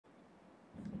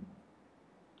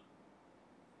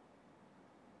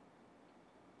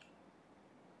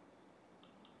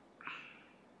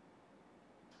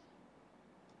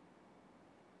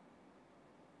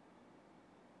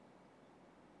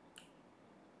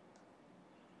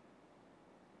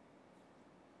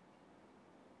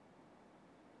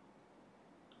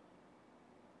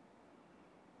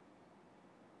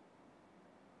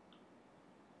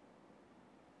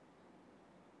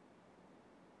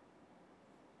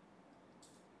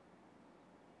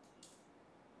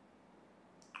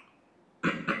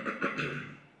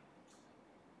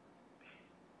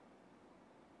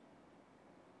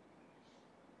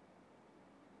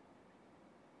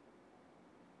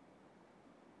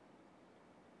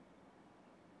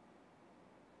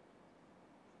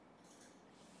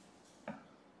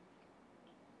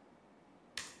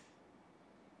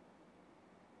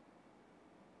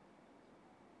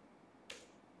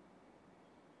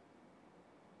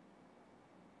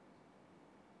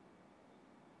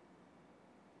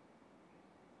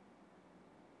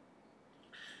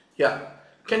Yeah.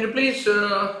 Can you please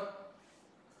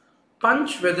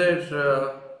punch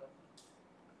whether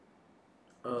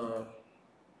uh,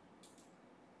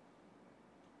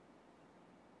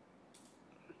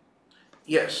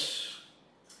 yes.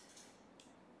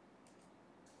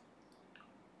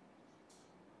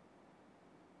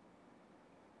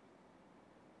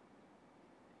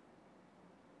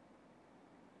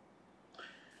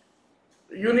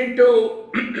 You need to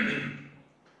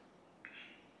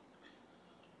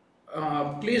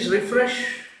please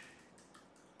refresh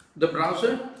the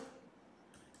browser.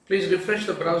 Please refresh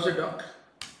the browser doc.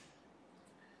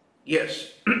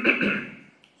 Yes.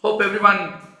 Hope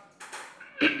everyone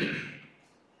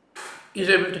is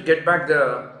able to get back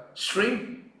the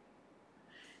stream.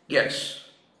 Yes.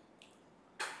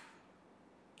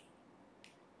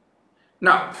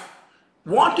 Now,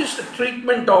 what is the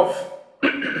treatment of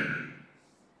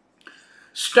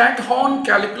Staghorn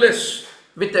calculus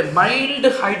with a mild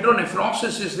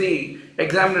hydronephrosis is the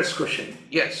examiner's question.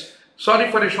 Yes. Sorry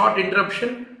for a short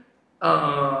interruption.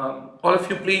 All of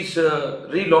you please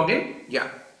re-log in. Yeah.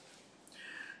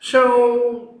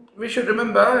 So we should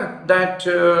remember that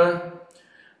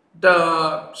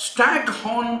the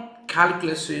Staghorn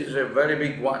calculus is a very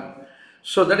big one.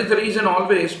 So that is the reason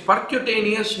always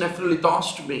percutaneous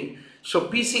nephrolithostomy. So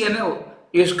PCNL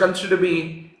is considered to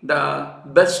be the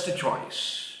best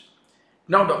choice.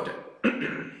 Now doctor,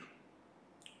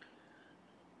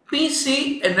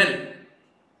 PCNL,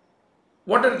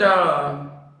 what are the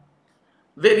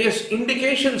various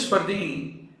indications for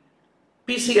the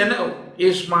PCNL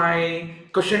is my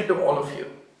question to all of you.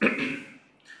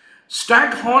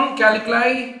 Staghorn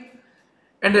calculi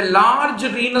and a large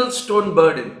renal stone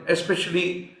burden,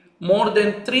 especially more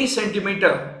than 3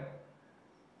 centimeter,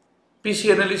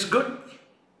 PCNL is good.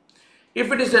 If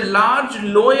it is a large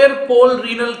lower pole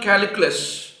renal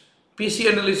calculus,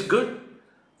 PCNL is good.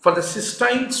 For the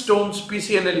cystine stones,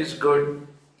 PCNL is good.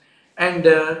 And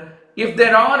if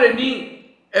there are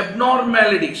any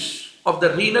abnormalities of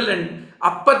the renal and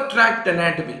upper tract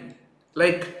anatomy,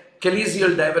 like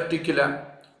chalceal diverticula,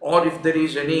 or if there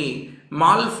is any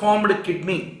malformed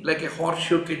kidney, like a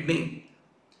horseshoe kidney,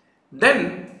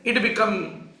 then it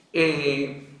become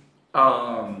a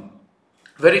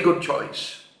very good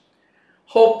choice.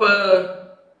 Hope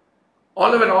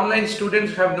all of our online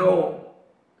students have no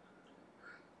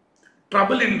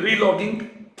trouble in relogging.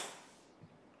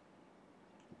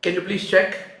 Can you please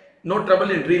check? No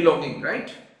trouble in relogging,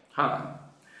 right? Huh.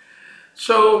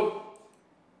 So,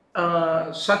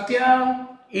 Satya,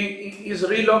 is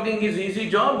relogging his easy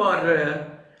job, or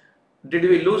did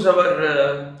we lose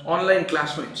our online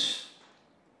classmates?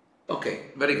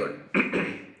 Okay, very good.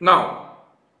 Now,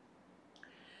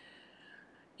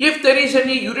 if there is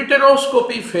any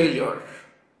ureteroscopy failure,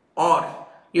 or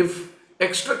if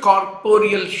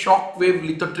extracorporeal shock wave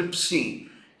lithotripsy,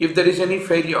 if there is any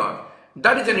failure,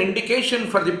 that is an indication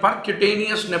for the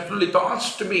percutaneous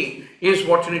nephrolithostomy is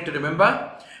what you need to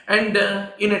remember. And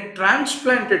in a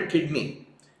transplanted kidney,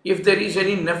 if there is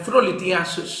any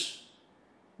nephrolithiasis,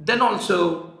 then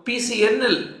also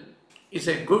PCNL is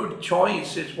a good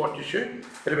choice is what you should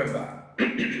remember.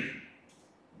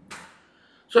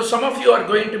 So some of you are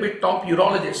going to be top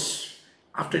urologists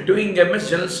after doing MS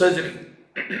general surgery.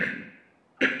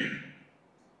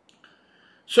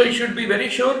 So you should be very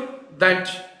sure that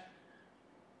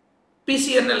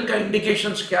PCNL का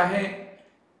indications क्या है,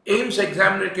 AIIMS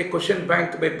examiner के question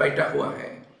bank में बैठा हुआ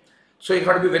है. So you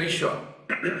have to be very sure.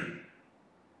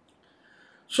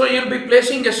 So you'll be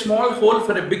placing a small hole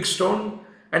for a big stone,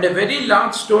 and a very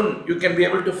large stone you can be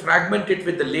able to fragment it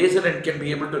with the laser and can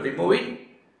be able to remove it.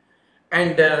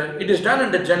 And it is done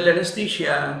under general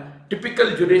anesthesia.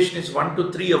 Typical duration is 1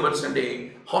 to 3 hours and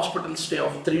a hospital stay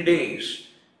of 3 days.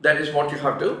 That is what you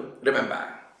have to remember.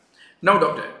 Now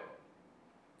doctor,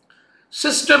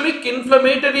 systemic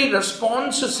inflammatory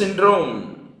response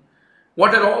syndrome.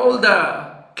 What are all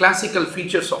the classical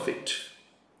features of it?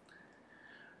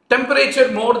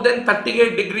 Temperature more than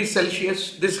 38 degrees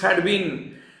Celsius. This had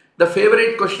been the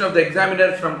favorite question of the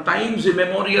examiner from times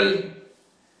immemorial.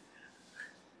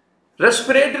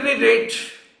 Respiratory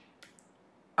rate,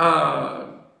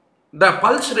 the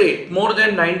pulse rate more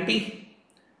than 90,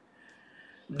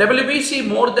 WBC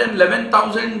more than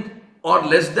 11,000 or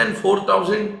less than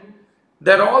 4,000.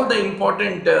 They're all the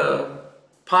important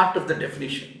part of the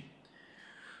definition.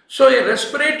 So a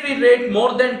respiratory rate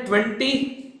more than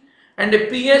 20 and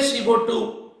a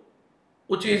PSCO2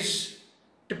 which is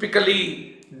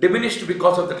typically diminished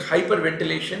because of the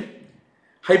hyperventilation,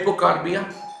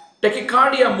 hypocarbia,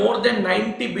 tachycardia more than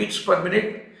 90 beats per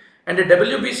minute, and a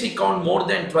WBC count more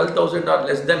than 12,000 or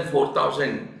less than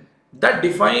 4,000. That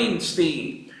defines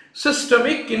the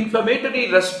Systemic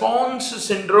inflammatory response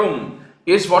syndrome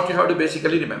is what you have to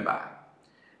basically remember.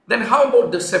 Then how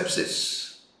about the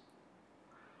sepsis?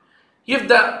 If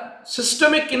the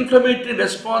systemic inflammatory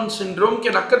response syndrome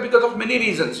can occur because of many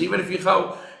reasons, even if you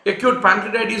have acute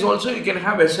pancreatitis also, you can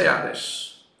have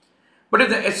SIRS. But if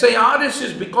the SIRS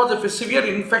is because of a severe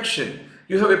infection,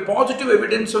 you have a positive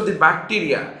evidence of the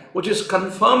bacteria which is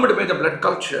confirmed by the blood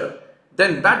culture,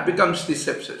 then that becomes the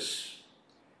sepsis.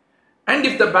 And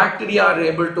if the bacteria are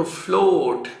able to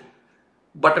float,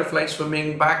 butterfly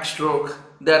swimming, backstroke,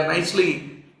 they are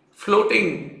nicely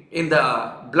floating in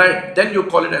the blood, then you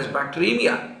call it as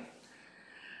bacteremia.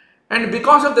 And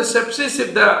because of the sepsis,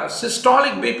 if the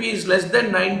systolic BP is less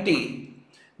than 90,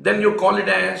 then you call it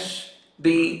as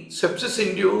the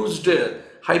sepsis-induced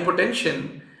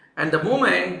hypotension. And the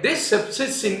moment this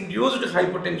sepsis-induced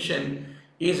hypotension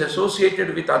is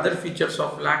associated with other features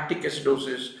of lactic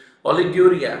acidosis,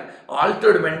 oliguria,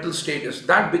 altered mental status,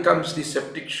 that becomes the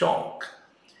septic shock.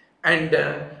 And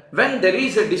when there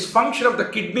is a dysfunction of the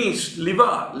kidneys,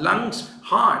 liver, lungs,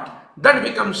 heart, that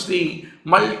becomes the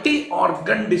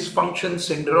multi-organ dysfunction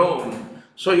syndrome.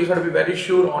 So you have to be very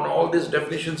sure on all these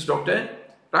definitions, doctor,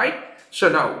 right? So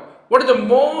now, what is the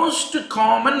most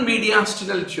common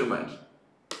mediastinal tumor?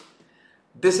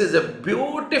 This is a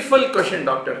beautiful question,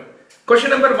 doctor.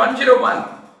 Question number 101.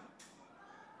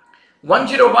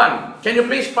 101. Can you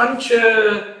please punch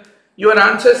your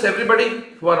answers, everybody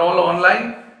who are all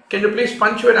online? Can you please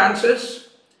punch your answers?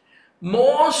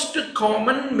 Most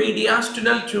common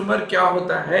mediastinal tumor क्या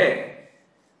होता है?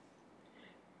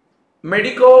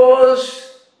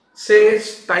 Medicos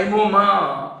says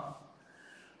thymoma.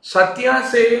 Satya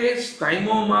says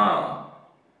thymoma.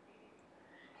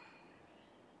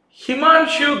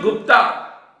 Himanshu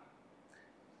Gupta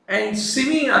and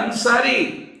Simi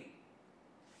Ansari.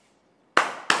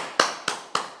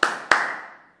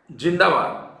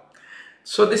 Jindabad.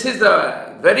 So this is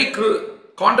the very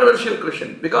controversial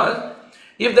question, because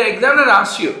if the examiner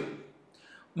asks you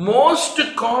most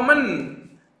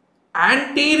common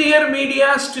anterior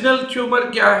mediastinal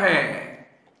tumor क्या है,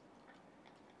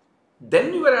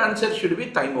 then your answer should be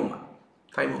thymoma.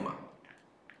 Thymoma.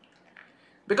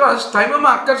 Because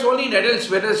thymoma occurs only in adults,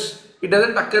 whereas it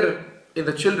doesn't occur in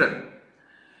the children.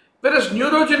 Whereas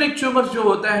neurogenic tumors जो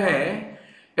होता है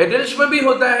adults में भी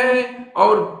होता है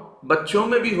और बच्चों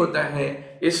में भी होता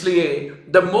है,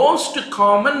 इसलिए the most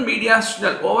common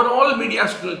mediastinal, overall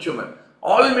mediastinal tumor,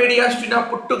 all mediastina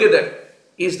put together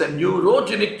is the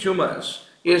neurogenic tumors,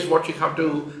 is what you have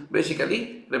to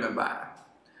basically remember.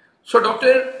 So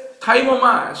doctor,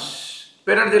 thymomas,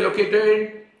 where are they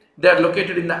located? They are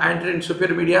located in the anterior and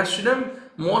superior mediastinum.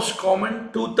 Most common,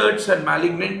 2/3 are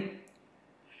malignant.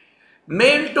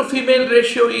 Male to female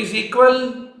ratio is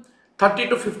equal. 30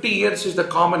 to 50 years is the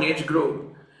common age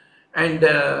group. And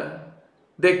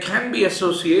they can be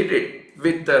associated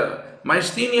with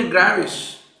myasthenia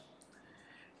gravis,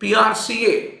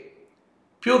 PRCA,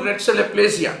 pure red cell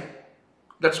aplasia,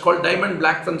 that's called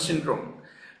Diamond-Blackfan syndrome,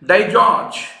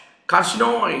 DiGeorge,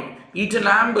 carcinoid,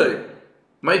 Eaton-Lambert,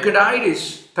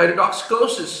 myocarditis,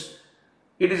 thyrotoxicosis.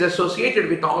 It is associated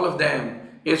with all of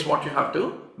them, is what you have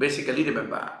to basically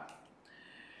remember.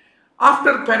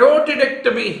 After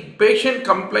parotidectomy, patient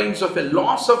complains of a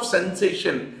loss of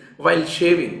sensation while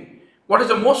shaving. What is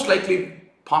the most likely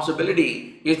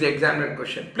possibility is the examiner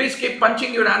question. Please keep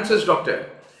punching your answers, doctor.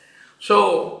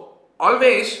 So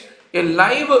always a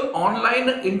live online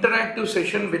interactive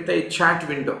session with a chat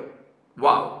window.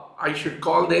 Wow, I should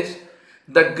call this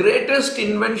the greatest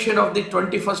invention of the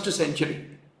 21st century,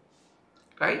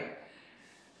 right?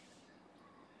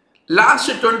 Last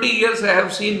 20 years I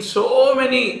have seen so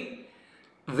many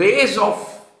ways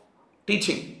of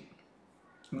teaching.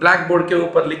 Blackboard के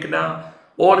ऊपर लिखना,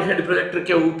 overhead projector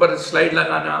के ऊपर slide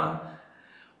लगाना,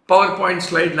 power point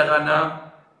slide लगाना,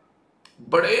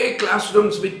 बड़े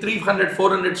classrooms with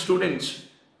 300-400 students.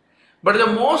 But the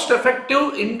most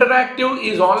effective interactive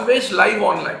is always live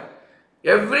online.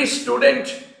 Every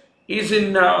student is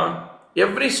in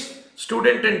every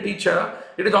student and teacher,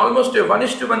 it is almost a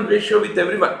 1:1 ratio with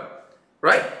everyone,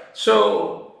 right? So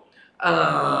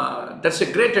that's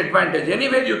a great advantage.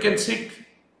 Anywhere you can sit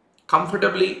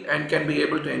comfortably and can be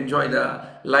able to enjoy the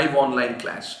live online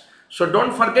class. So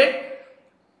don't forget,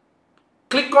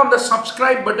 click on the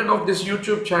subscribe button of this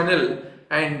YouTube channel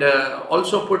and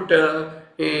also put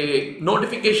a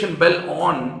notification bell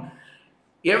on.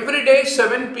 Every day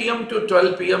 7 p.m. to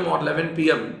 12 p.m. or 11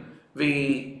 p.m.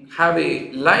 we have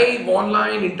a live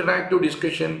online interactive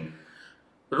discussion.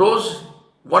 Rose,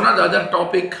 one or the other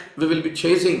topic we will be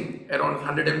chasing around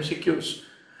 100 MCQs.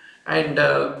 And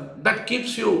that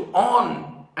keeps you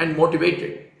on and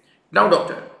motivated. Now,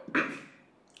 doctor,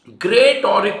 great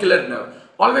auricular nerve.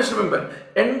 Always remember,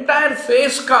 entire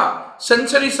face का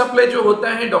sensory supply जो होता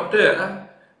है doctor,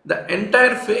 the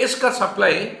entire face का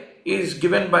supply is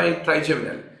given by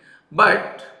trigeminal.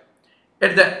 But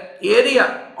at the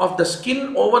area of the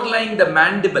skin overlying the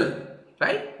mandible,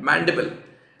 right? Mandible.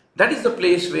 That is the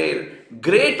place where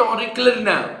great auricular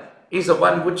nerve is the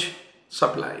one which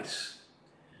supplies.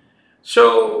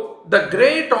 So the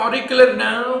great auricular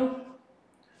nerve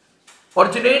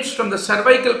originates from the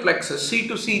cervical plexus C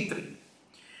to C3,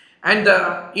 and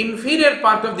the inferior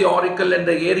part of the auricle and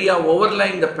the area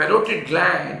overlying the parotid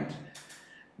gland,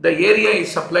 the area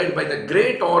is supplied by the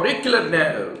great auricular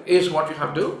nerve, is what you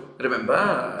have to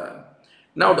remember.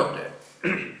 Now, doctor,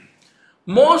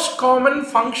 most common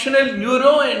functional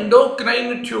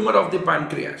neuroendocrine tumor of the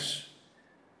pancreas.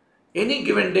 Any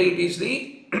given day it is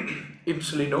the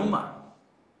insulinoma.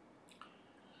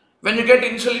 When you get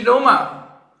insulinoma,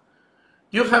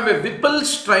 you have a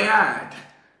Whipple's triad,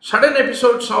 sudden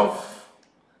episodes of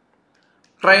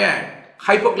triad,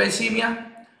 hypoglycemia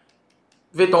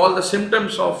with all the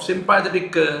symptoms of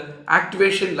sympathetic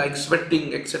activation like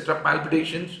sweating, etc.,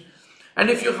 palpitations. And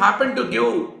if you happen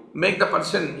to make the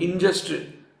person ingest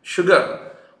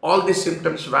sugar, all these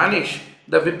symptoms vanish.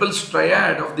 The Whipple's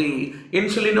triad of the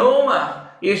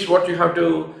insulinoma is what you have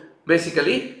to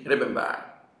basically remember.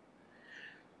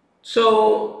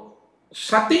 So,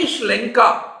 Satish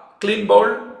Lenka clean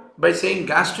bowled by saying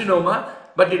gastrinoma,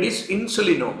 but it is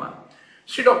insulinoma.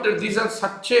 See, doctor, these are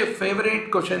such a favorite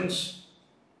questions,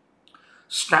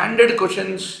 standard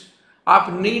questions.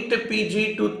 आप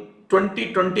NEETPG to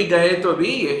 2020 गए तो भी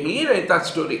यही रहता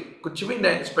story, कुछ भी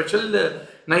नहीं special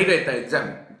नहीं रहता एग्जाम.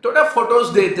 थोड़ा फोटोज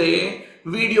देते,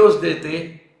 वीडियोस देते,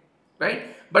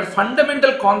 राइट, बट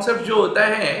फंडामेंटल कॉन्सेप्ट जो होता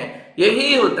है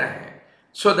यही होता है.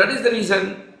 So that is the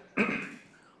reason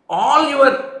all your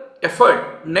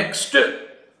effort next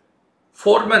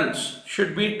 4 months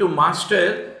should be to master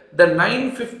the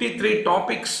 953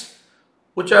 topics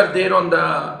which are there on the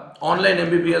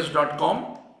onlinembbs.com.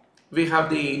 We have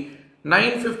the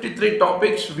 953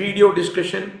 topics video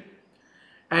discussion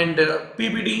and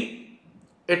PBD,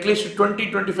 at least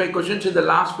 20-25 questions in the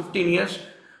last 15 years.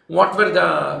 What were the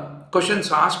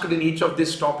questions asked in each of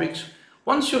these topics?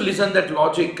 Once you listen that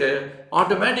logic,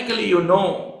 automatically you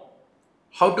know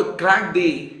how to crack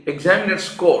the examiner's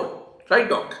code, right,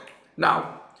 doc?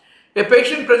 Now, a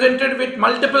patient presented with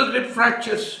multiple rib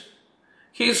fractures.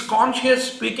 He is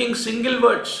conscious, speaking single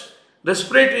words.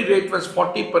 Respiratory rate was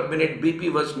 40 per minute.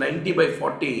 BP was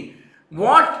 90/40.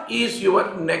 What is your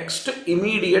next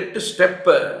immediate step?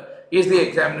 Is the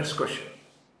examiner's question.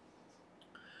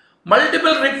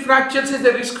 Multiple rib fractures is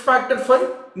a risk factor for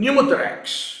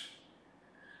pneumothorax.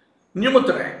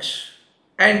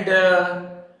 And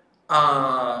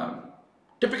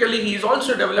typically he is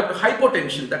also developed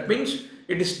hypotension. That means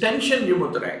it is tension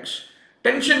pneumothorax.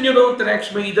 Tension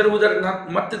pneumothorax में इधर उधर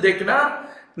मत देखना.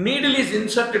 Needle is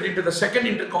inserted into the second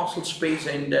intercostal space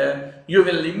and you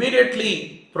will immediately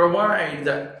provide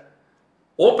the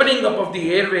opening up of the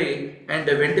airway and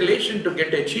the ventilation to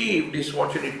get achieved is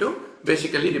what you need to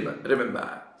basically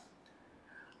remember.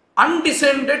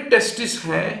 Undescended testis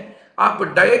है,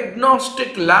 आप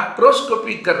diagnostic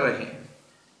laparoscopy कर रहे हैं.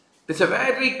 It's a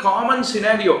very common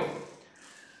scenario.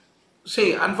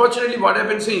 See, unfortunately what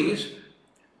happens is,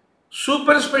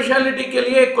 super speciality के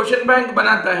लिए question bank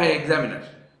बनाता है examiner,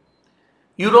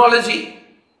 urology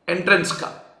entrance का.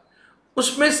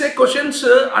 उसमें से क्वेश्चंस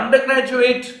अंडर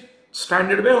ग्रेजुएट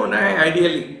स्टैंडर्ड में होना है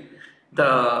आइडियली, द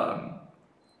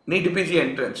NEETPG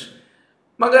एंट्रेंस.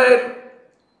 मगर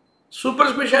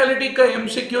सुपर स्पेशलिटी का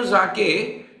MCQs आके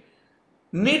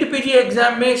NEETPG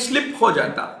एग्जाम में स्लिप हो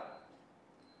जाता.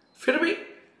 फिर भी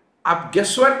आप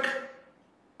guess work,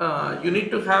 you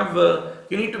need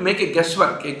to make a guess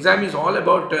work. Exam is all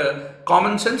about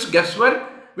common sense guess work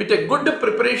with a good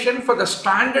preparation for the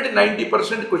standard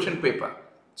 90% question paper.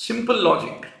 Simple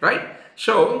logic, right?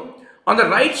 So on the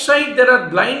right side there are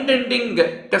blind ending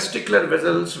testicular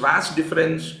vessels, vast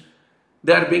difference,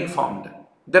 they are being found.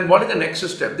 Then what is the next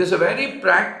step? This is a very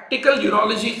practical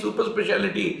urology super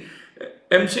specialty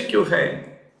MCQ है.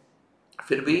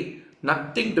 फिर भी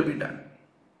nothing to be done.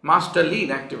 Masterly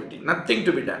inactivity, nothing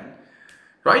to be done,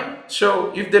 right?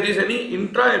 So if there is any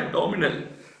intra-abdominal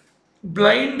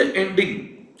blind ending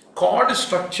cord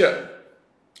structure,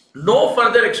 no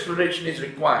further exploration is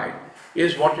required,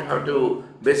 is what you have to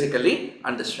basically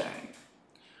understand.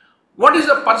 What is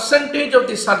the percentage of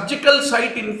the surgical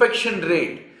site infection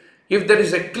rate if there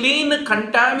is a clean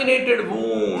contaminated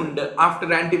wound after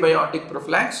antibiotic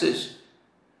prophylaxis?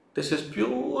 This is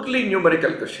purely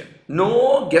numerical question.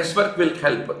 No guesswork will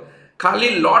help. खाली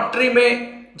lottery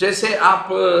में जैसे आप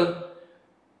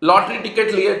lottery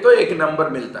ticket लिए तो एक number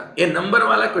मिलता, ये number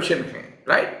वाला क्वेश्चन है,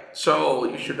 right? So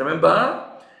you should remember,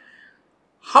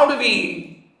 how do we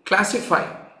classify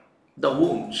the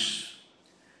wounds?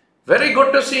 Very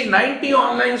good to C 90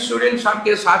 online students,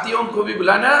 आपके साथियों को भी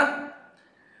बुलाना,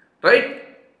 राइट?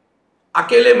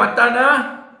 अकेले मत आना,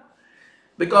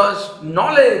 because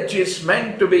knowledge is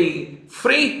meant to be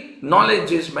free,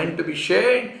 knowledge is meant to be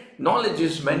shared, knowledge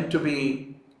is meant to be,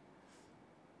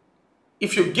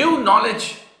 if you give knowledge,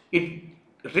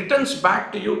 it returns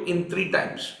back to you in 3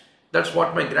 times. That's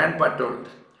what my grandpa told,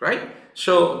 right?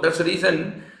 So that's the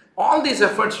reason all these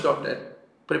efforts, doctor,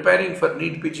 preparing for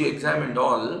NEETPG exam and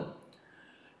all,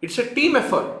 it's a team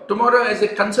effort. Tomorrow as a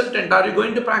consultant, are you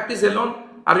going to practice alone?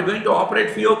 Are you going to operate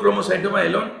pheochromocytoma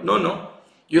alone? No, no.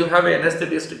 You'll have an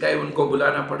anesthetist guy, unko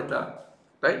bulana padta,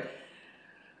 right?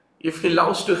 If he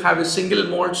loves to have a single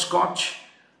malt scotch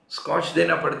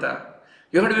dena padta.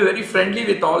 You have to be very friendly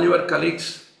with all your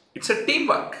colleagues. It's a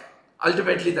teamwork.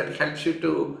 Ultimately, that helps you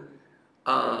to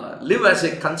live as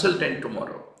a consultant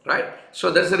tomorrow, right?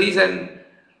 So that's the reason.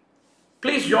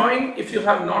 Please join if you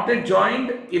have not yet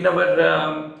joined in our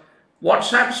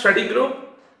WhatsApp study group.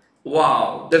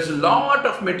 Wow, there's a lot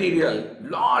of material,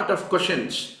 lot of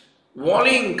questions,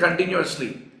 volleying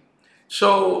continuously. So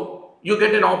you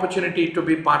get an opportunity to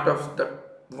be part of the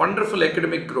wonderful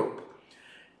academic group.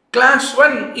 Class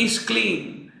 1 is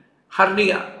clean,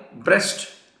 hernia, breast,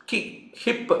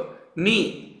 hip,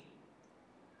 knee.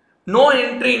 No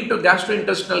entry into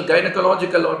gastrointestinal,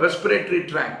 gynecological or respiratory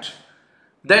tract.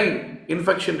 Then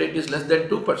infection rate is less than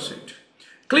 2%.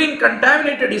 Clean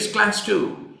contaminated is class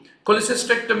 2.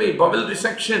 Cholecystectomy, bowel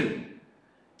resection.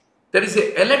 There is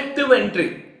a elective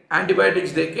entry.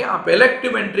 Antibiotics देके आप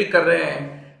elective entry कर रहे हैं.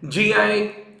 GI,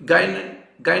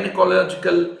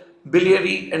 gynecological,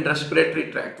 biliary and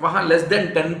respiratory tract. वहाँ less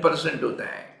than 10% होता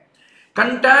है.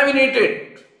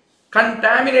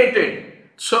 Contaminated.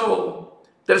 So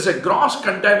there is a gross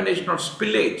contamination or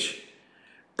spillage.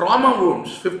 Trauma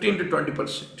wounds 15 to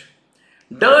 20%.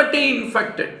 Dirty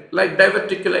infected like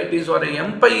diverticulitis or a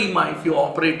empyema, if you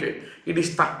operate it, it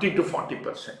is 30 to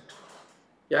 40%.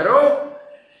 यारो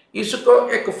इसको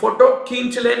एक photo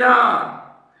खींच लेना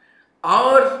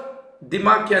और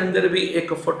दिमाग के अंदर भी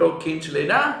एक फोटो खींच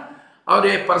लेना और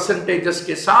ये परसेंटेजेस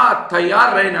के साथ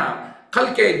तैयार रहना. कल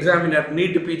के एग्जामिनर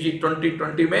NEETPG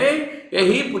 2020 में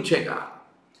यही पूछेगा.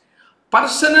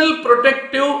 Personal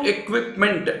protective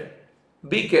equipment,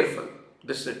 be careful.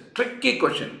 This is a tricky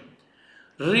question.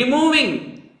 Removing,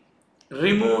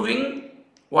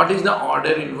 what is the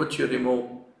order in which you remove?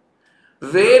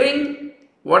 Wearing,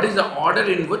 what is the order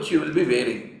in which you will be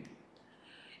wearing?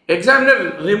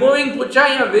 Examiner, removing pucha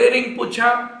ya wearing pucha?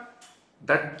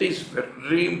 That is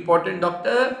very important,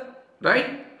 doctor,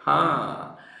 right?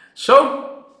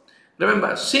 So,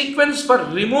 remember, sequence for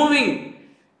removing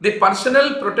the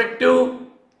personal protective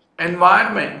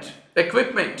environment,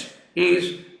 equipment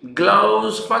is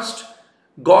gloves first,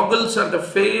 goggles are the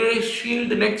face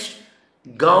shield next,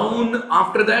 gown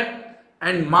after that,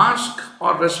 and mask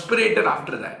or respirator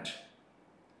after that.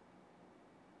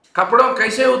 कपड़ों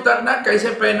कैसे उतारना कैसे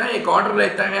पहनना एक order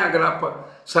रहता है अगर आप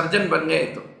सर्जन बन गए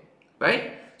तो, right?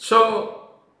 So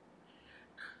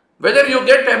whether you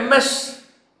get MS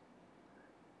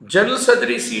general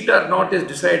surgery seat or not is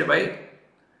decided by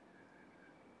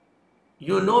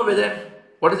you know whether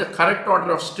what is the correct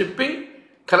order of stripping,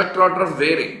 correct order of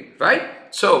wearing, right?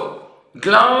 So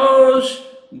gloves,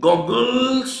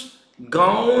 goggles,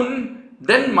 gown,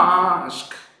 then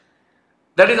mask.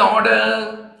 That is the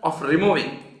order of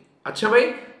removing. Acha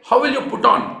bhai, how will you put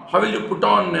on? How will you put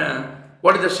on?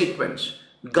 What is the sequence?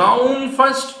 Gown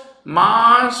first,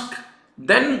 mask,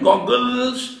 then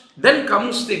goggles, then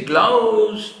comes the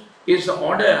gloves. Is the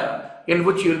order in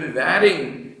which you will be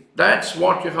wearing. That's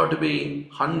what you have to be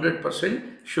 100%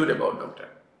 sure about, doctor.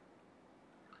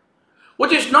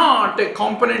 Which is not a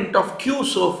component of Q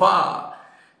so far.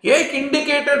 एक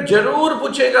indicator जरूर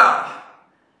पूछेगा.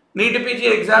 NEETPG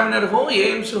examiner हो,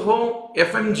 AIIMS हो,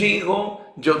 FMG हो,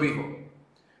 जो भी हो.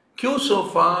 Q so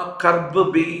far,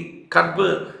 curb B, curb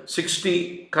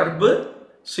 60, curb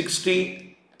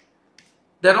 60.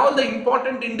 They're all the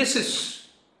important indices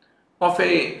of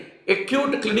a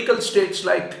acute clinical states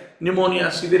like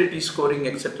pneumonia, severity scoring,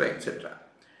 etc., etc.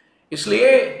 इसलिए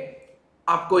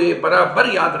आपको ये बराबर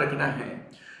याद रखना है.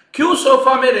 Q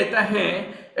सोफा में रहता है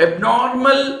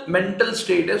abnormal mental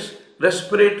status,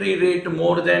 respiratory rate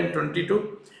more than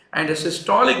 22 and a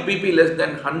systolic BP less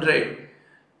than 100,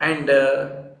 and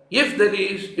if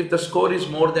the score is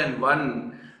more than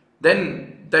 1,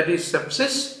 then that is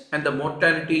sepsis and the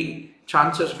mortality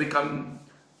chances become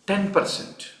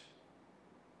 10%.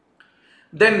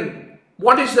 Then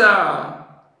what is the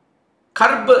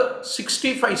CURB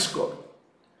 65 score?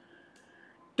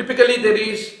 Typically there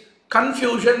is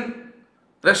confusion,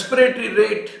 respiratory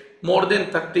rate more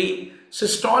than 30,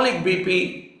 systolic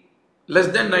BP less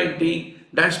than 90,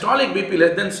 diastolic BP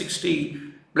less than 60,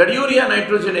 blood urea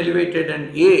nitrogen elevated,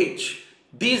 and age.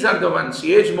 These are the ones,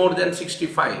 age more than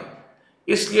 65.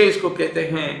 इसलिए इसको कहते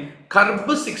हैं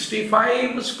CURB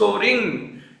 65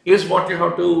 scoring is what you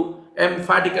have to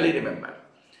emphatically remember.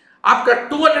 आपका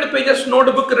 200 pages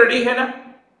notebook ready है ना,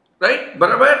 right?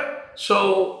 बराबर?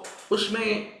 So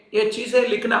उसमें ये चीजें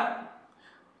लिखना,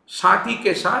 साथी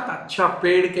के साथ अच्छा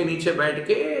पेड़ के नीचे बैठ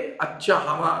के अच्छा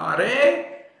हवा आ रहे,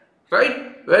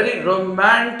 राइट, वेरी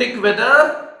रोमांटिक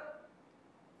वेदर.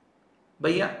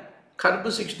 भैया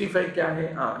CURB 65 क्या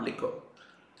है? हाँ लिखो,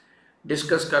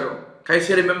 डिस्कस करो,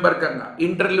 कैसे रिमेंबर करना.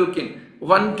 इंटरल्यूकिन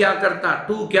 1 क्या करता,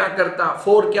 2 क्या करता,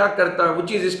 4 क्या करता,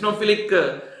 which is इस्नोफिलिक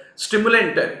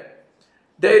stimulant.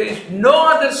 There is no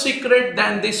other secret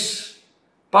then this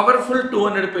powerful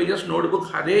 200 pages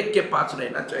notebook हर एक के पास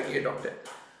रहना चाहिए. डॉक्टर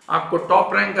आपको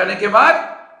टॉप रैंक आने के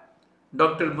बाद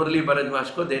डॉक्टर मुरली भरद्वाज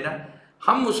को देना,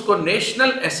 हम उसको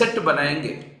नेशनल एसेट बनाएंगे,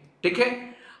 ठीक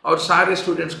है, और सारे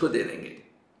स्टूडेंट्स को दे देंगे.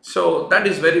 So that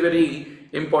is very very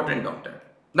important doctor.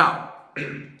 Now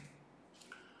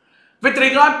with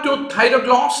regard to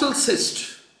thyroglossal cyst,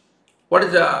 what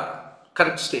is the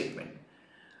correct statement?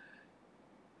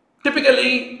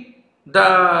 Typically the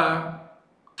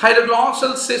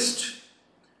thyroglossal cyst,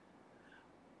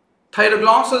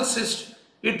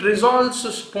 it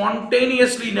resolves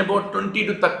spontaneously in about 20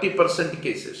 to 30%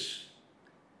 cases.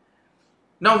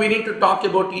 Now we need to talk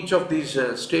about each of these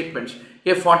statements.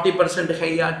 ये 40%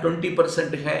 है या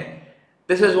 20% है.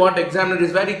 This is what examiner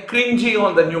is very cringy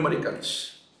on the numericals.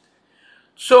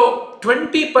 So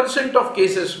 20% of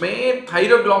cases में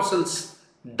thyroglossal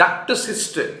duct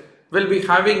cyst will be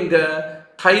having the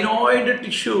thyroid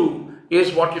tissue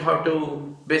is what you have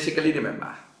to basically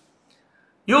remember.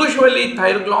 Usually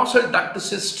thyroglossal duct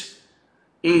cyst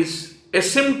is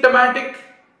asymptomatic,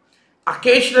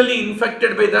 occasionally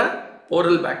infected by the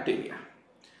oral bacteria.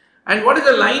 And what is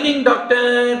the lining,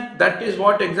 doctor? That is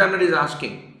what examiner is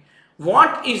asking.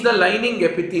 What is the lining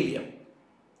epithelium?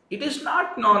 It is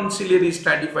not non-ciliary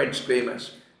stratified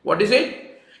squamous. What is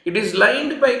it? It is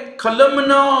lined by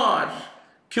columnar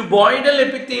cuboidal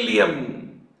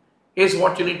epithelium is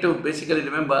what you need to basically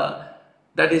remember.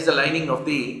 That is the lining of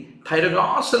the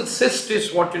thyroglossal cyst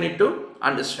is what you need to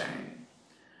understand.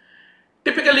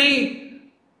 Typically,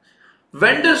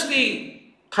 when does the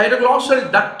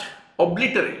thyroglossal duct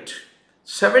obliterate?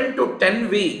 7 to 10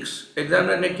 weeks.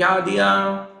 Examiner ने क्या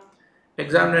दिया?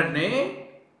 Examiner ने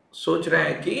सोच रहा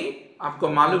है कि आपको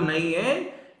मालूम नहीं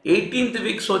है, 18th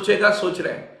वीक सोचेगा, सोच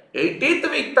रहा है 18th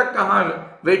वीक तक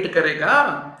कहाँ वेट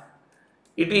करेगा.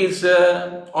 It is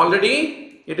already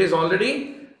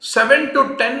 7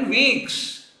 to 10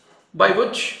 weeks by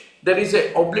which there is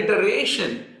a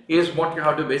obliteration is what you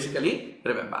have to basically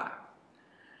remember.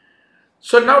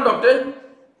 So now doctor,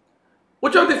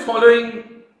 which of the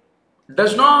following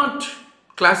does not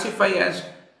classify as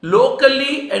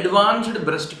locally advanced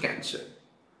breast cancer?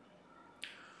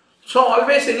 So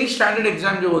always any standard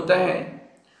exam जो होता है,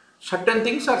 certain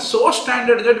things are so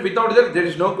standard that without that there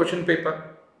is no question paper.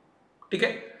 ठीक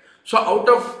है? So out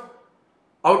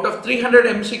of 300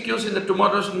 MCQs in the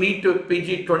tomorrow's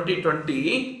NEETPG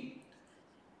 2020,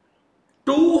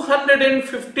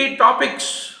 250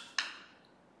 topics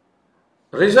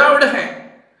reserved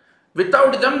हैं.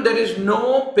 Without them there is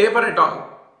no paper at all.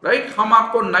 Right? हम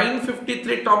आपको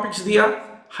 953 topics दिया,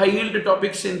 high yield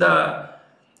topics in the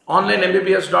online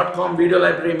mbbs.com video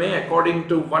library में according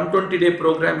to 120 day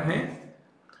programme है.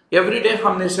 Every day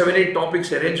हमने 7-8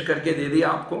 topics arrange करके दे दिया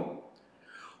आपको.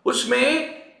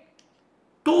 उसमें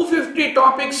 250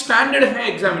 टॉपिक्स स्टैंडर्ड है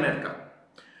एग्जामिनर का.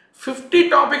 50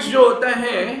 टॉपिक्स जो होता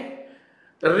है,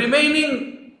 रिमेनिंग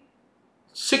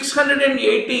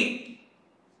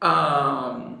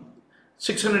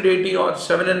 680 और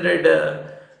 700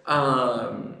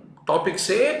 टॉपिक्स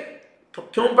से तो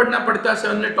क्यों पढ़ना पड़ता है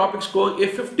 700 टॉपिक्स को? ये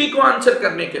 50 को आंसर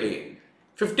करने के लिए.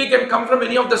 50 can come from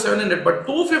any of the 700 but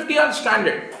 250 are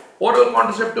standard. Oral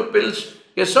contraceptive pills,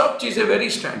 ये सब चीजें very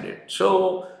standard. So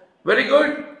very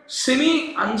good.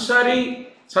 Simi, Ansari,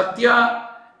 Satya,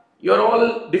 you are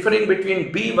all differing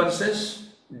between B versus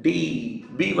D.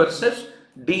 B versus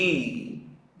D.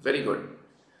 Very good.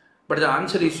 But the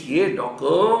answer is ये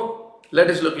doctor. Let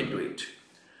us look into it.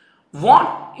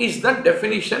 What is the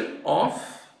definition of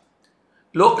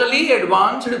locally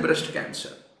advanced breast cancer?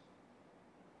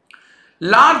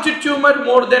 Large tumor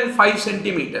more than 5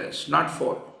 centimeters, not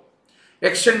 4.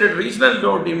 extended regional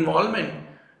node involvement,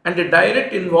 and a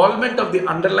direct involvement of the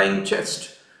underlying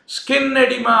chest, skin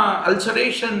edema,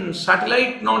 ulceration,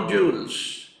 satellite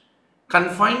nodules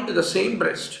confined to the same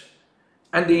breast,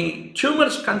 and the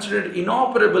tumors considered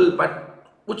inoperable but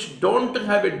which don't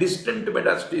have a distant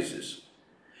metastasis,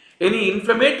 any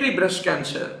inflammatory breast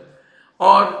cancer,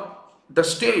 or the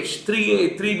stage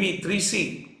 3A, 3B,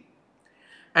 3C.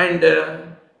 And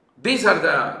these are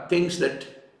the things that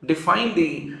define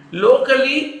the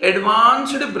locally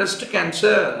advanced breast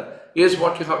cancer is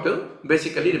what you have to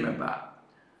basically remember.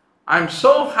 I'm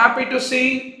so happy to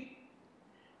see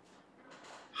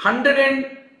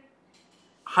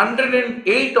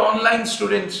 108 online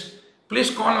students. Please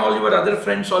call all your other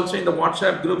friends also in the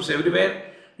WhatsApp groups everywhere.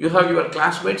 You have your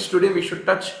classmates. Today we should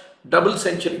touch double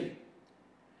century,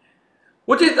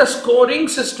 which is the scoring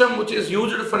system which is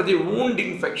used for the wound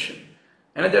infection.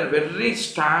 Another very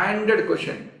standard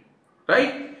question,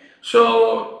 right?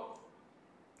 So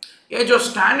ये जो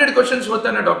standard questions होते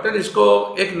हैं ना doctor,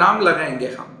 इसको एक नाम लगाएंगे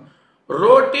हम,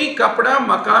 रोटी कपड़ा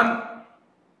मकान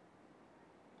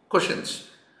क्वेश्चंस.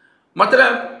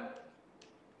 मतलब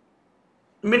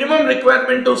minimum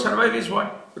requirement to survive is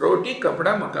what? रोटी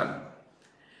कपड़ा मकान.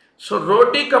 सो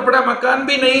रोटी कपड़ा मकान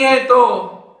भी नहीं है तो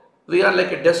we are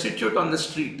like a destitute on the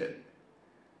street.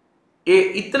 ये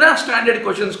इतना स्टैंडर्ड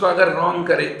क्वेश्चंस को अगर रॉन्ग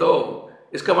करे तो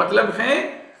इसका मतलब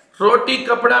है रोटी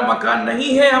कपड़ा मकान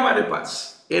नहीं है हमारे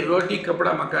पास, ये रोटी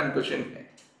कपड़ा मकान क्वेश्चन है,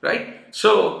 right?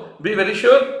 So be very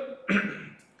sure.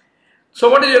 So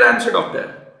what is your answer doctor?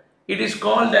 It is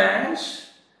called as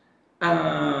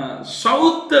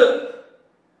south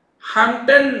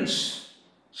हैम्पटन्स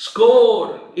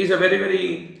score is a very,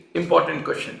 very important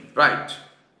question, right?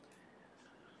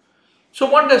 So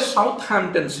what does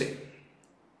Southampton say?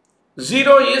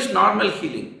 0 is normal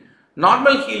healing.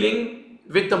 Normal healing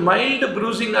with a mild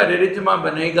bruising or erythema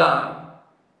banega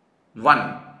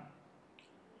 1.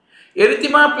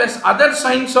 Erythema plus other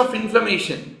signs of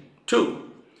inflammation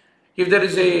 2. If there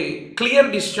is a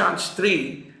clear discharge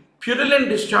 3, purulent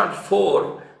discharge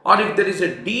 4, or if there is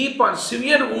a deep or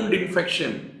severe wound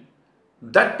infection,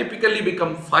 that typically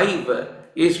become 5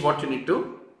 is what you need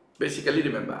to basically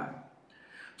remember.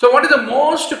 So what is the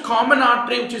most common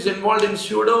artery which is involved in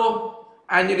pseudo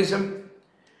aneurysm?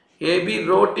 ये भी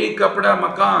रोटी कपड़ा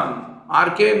मकान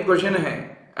RKM question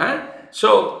है. So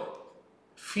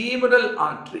femoral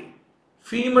artery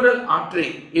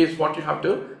is what you have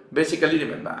to basically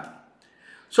remember.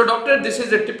 So doctor, this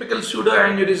is a typical pseudo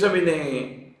aneurysm in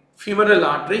a femoral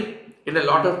artery in a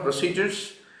lot of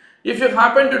procedures. If you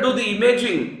happen to do the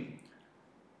imaging,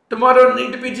 tomorrow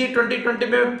NEETPG 2020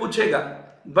 में पूछेगा,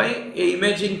 भाई ये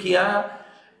imaging किया,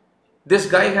 this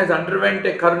guy has underwent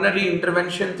a coronary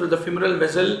intervention through the femoral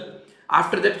vessel,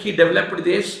 after that he developed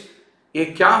this, ये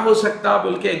क्या हो सकता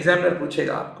बोल के एग्जामिनर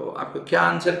पूछेगा आपको क्या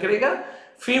आंसर करेगा?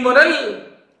 Femoral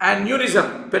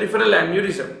aneurysm, peripheral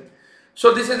aneurysm.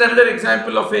 So this is another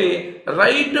example of a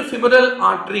right femoral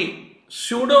artery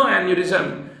pseudo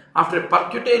aneurysm after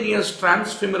percutaneous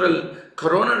transfemoral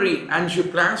coronary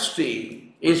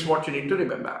angioplasty is what you need to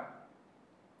remember.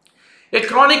 A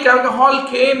chronic alcohol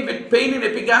came with pain in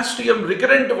epigastrium,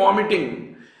 recurrent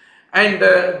vomiting, and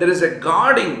there is a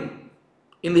guarding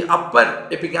in the upper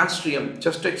epigastrium.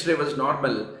 Chest X-ray was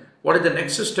normal. What is the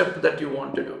next step that you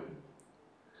want to do?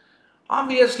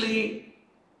 Obviously,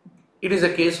 it is a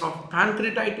case of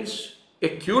pancreatitis,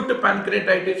 acute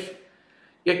pancreatitis.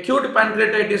 Acute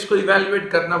pancreatitis को evaluate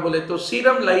करना बोले तो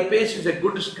serum lipase is a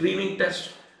good screening test.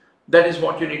 That is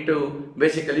what you need to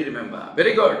basically remember.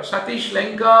 Very good. Satish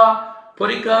Lenka,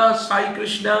 Purika, Sai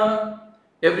Krishna,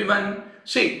 everyone.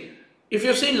 See, if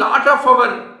you see lot of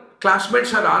our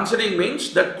classmates are answering,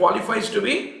 means that qualifies to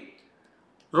be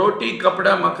roti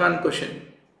kapda makan question,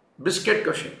 biscuit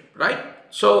question, right?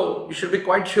 So you should be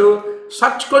quite sure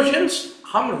such questions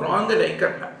हम wrong नहीं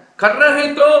करना. कर रहे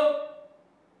हैं तो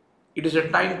it is a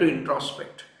time to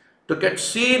introspect, to get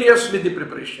serious with the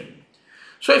preparation.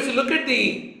 So if you look at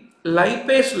the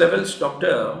lipase levels,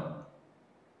 doctor,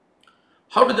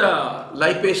 how do the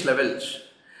lipase levels?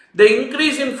 They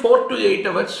increase in 4 to 8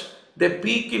 hours, they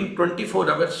peak in 24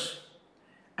 hours,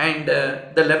 and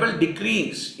the level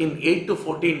decrease in 8 to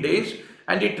 14 days,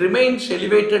 and it remains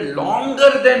elevated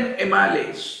longer than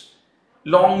amylase.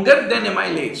 Longer than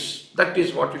amylase. That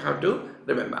is what you have to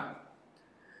remember.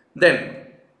 Then,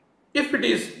 if it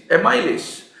is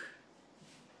amylase,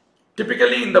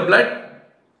 typically in the blood,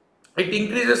 it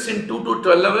increases in 2 to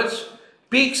 12 hours,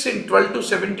 peaks in 12 to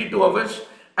 72 hours,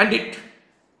 and it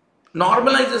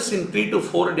normalizes in 3 to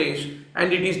 4 days,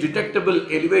 and it is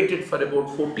detectable elevated for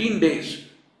about 14 days.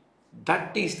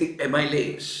 That is the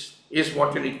amylase, is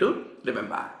what you need to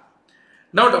remember.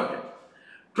 Now doctor,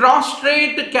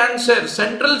 prostate cancer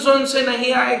central zone से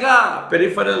नहीं आएगा,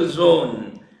 peripheral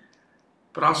zone.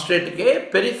 Prostate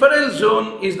के peripheral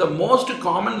zone is the most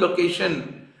common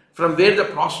location from where the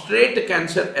prostate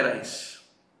cancer arises.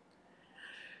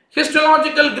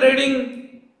 Histological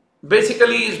grading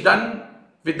basically is done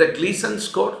with the Gleason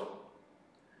score.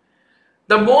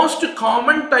 The most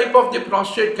common type of the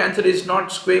prostate cancer is not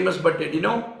squamous but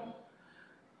adeno.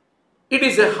 It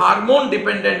is a hormone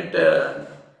dependent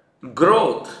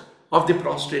growth of the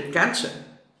prostate cancer.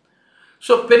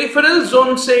 So peripheral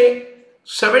zone say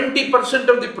 70%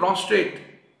 of the prostate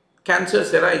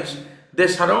cancers arise. They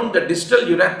surround the distal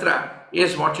urethra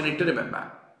is what you need to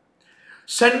remember.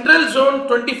 Central zone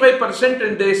 25%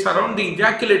 and they surround the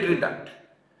ejaculatory duct.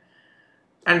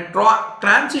 And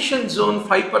transition zone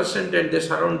 5% and they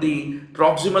surround the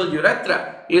proximal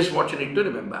urethra is what you need to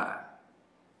remember.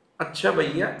 Acha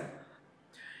bhaiya.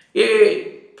 A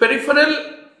peripheral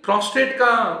prostate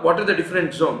ka, what are the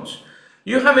different zones?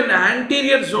 You have an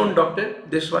anterior zone, doctor,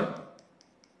 this one.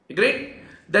 Great.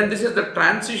 Then this is the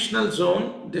transitional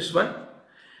zone, this one.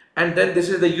 And then this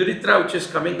is the urethra which is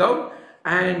coming out.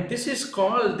 And this is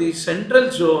called the central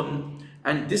zone.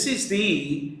 And this is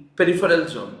the peripheral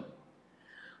zone.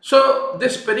 So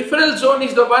this peripheral zone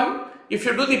is the one, if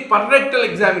you do the perrectal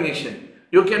examination,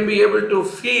 you can be able to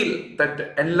feel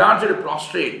that enlarged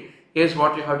prostate is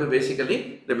what you have to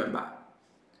basically remember.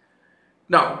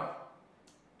 Now,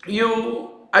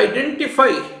 you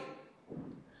identify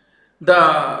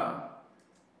the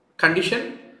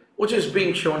condition which is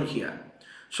being shown here.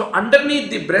 So underneath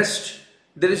the breast,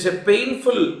 there is a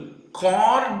painful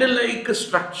cord-like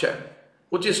structure,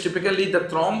 which is typically the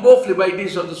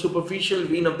thrombophlebitis of the superficial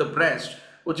vein of the breast,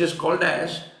 which is called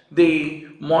as the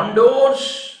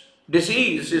Mondor's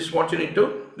disease is what you need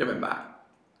to remember.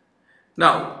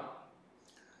 Now,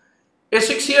 a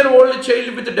 6-year-old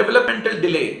child with a developmental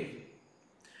delay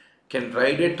can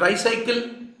ride a tricycle,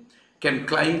 can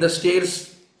climb the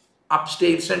stairs,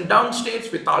 upstairs and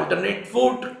downstairs with alternate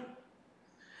foot,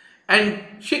 and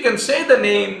she can say the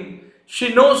name,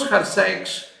 she knows her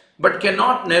sex, but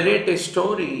cannot narrate a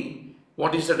story.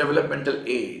 What is the developmental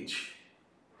age?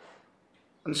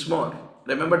 Once more,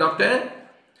 remember doctor,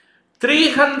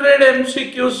 300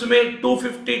 MCQs में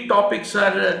 250 topics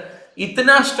are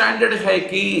इतना standard है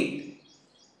कि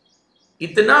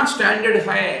इतना standard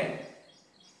है.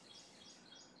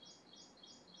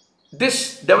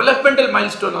 This developmental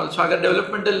milestone also, अगर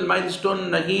developmental milestone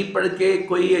नहीं पढ़ के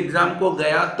कोई exam को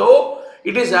गया तो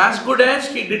it is as good as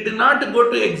he did not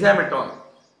go to exam at all,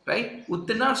 right?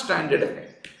 उतना standard है.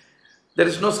 There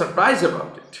is no surprise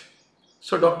about it.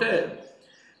 So doctor,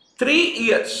 3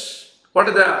 years, what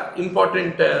are the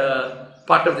important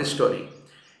part of this story?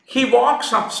 He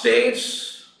walks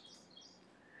upstairs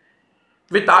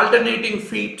with alternating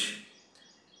feet,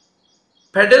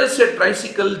 pedals a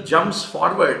tricycle, jumps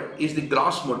forward is the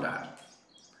gross motor.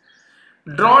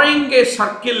 Drawing a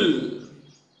circle,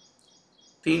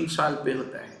 3 साल पे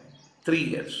होता है, 3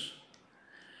 years.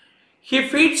 He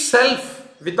feeds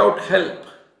self without help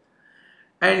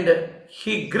and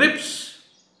he grips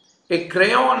a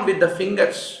crayon with the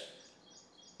fingers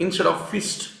instead of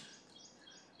fist.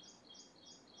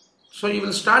 So you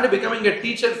will start becoming a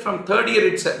teacher from 3rd year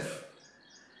itself.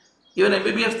 Even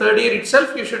MBBS 3rd year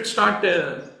itself, you should start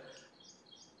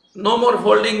no more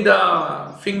holding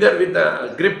the finger with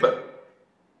the grip.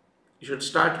 You should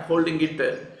start holding it,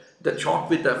 the chalk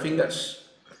with the fingers.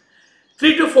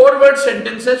 3 to 4 word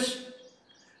sentences.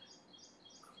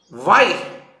 Why?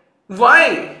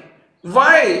 Why?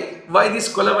 Why? Why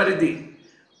this Kolavaridi?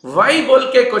 Why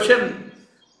बोल के question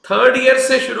 3rd year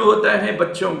से शुरू होता है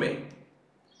बच्चों में.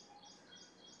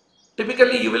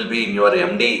 Typically, you will be in your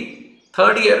MD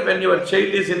 3rd year when your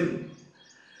child is in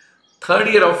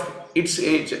 3rd year of its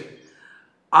age.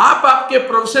 आप आपके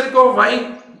प्रोफेसर को why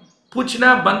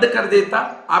पूछना बंद कर देता,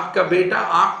 आपका बेटा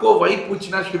आपको why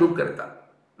पूछना शुरू करता,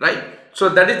 right? So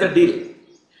that is the deal.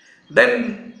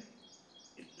 Then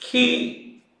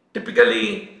he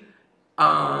typically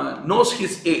knows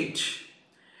his age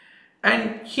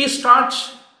and he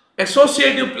starts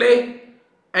associative play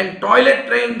and toilet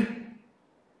trained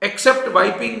except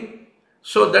wiping.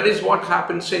 So that is what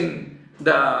happens in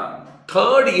the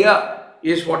 3rd year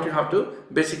is what you have to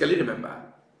basically remember.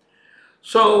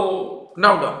 So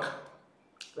now doc,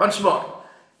 once more,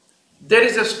 there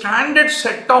is a standard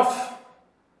set of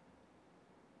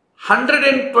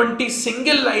 120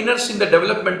 single liners in the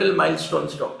developmental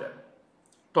milestones, doctor.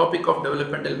 Topic of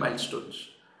developmental milestones.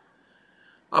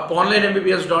 आप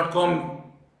onlinembbs.com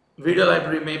video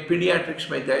library में paediatrics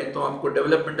में गए तो आपको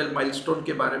developmental milestone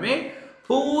के बारे में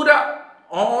पूरा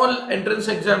all entrance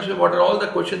exams, what are all the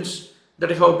questions that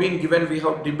have been given, we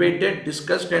have debated,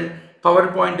 discussed, and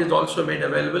PowerPoint is also made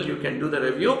available. You can do the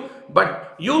review,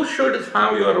 but you should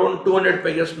have your own 200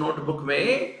 pages notebook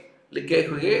में लिखे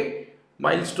हुए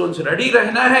milestones ready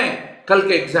रहना है कल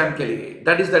के exam के लिए.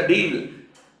 That is the deal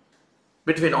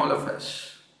between all of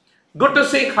us. Good to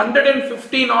see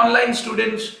 115 online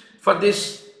students for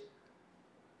this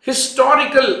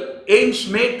historical AIIMS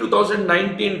May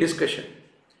 2019 discussion.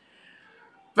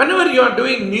 Whenever you are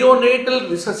doing neonatal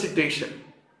resuscitation,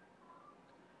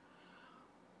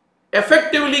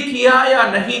 effectively किया या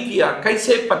नहीं किया,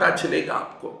 कैसे पता चलेगा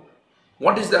आपको?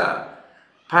 What is the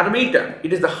parameter?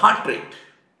 It is the heart rate.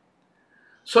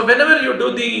 So whenever you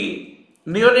do the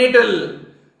neonatal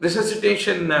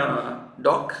resuscitation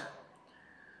doc,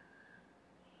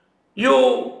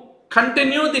 you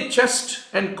continue the chest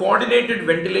and coordinated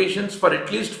ventilations for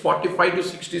at least 45 to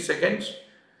 60 seconds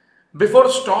before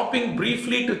stopping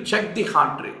briefly to check the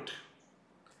heart rate.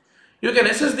 You can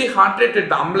assess the heart rate at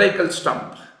the umbilical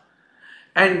stump,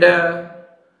 and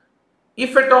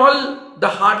if at all the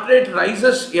heart rate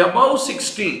rises above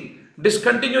 60,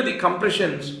 discontinue the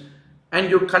compressions and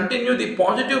you continue the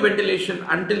positive ventilation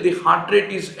until the heart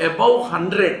rate is above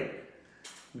 100.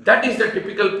 That is the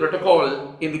typical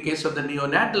protocol in the case of the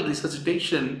neonatal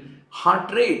resuscitation.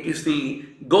 Heart rate is the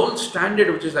gold standard,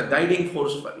 which is the guiding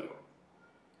force for you.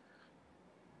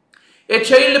 A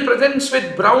child presents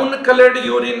with brown colored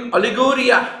urine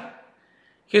oliguria.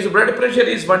 His blood pressure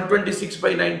is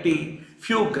 126/90.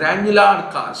 Few granular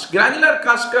casts. Granular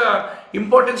cast का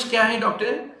importance क्या है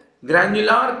doctor?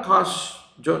 Granular cast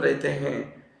जो रहते हैं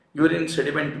urine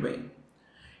sediment में,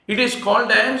 it is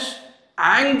called as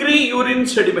angry urine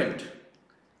sediment.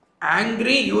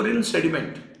 Angry urine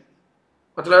sediment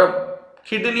मतलब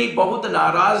kidney बहुत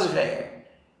नाराज है,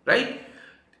 राइट?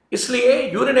 इसलिए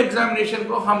यूरिन एग्जामिनेशन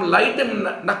को हम लाइट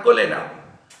नको लेना.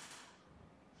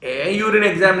 यूरिन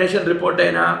एग्जामिनेशन रिपोर्ट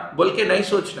है ना बोल के नहीं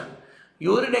सोचना.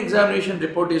 Urine examination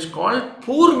report is called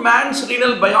पूर मैन्स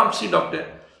रीनल बायोप्सी. डॉक्टर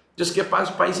जिसके पास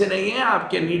पैसे नहीं है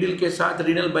आपके नीडल के साथ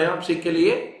रीनल बायोप्सी के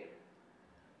लिए,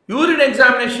 urine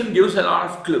examination gives a lot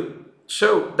of clue. So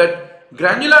that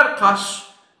granular casts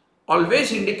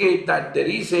always indicate that there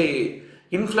is a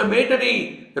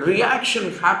inflammatory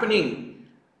reaction happening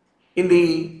in the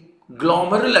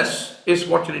glomerulus is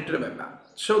what you need to remember.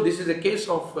 So this is a case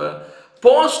of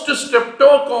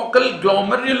post-streptococcal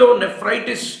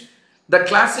glomerulonephritis. The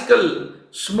classical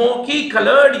smoky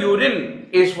colored urine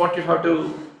is what you have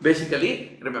to basically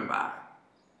remember.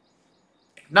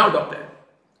 Now doctor,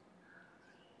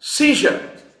 seizure.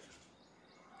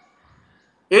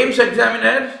 AIIMS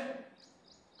examiner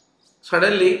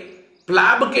suddenly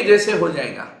PLAB के जैसे हो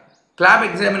जाएगा, PLAB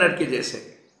examiner के जैसे,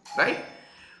 right?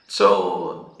 सो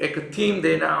एक theme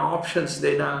देना, options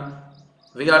देना,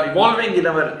 we are evolving in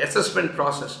our assessment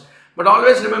process, but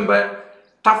always remember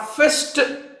toughest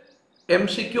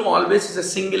MCQ always is a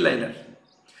single liner.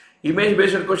 Image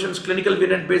based questions, clinical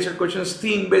variant based questions,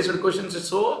 theme based questions से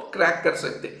सब crack कर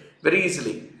सकते very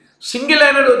easily. Single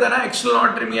liner होता है ना,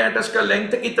 एक्सोलॉन्ट्री मियाटस का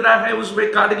length कितना है,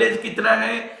 उसमें कार्टिलेज कितना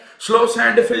है, स्लो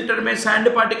सैंड फिल्टर में सैंड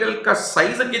पार्टिकल का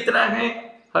साइज कितना है,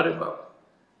 अरे बाप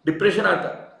डिप्रेशन आता,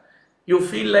 you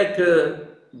feel like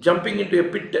jumping into A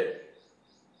pit.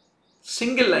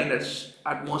 Single liners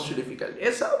are most difficult.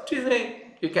 ये सब चीजें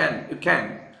you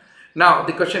can. Now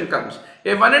the question comes,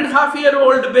 A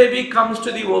 1.5-year-old baby comes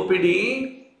to the OPD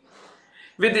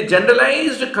with a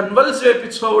generalized convulsive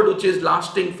episode which is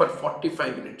lasting for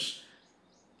 45 minutes.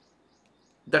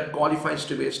 That qualifies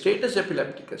to be a status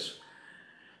epilepticus.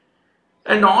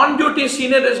 An on-duty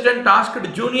senior resident asked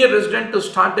junior resident to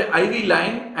start the IV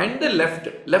line and the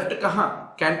left kahan?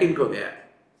 Canteen ko gaya.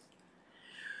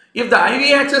 If the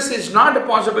IV access is not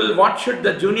possible, what should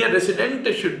the junior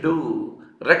resident should do?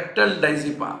 Rectal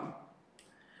diazepam.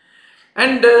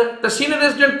 And the senior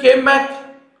resident came back,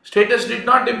 status did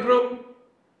not improve.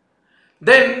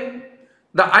 Then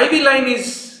the IV line is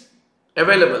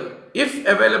available. If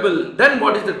available, then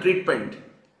what is the treatment?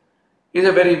 Is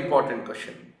a very important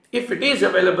question. If it is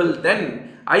available,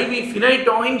 then IV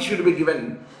phenytoin should be given.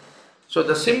 So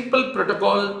the simple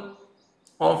protocol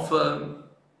of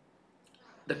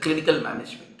the clinical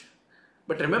management.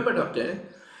 But remember doctor,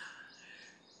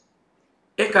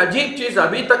 एक अजीब चीज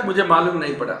अभी तक मुझे मालूम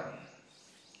नहीं पड़ा.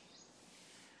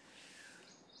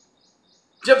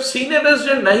 जब सीनियर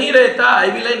रेजिडेंट नहीं रहता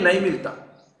आईवी लाइन नहीं मिलता,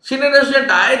 सीनियर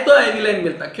रेजिडेंट आए तो आईवी लाइन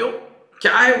मिलता. क्यों?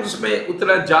 क्या है उसमें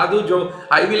उतना जादू जो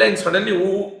आईवी लाइन सडनली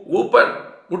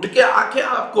ऊपर उठ के आके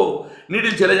आपको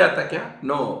नीडल चले जाता क्या?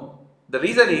 No, the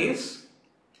reason is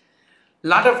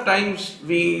lot of times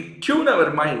we tune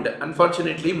our mind.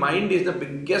 Unfortunately, mind is the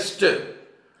biggest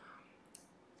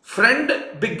friend,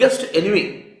 biggest enemy.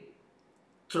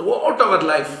 Throughout our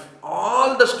life,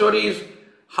 all the stories,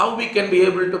 how we can be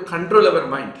able to control our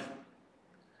mind.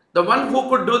 The one who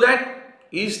could do that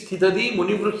is Thidadi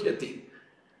Munivruhyati.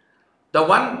 The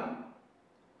one,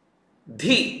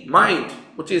 the mind,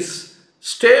 which is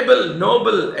stable,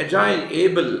 noble, agile,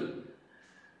 able,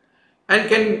 and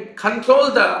can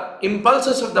control the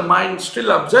impulses of the mind,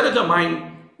 still observe the mind,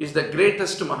 is the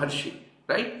greatest Maharshi,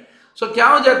 right? So क्या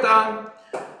हो जाता?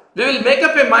 We will make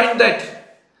up a mind that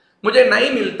मुझे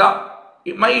नहीं मिलता,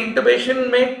 मैं इंटुबेशन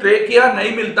में tray किया,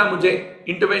 नहीं मिलता मुझे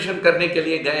इंटुबेशन करने के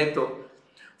लिए गए तो,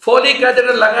 फोली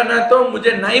कैथेटर लगाना तो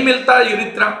मुझे नहीं मिलता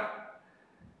यूरिथ्रा,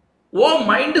 वो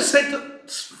माइंड सेट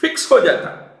फिक्स हो जाता,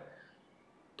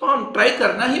 तो हम ट्राई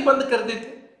करना ही बंद कर देते.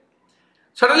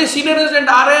 Suddenly senior resident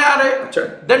आ रहे, अच्छा,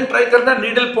 then try करना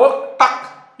needle poke, tuck,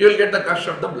 you will get the gush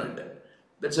of the blood.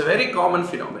 That's a very common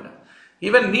phenomenon.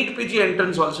 Even NEETPG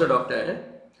entrance also, doctor.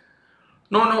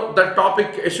 No, that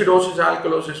topic acidosis,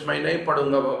 alkalosis, मैं नहीं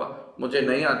पढ़ूंगा बाबा, मुझे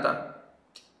नहीं आता.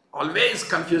 Always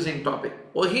confusing topic.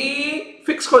 वही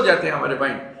fix हो जाते हैं हमारे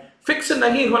mind. Fix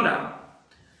नहीं होना.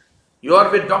 You are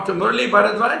with Dr. Murali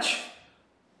Bharadwaj,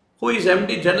 who is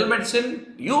MD General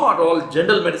Medicine. You are all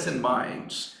general medicine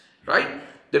minds. Right?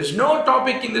 There is no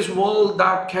topic in this world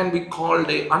that can be called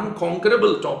an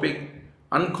unconquerable topic,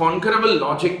 unconquerable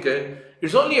logic.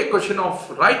 It's only a question of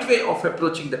right way of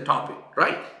approaching the topic,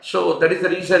 right? So that is the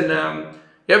reason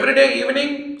every day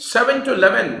evening 7 to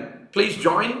 11, please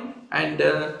join, and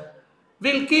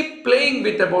we'll keep playing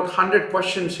with about 100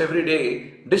 questions every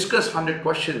day, discuss 100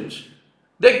 questions.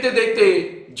 Dekhte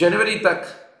dekhte January tak,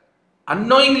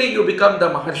 unknowingly you become the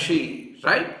Maharshi,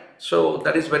 right? So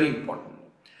that is very important.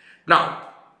 Now,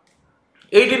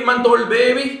 18-month-old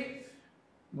baby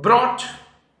brought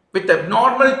with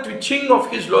abnormal twitching of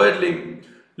his lower limb,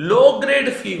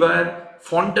 low-grade fever,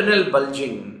 fontanelle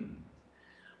bulging.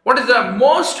 What is the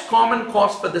most common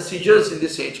cause for the seizures in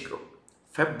this age group?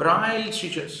 Febrile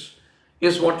seizures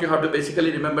is what you have to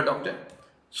basically remember, doctor.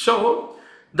 So,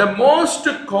 the most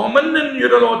common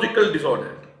neurological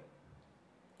disorder.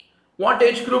 What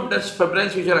age group does febrile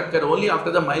seizure occur? Only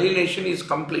after the myelination is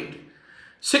complete.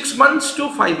 6 months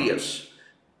to 5 years,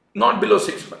 not below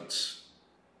 6 months.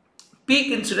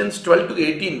 Peak incidence 12 to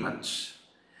 18 months.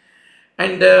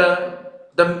 And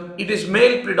it is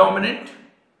male predominant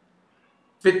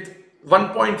with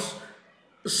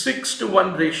 1.6 to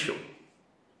 1 ratio.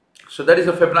 So that is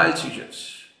the febrile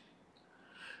seizures.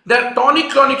 There are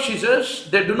tonic-clonic seizures.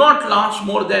 They do not last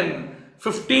more than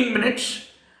 15 minutes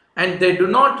and they do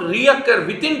not reoccur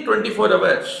within 24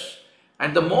 hours.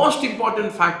 And the most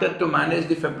important factor to manage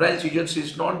the febrile seizures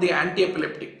is not the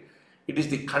anti-epileptic. It is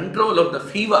the control of the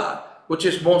fever which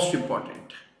is most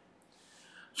important.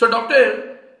 So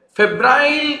doctor,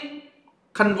 febrile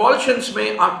convulsions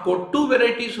में आपको 2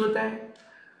 varieties होता है,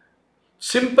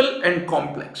 simple and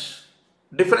complex.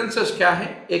 Differences क्या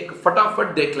है? एक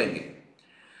फटाफट देख लेंगे.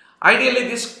 Ideally,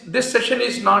 this session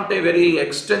is not a very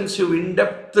extensive,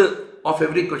 in-depth of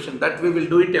every question. That we will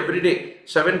do it every day,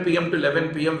 7 p.m. to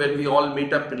 11 p.m. when we all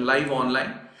meet up in live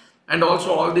online. And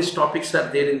also all these topics are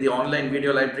there in the online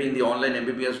video library in the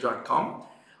onlinembbs.com.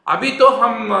 Abhi to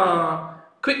hum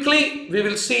quickly we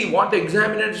will see what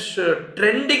examiner's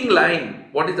trending line,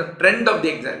 what is the trend of the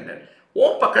examiner.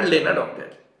 Wo pakad lena,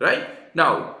 doctor, right?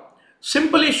 Now,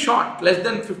 simple is short, less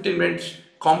than 15 minutes.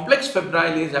 Complex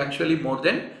febrile is actually more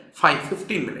than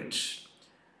 15 minutes.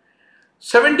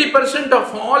 70%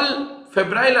 of all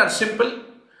febrile are simple.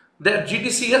 They are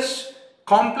GTCS.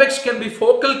 Complex can be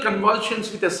focal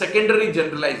convulsions with a secondary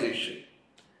generalization.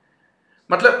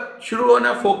 Matlab, shuru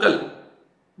hona focal,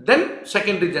 then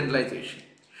secondary generalization.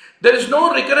 There is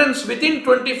no recurrence within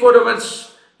 24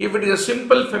 hours if it is a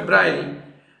simple febrile,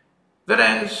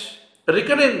 whereas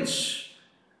recurrence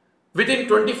within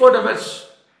 24 hours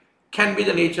can be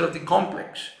the nature of the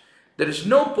complex. There is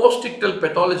no postictal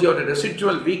pathology or a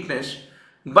residual weakness,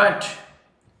 but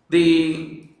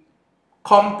the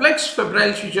complex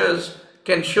febrile seizures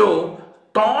can show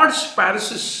Todd's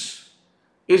paresis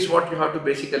is what you have to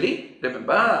basically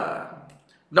remember.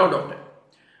 Now doctor,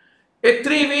 a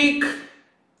 3-week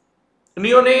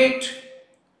neonate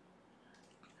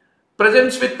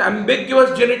presents with ambiguous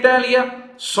genitalia,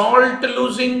 salt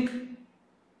losing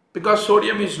because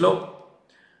sodium is low.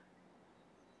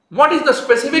 What is the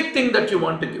specific thing that you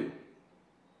want to do?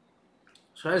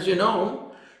 So as you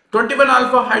know, 21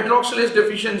 alpha hydroxylase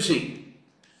deficiency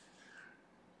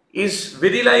is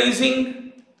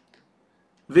virilizing,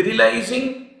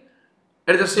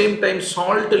 at the same time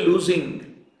salt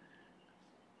losing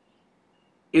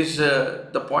is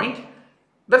the point.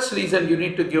 That's the reason you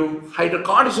need to give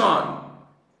hydrocortisone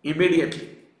immediately.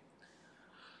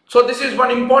 So this is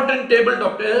one important table,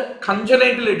 doctor.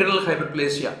 Congenital adrenal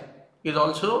hyperplasia is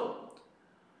also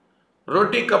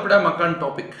रोटी कपड़ा मकान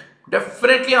topic,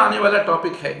 definitely आने वाला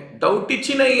topic है, doubt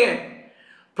ही नहीं है.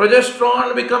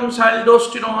 Progesterone becomes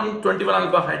aldosterone, 21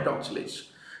 alpha hydroxylase.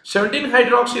 17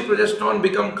 hydroxy progesterone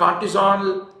become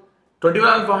cortisol, 21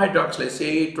 alpha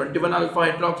hydroxylase. 21 alpha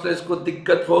hydroxylase को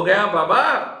दिक्कत हो गया बाबा,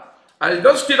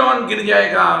 aldosterone गिर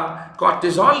जाएगा,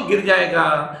 cortisol गिर जाएगा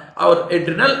और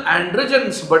adrenal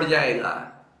androgens बढ़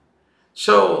जाएगा.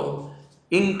 So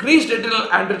increased adrenal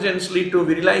androgens lead to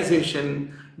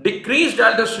virilization. Decreased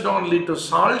aldosterone lead to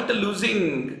salt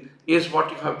losing is what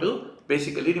you have to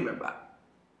basically remember.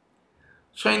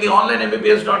 So in the online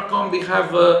MBBS.com we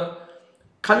have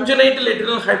congenital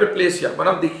adrenal hyperplasia, one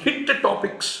of the hit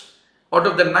topics out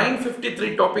of the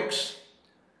 953 topics.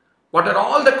 What are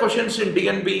all the questions in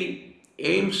DNB,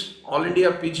 AIIMS, All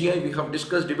India PGI? We have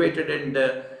discussed, debated and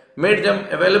made them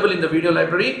available in the video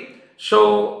library.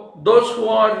 So those who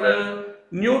are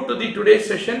new to the today's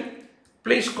session,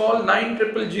 please call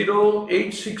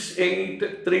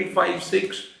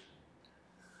 9000-868-356,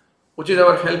 which is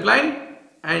our helpline,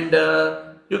 and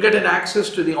you get an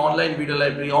access to the online video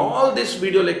library. All these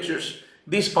video lectures,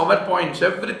 these PowerPoints,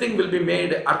 everything will be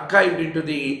made archived into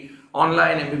the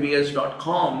online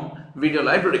MBBS.com video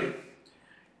library.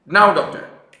 Now, doctor,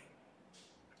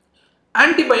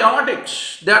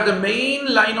 antibiotics, they are the main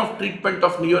line of treatment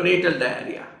of neonatal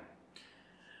diarrhea.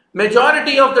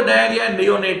 Majority of the diarrhea in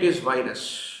neonate is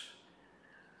virus.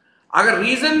 Agar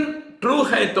reason true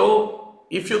hai to,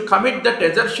 if you commit that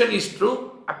assertion is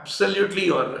true,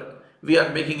 absolutely we are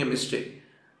making a mistake.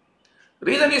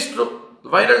 Reason is true.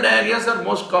 Viral diarrheas are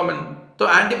most common. So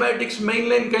antibiotics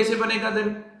mainline kaise banega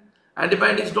then?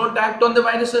 Antibiotics don't act on the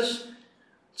viruses.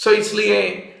 So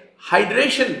isliye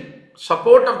hydration,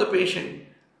 support of the patient,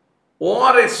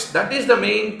 ORS, that is the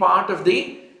main part of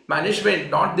the management,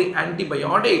 not the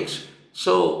antibiotics.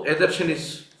 So assertion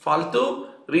is faltu,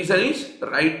 reason is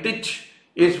right,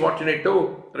 is what you need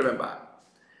to remember.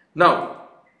 Now,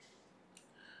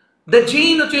 the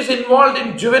gene which is involved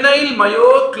in juvenile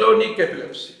myoclonic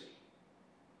epilepsy.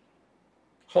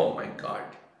 Oh my God,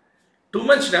 too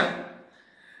much now.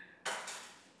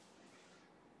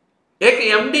 एक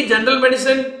MD general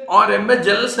medicine और MS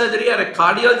general surgery और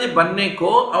cardiology बनने को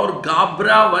और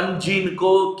गाब्रा 1 gene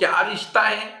को क्या रिश्ता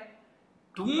है?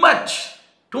 Too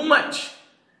much.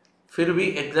 फिर भी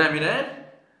एग्जामिनर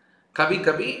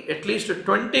कभी-कभी at least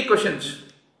 20 questions.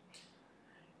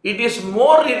 It is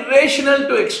more irrational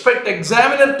to expect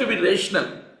examiner to be rational,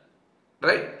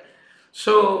 right?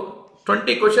 So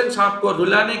 20 questions आपको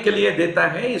रुलाने के लिए देता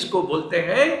है, इसको बोलते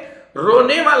हैं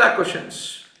रोने वाला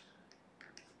क्वेश्चंस.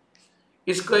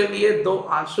 इसके लिए 2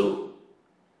 आंसू,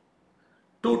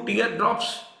 2 tear drops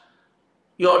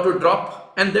you have to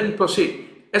drop and then proceed.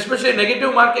 Especially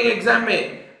negative marking exam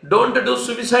में don't do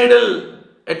suicidal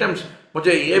attempts.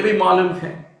 मुझे ये भी मालूम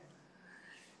है.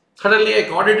 Suddenly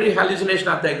एक auditory hallucination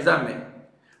आता है एग्जाम में.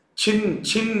 Chin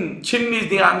is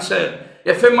the answer.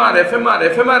 FMR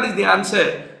is the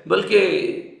answer. बल्कि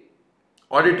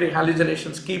auditory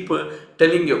hallucinations keep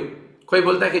telling you. कोई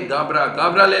बोलता है कि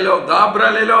गाबरा ले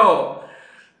लो.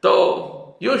 So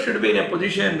you should be in a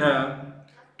position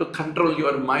to control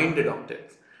your mind, doctor.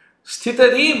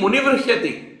 Sthitadi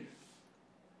munivrihyati.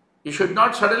 You should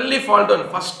not suddenly fall down.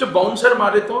 First bouncer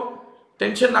मारे तो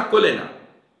tension आपको लेना,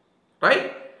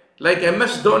 right? Like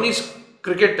MS Dhoni's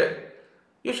cricketer.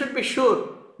 You should be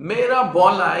sure मेरा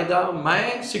ball आएगा,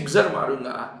 मैं sixer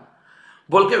मारूंगा.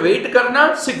 बोल के वेट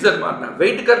करना, सिक्सर मारना,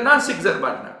 वेट करना, सिक्सर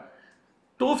मारना.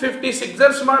 250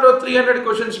 सिक्सर्स मारो 300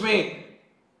 क्वेश्चंस में,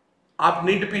 आप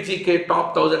NEETPG के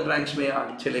टॉप 1000 रैंक्स में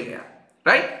आ चले गया,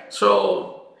 right? So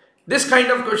this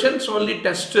kind of questions only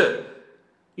test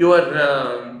your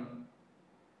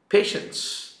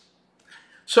patience.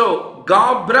 So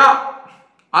GABRA,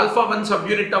 alpha 1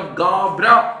 subunit of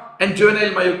GABRA and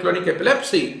juvenile myoclonic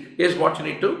epilepsy is what you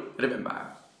need to remember.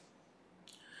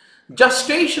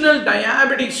 Gestational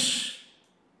diabetes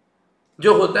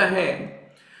जो होता है,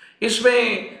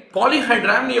 इसमें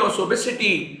polyhydramnios,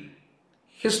 obesity,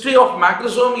 history of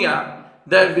macrosomia,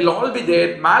 there will all be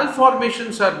there.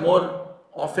 Malformations are more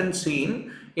often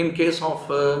seen in case of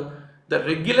the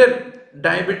regular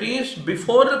diabetes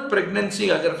before pregnancy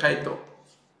agar khai to,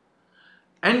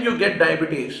 and you get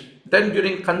diabetes, then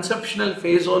during conceptional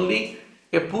phase only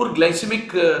a poor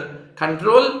glycemic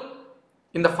control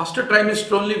in the first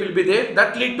trimester only will be there,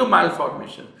 that lead to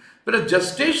malformation. Whereas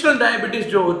gestational diabetes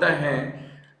जो होता है,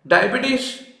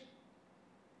 diabetes,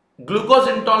 glucose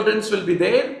intolerance will be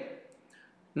there,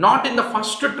 not in the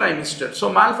first trimester. So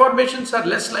malformations are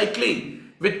less likely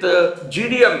with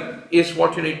GDM is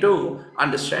what you need to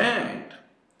understand.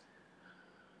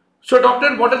 So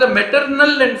doctor, what are the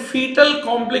maternal and fetal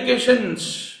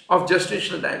complications of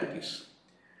gestational diabetes?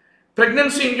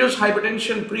 Pregnancy-induced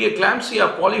hypertension,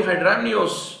 preeclampsia,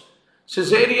 polyhydramnios,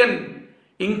 cesarean,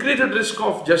 increased risk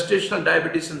of gestational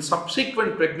diabetes in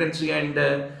subsequent pregnancy, and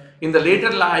in the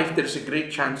later life there is a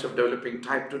great chance of developing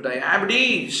type 2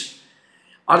 diabetes.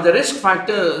 Are the risk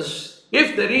factors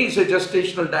if there is a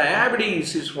gestational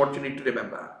diabetes is what you need to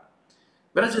remember.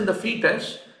 Whereas in the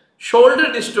fetus, shoulder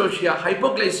dystocia,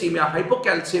 hypoglycemia,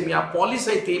 hypocalcemia,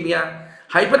 polycythemia,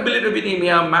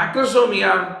 hyperbilirubinemia,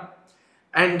 macrosomia,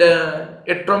 and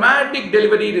a traumatic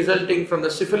delivery resulting from the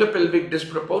cephalopelvic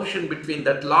disproportion between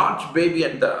that large baby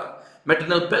and the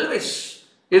maternal pelvis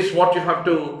is what you have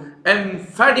to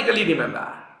emphatically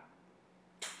remember.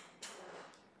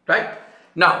 Right?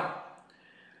 Now,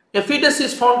 a fetus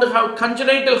is found to have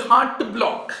congenital heart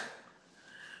block.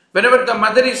 Whenever the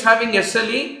mother is having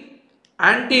SLE,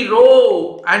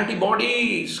 anti-Rho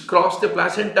antibodies cross the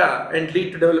placenta and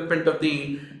lead to development of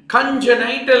the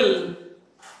congenital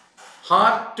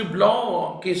heart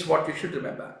block is what you should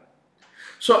remember.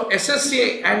 So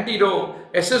SSA anti-Rho,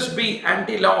 SSB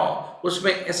anti-law,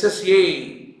 usme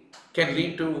SSA can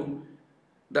lead to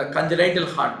the congenital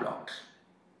heart block.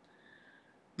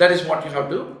 That is what you have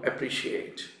to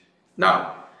appreciate.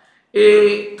 Now,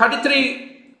 a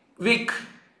 33-week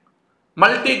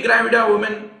multigravida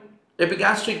woman,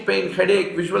 epigastric pain,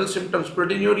 headache, visual symptoms,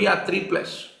 proteinuria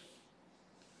 3+,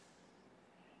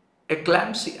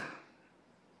 eclampsia.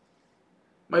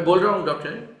 मैं बोल रहा हूँ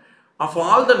doctor, of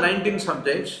all the 19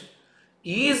 subjects,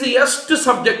 easiest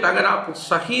subject अगर आप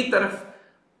सही तरफ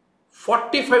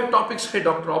 45 topics है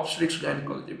doctor obstetrics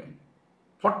gynaecology में,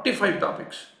 45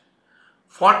 topics.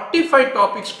 45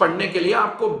 topics पढ़ने के लिए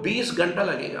आपको 20 घंटा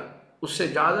लगेगा, उससे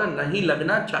ज़्यादा नहीं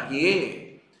लगना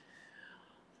चाहिए.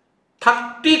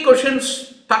 30 questions,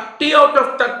 30 out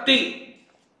of 30,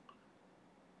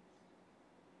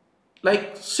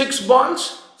 like 6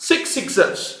 balls, 6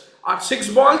 sixers. Or 6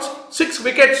 balls, 6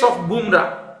 wickets of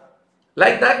Bumrah.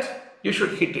 Like that, you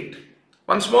should hit it.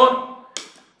 Once more,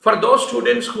 for those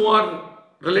students who are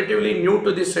relatively new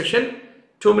to this session,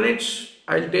 2 minutes,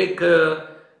 I'll take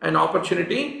an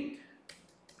opportunity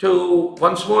to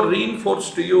once more reinforce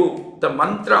to you the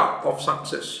mantra of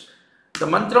success. The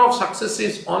mantra of success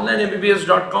is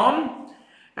onlinembbs.com,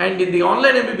 and in the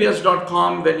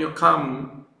onlinembbs.com, when you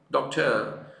come,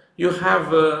 doctor, you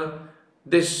have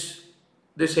this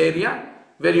area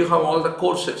where you have all the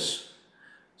courses,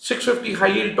 650 high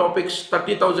yield topics,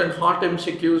 30,000 hot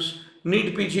MCQs,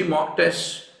 NEETPG mock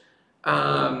tests.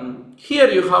 Here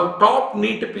you have top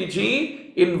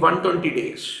NEETPG in 120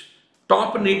 days.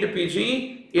 Top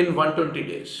NEETPG in 120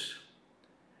 days.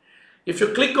 If you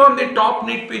click on the top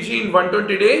NEETPG in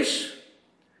 120 days,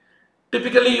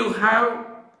 typically you have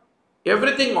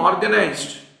everything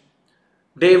organized,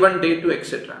 day 1, day 2,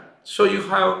 etc. So you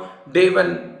have day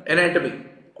 1 anatomy.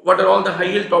 What are all the high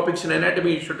yield topics in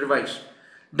anatomy you should revise.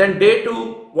 Then day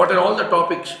 2, what are all the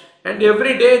topics, and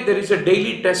every day there is a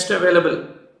daily test available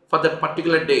for that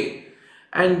particular day.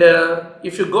 And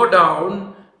if you go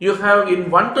down, you have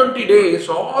in 120 days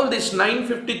all these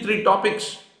 953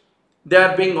 topics. They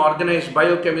are being organized: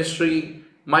 biochemistry,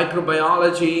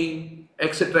 microbiology,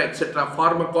 etc.,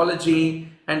 pharmacology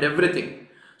and everything.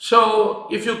 So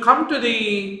if you come to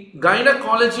the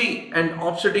gynecology and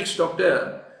obstetrics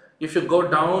doctor, if you go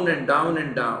down and down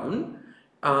and down,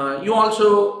 you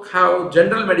also have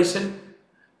general medicine.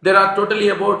 There are totally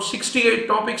about 68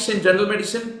 topics in general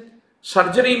medicine.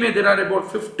 Surgery mein there are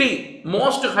about 50.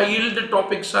 Most high yield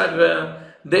topics are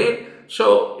there.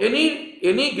 So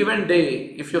any given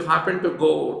day, if you happen to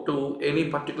go to any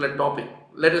particular topic,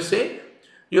 let us say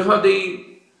you have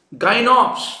the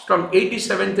gynops from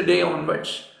 87th day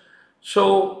onwards.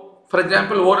 So for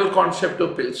example, oral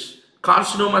contraceptive pills,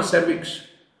 carcinoma cervix,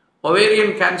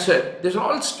 ovarian cancer, these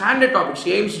are all standard topics.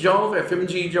 AIIMS जाओ,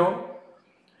 FMG जाओ,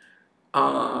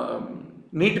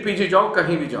 NEETPG जाओ,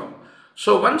 कहीं भी जाओ.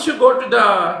 So once you go to the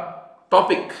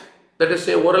topic, let us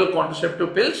say oral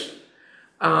contraceptive pills,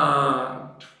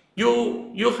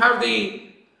 you have the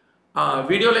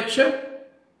video lecture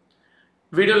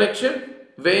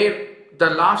where the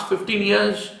last 15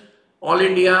 years All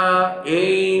India,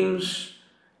 AIIMS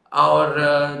or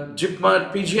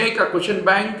JIPMER, PGI ka question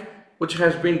bank which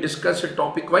has been discussed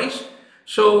topic wise.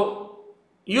 So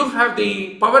you have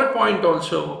the PowerPoint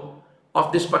also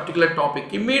of this particular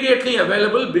topic immediately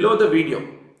available below the video.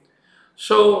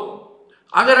 So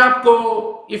agar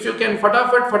aapko, if you can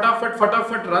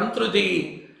fatafat run through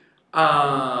the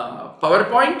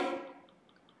PowerPoint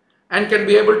and can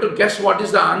be able to guess what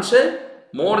is the answer,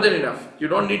 more than enough. You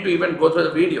don't need to even go through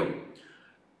the video.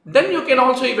 Then you can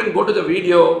also even go to the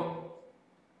video.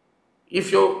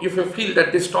 If you feel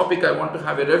that this topic I want to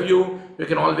have a review, you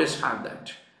can always have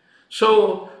that.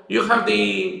 So you have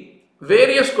the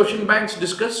various question banks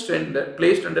discussed and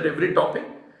placed under every topic.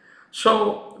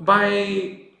 So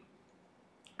by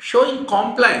showing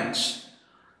compliance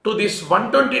to this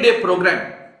 120-day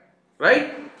program,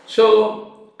 right?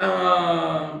 So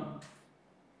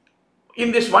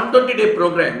in this 120-day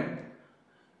program,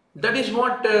 that is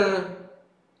what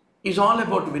is all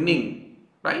about winning,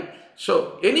 right?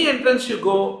 So any entrance you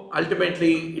go,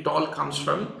 ultimately it all comes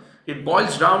from, it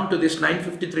boils down to this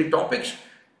 953 topics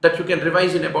that you can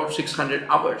revise in about 600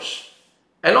 hours,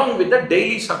 along with the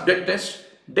daily subject test.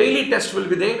 Daily test will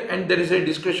be there, and there is a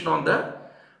discussion on the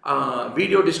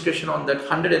video discussion on that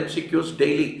 100 MCQs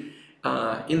daily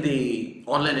in the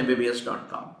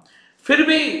onlinemmbbs.com. फिर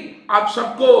भी आप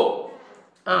सबको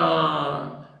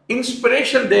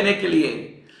inspiration देने के लिए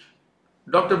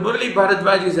Dr. Murali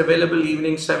Bharadwaj is available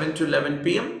evening 7 to 11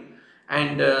 p.m.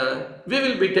 and we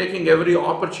will be taking every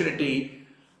opportunity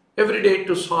every day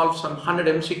to solve some 100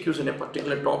 MCQs in a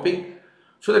particular topic,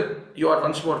 so that you are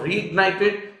once more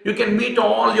reignited. You can meet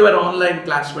all your online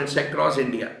classmates across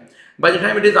India. By the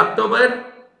time it is October,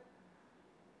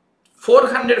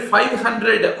 400,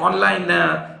 500 online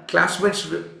classmates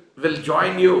will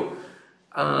join you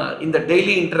in the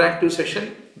daily interactive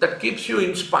session that keeps you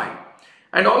inspired.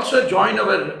 And also join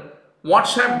our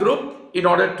WhatsApp group in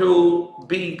order to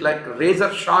be like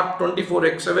razor sharp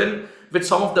 24/7 with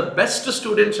some of the best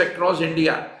students across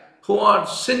India who are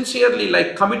sincerely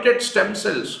like committed stem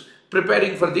cells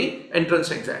preparing for the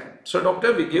entrance exam. So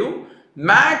doctor, we give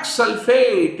max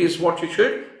sulfate is what you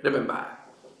should remember.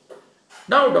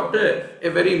 Now doctor, a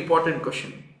very important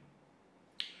question.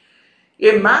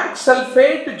 A max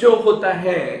sulfate जो होता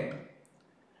है,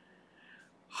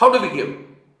 how do we give?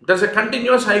 There's a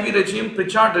continuous IV regime,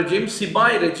 Pritchard regime,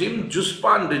 Sibai regime,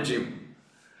 Juspan regime.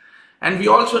 And we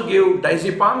also give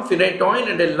diazepam, phenytoin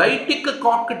and a lytic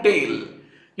cocktail.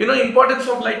 You know importance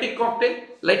of lytic cocktail?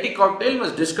 Lytic cocktail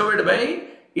was discovered by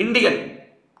Indian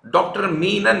Dr.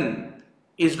 Meenan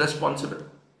is responsible.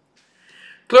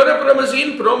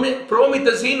 Chlorpromazine,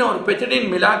 promethazine or petidine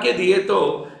मिला के दिए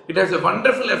तो it has a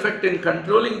wonderful effect in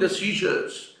controlling the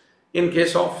seizures in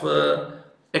case of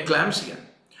eclampsia.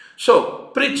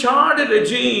 So, Pritchard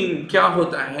regime क्या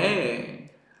होता है?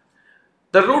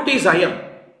 The route is IM.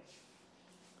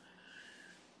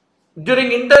 During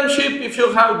internship, if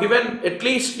you have given at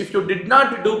least, if you did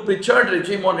not do Pritchard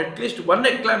regime on at least one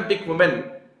eclamptic woman,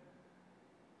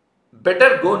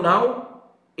 better go now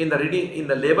in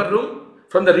the labor room.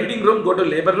 From the reading room, go to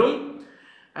labor room,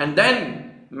 and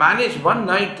then manage one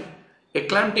night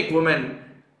eclamptic woman,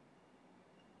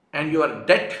 and your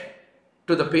debt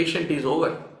to the patient is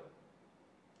over.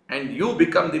 And you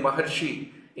become the Maharshi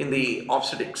in the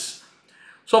obstetrics.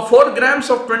 So 4 grams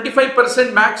of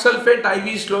 25% max sulfate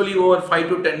IV slowly over 5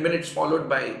 to 10 minutes, followed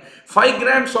by 5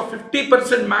 grams of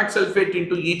 50% max sulfate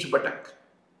into each buttock.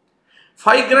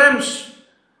 5 grams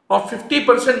of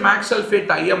 50% max sulfate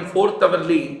IM 4th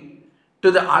hourly to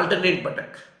the alternate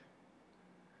buttock.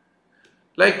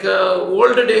 Like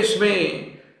old days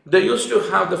they used to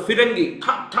have the Firangi,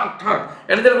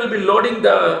 and they will be loading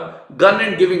the gun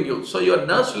and giving you. So your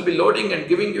nurse will be loading and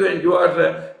giving you, and you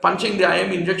are punching the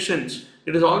IM injections.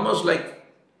 It is almost like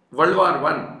World War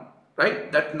I,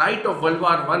 right? That night of World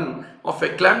War I of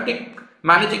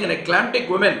managing an eclamptic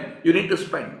woman, you need to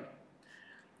spend.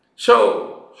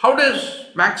 So how does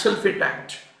max sulfate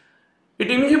act?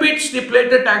 It inhibits the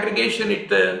platelet aggregation,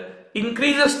 it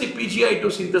increases the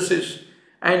PGI2 synthesis,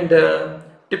 and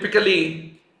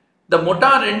typically the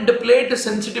motor end plate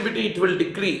sensitivity it will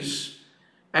decrease,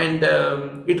 and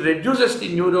it reduces the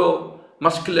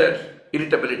neuromuscular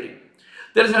irritability.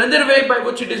 There is another way by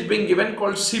which it is being given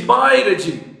called Sibai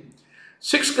regime.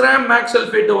 6 gram max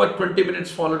sulfate over 20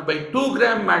 minutes followed by 2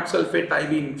 gram max sulfate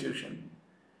IV infusion.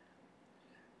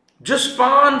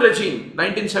 Juspan regime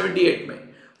 1978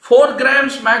 mein. 4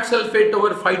 grams max sulfate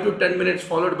over 5 to 10 minutes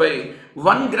followed by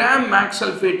 1 gram max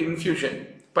sulfate infusion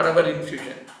per hour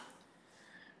infusion.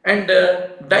 And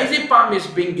diazepam is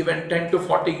being given 10 to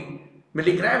 40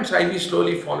 milligrams IV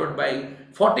slowly followed by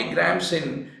 40 grams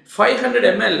in 500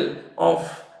 ml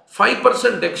of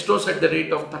 5% dextrose at the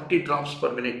rate of 30 drops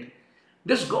per minute.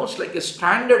 This goes like a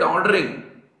standard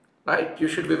ordering, right? You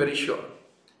should be very sure.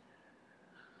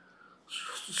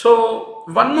 So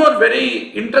one more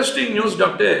very interesting news,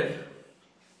 doctor.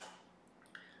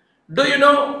 Do you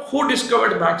know who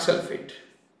discovered max sulfate?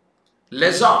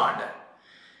 Lazard.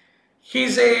 He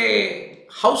is a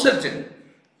house surgeon,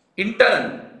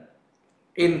 intern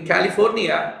in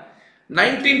California,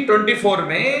 1924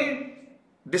 में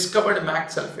discovered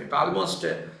max sulfate. Almost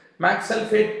max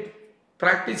sulfate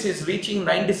practice is reaching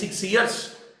 96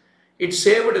 years. It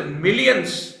saved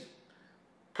millions,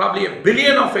 probably a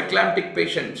billion of eclamptic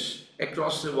patients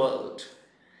across the world.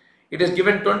 It is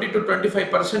given 20 to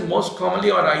 25% most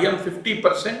commonly, or IM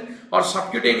 50%, or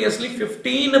subcutaneously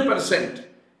 15%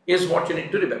 is what you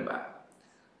need to remember.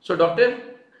 So doctor,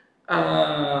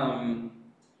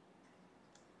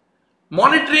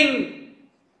 monitoring,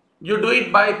 you do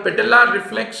it by patellar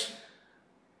reflex,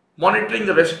 monitoring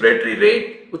the respiratory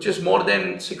rate, which is more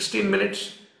than 16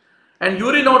 minutes, and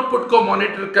urine output को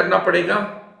monitor करना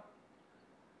पड़ेगा,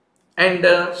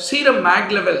 and serum mag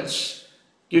levels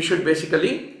you should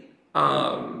basically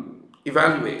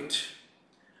evaluate.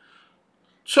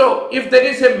 So if there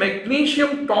is a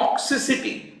magnesium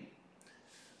toxicity,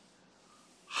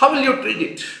 how will you treat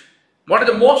it? What is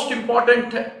the most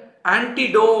important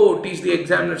antidote is the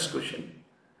examiner's question.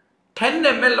 10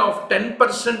 ml of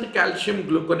 10% calcium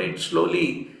gluconate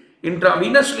slowly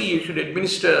intravenously you should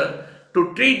administer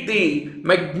to treat the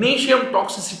magnesium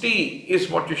toxicity is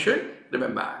what you should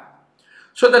remember.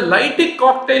 So the Lytic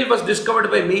cocktail was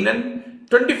discovered by Meenan.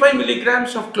 25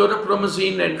 milligrams of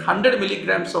chloropromazine and 100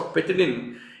 milligrams of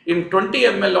petinin in 20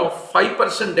 ml of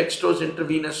 5% dextrose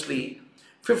intravenously.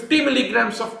 50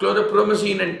 milligrams of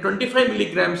chloropromazine and 25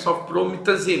 milligrams of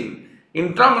promethazine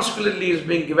intramuscularly is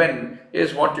being given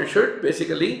is what you should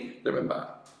basically remember.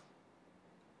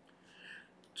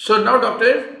 So now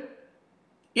doctor,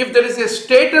 if there is a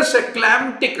status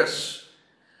eclampticus,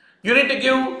 you need to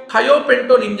give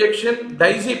thiopentone injection,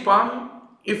 diazepam,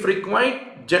 if required,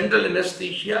 general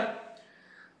anesthesia.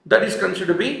 That is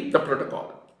considered to be the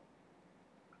protocol.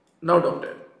 Now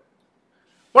doctor,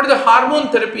 what is the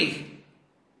hormone therapy?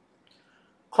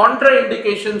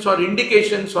 Contraindications or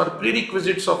indications or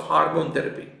prerequisites of hormone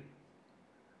therapy.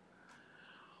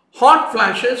 Hot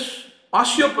flashes,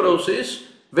 osteoporosis,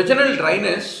 vaginal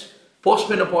dryness,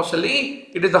 postmenopausally,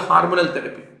 it is the hormonal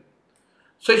therapy.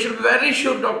 So you should be very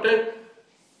sure doctor,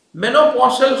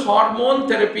 menopausal hormone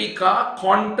therapy का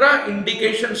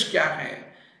contraindications क्या है?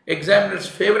 Examiner's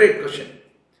favorite question.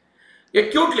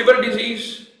 Acute liver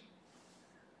disease,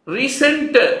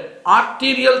 recent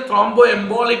arterial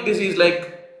thromboembolic disease like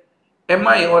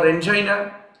MI or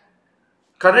angina,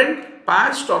 current,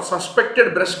 past or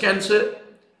suspected breast cancer,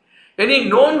 any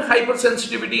known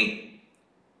hypersensitivity,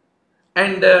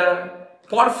 and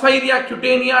porphyria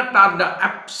cutaneous are the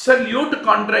absolute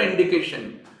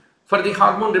contraindication for the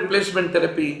hormone replacement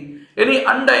therapy. Any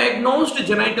undiagnosed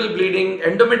genital bleeding,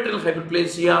 endometrial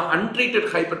hyperplasia, untreated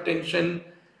hypertension,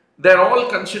 they are all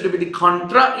considered to be the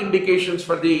contraindications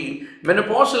for the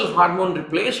menopausal hormone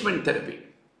replacement therapy.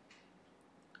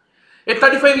 A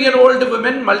 35-year-old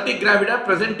woman, multigravida,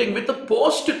 presenting with a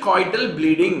postcoital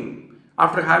bleeding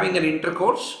after having an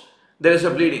intercourse, there is a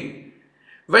bleeding.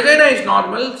 Vagina is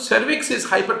normal, cervix is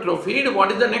hypertrophied.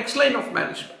 What is the next line of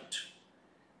management?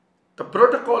 The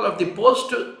protocol of the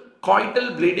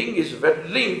postcoital bleeding is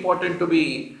very important to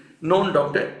be known,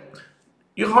 doctor.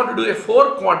 You have to do a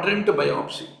 4-quadrant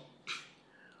biopsy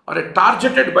or a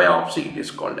targeted biopsy, it is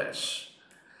called as.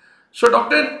 So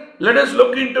doctor, let us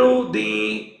look into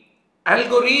the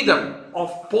algorithm of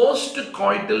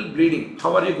postcoital bleeding.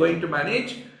 How are you going to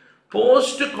manage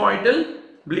postcoital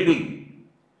bleeding,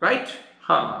 right?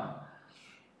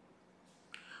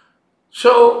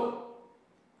 So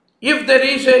if there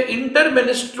is a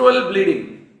intermenstrual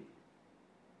bleeding,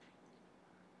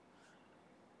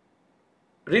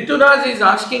 Ritudas is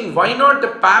asking why not the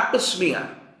pap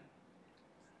smear?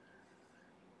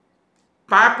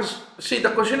 See,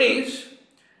 the question is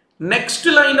next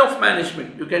line of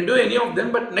management. You can do any of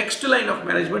them, but next line of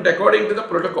management according to the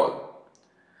protocol.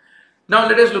 Now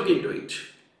let us look into it.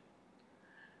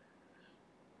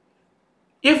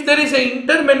 If there is an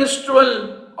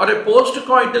intermenstrual or a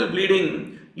postcoital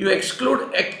bleeding, you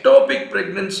exclude ectopic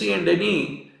pregnancy and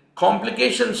any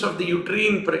complications of the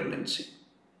uterine pregnancy.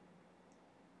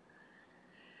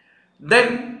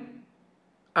 Then,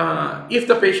 if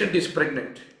the patient is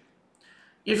pregnant,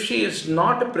 if she is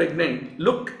not pregnant,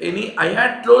 look any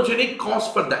iatrogenic cause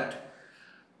for that.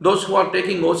 Those who are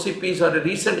taking OCPs or a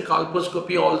recent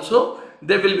colposcopy also,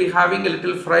 they will be having a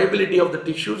little friability of the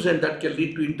tissues and that can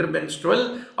lead to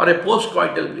intermenstrual or a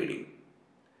postcoital bleeding.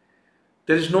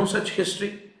 There is no such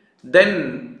history.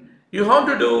 Then you have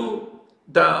to do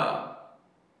the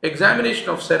examination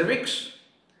of cervix.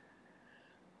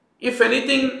 If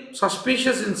anything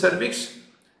suspicious in cervix,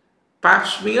 pap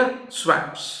smear,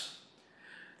 swabs.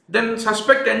 Then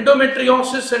suspect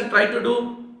endometriosis and try to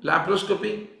do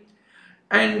laparoscopy.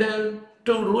 And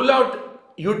to rule out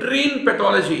uterine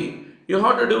pathology, you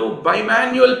have to do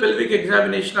bimanual pelvic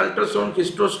examination, ultrasound,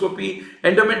 hysteroscopy,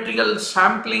 endometrial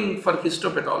sampling for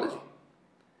histopathology.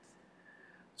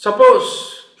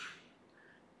 Suppose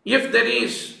if there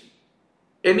is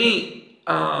any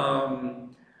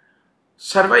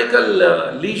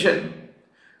cervical lesion,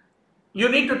 you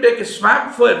need to take a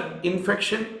swab for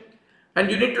infection and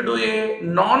you need to do a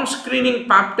non-screening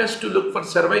pap test to look for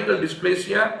cervical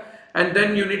dysplasia, and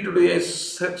then you need to do a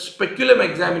speculum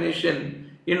examination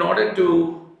in order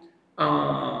to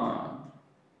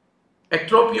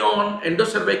ectropion,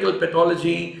 endocervical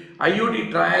pathology,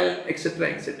 IUD trial, etc.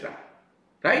 etc.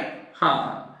 Right?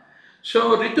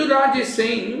 So Rituraj is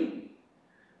saying,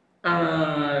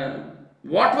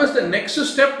 what was the next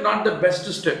step? Not the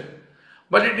best step,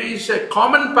 but it is a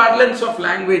common parlance of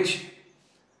language.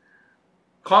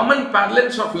 Common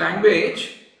parlance of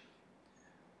language.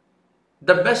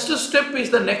 The best step is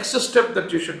the next step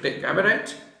that you should take. Am I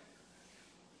right?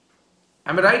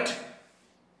 Am I right?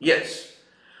 Yes.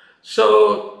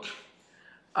 So,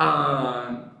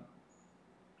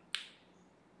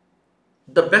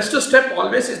 the best step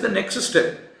always is the next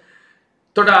step.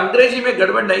 थोड़ा अंग्रेजी में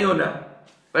गड़बड़ नहीं होना,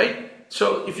 right?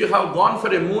 So if you have gone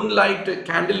for a moonlight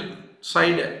candle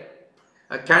side,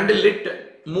 a candlelit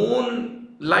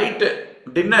moonlight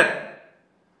dinner,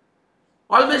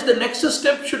 always the next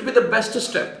step should be the best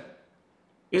step.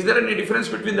 Is there any difference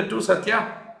between the two,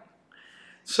 Satya?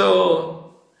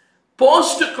 So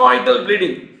post-coital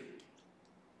bleeding,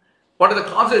 what are the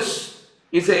causes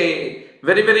is a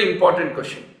very, very important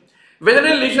question.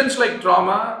 Vaginal lesions like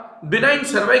trauma, benign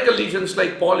cervical lesions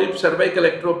like polyp, cervical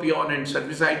ectropion and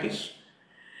cervicitis,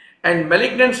 and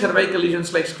malignant cervical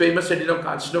lesions like squamous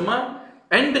adenocarcinoma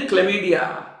and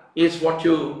chlamydia is what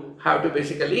you have to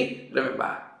basically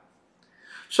remember.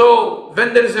 So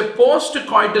when there is a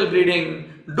post-coital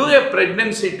bleeding, do a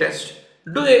pregnancy test,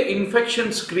 do a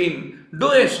infection screen,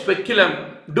 do a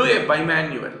speculum, do a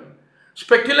bimanual.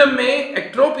 Speculum में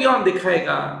ectropion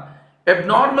दिखाएगा,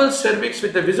 abnormal cervix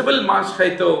with a visible mass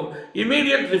है तो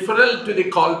immediate referral to the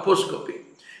colposcopy.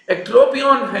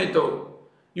 Ectropion है तो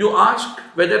you ask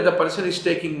whether the person is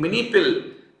taking mini pill,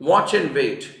 watch and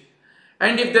wait.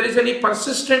 And if there is any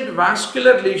persistent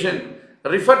vascular lesion,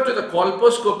 refer to the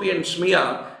colposcopy and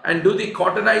smear and do the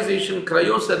cauterization,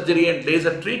 cryosurgery and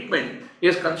laser treatment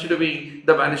is considered to be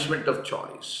the management of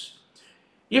choice.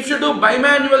 If you do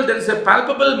bimanual, there is a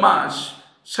palpable mass,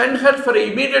 send her for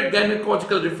immediate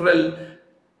gynecological referral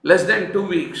less than 2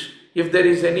 weeks. If there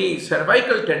is any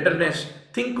cervical tenderness,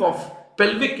 think of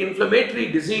pelvic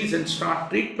inflammatory disease and start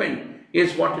treatment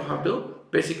is what you have to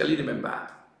basically remember.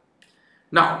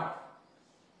 Now,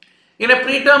 in a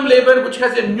preterm labor which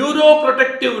has a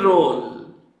neuroprotective role,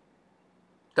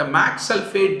 the max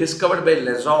sulfate discovered by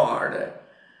Lazard,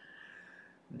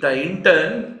 the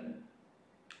intern,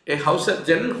 a house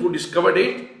surgeon who discovered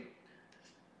it,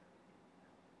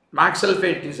 max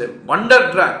sulfate is a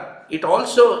wonder drug. It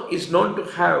also is known to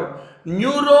have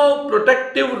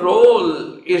neuroprotective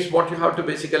role is what you have to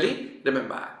basically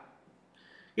remember.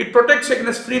 It protects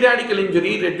against free radical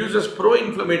injury, reduces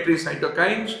pro-inflammatory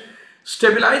cytokines,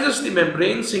 stabilizes the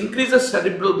membranes, increases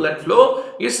cerebral blood flow.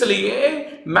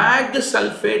 इसलिए mag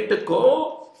sulfate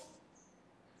को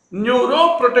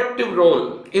neuroprotective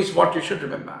role is what you should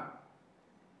remember.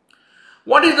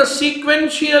 What is the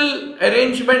sequential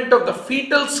arrangement of the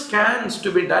fetal scans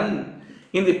to be done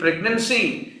in the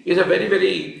pregnancy is a very,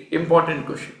 very important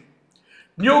question.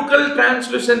 Nuchal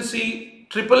translucency,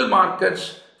 triple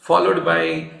markers, followed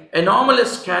by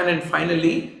anomalous scan and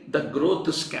finally the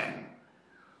growth scan.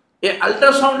 A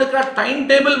ultrasound का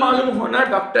timetable मालूम होना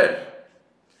doctor,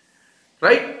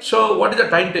 right? So what is the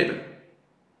timetable?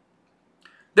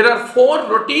 There are 4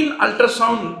 routine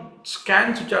ultrasound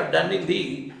scans which are done in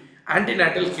the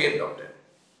antenatal care, doctor.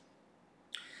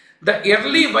 The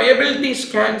early viability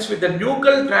scans with the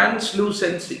nuchal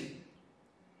translucency,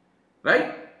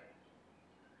 right?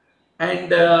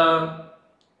 And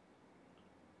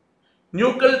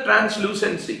nuchal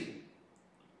translucency.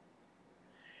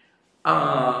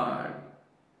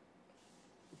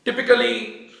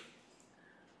 Typically,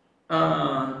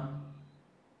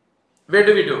 where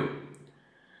do we do?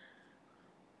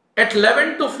 At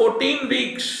 11 to 14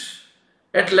 weeks,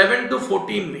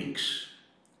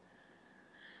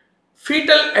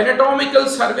 fetal anatomical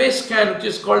survey scan, which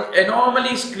is called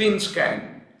anomaly screen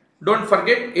scan. Don't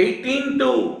forget 18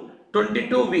 to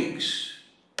 22 weeks.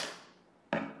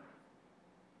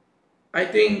 I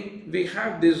think we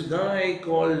have this guy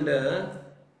called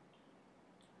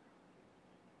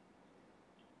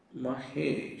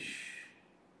Mahesh.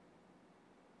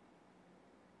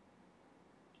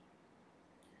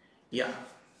 Yeah.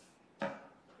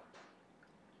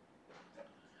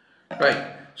 Right.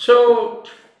 So,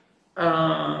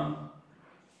 uh,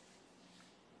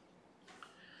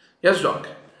 yes, doc.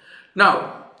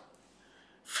 Now,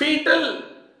 fetal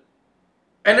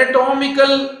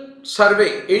anatomical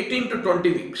survey 18 to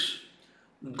 20 weeks.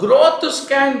 Growth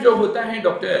scan जो होता है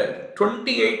doctor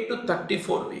 28 to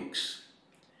 34 weeks.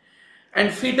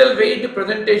 And fetal weight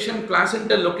presentation,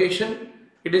 placental location,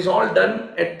 it is all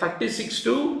done at 36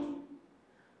 to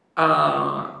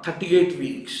 38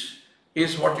 weeks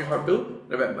is what you have to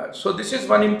remember. So this is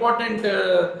one important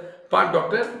part,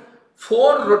 doctor.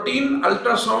 4 routine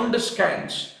ultrasound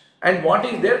scans and what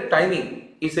is their timing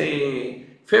is a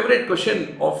favorite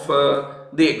question of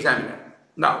the examiner.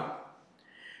 Now,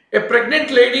 a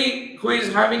pregnant lady who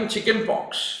is having chicken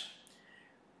pox,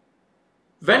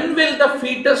 when will the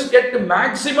fetus get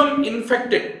maximum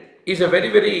infected is a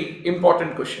very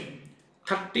important question.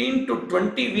 13 to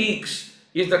 20 weeks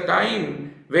is the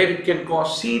time where it can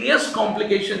cause serious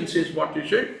complications is what you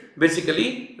should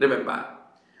basically remember.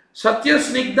 Satya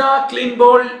Snigdha clean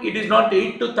bowl, it is not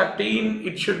 8 to 13,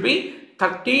 it should be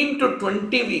 13 to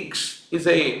 20 weeks is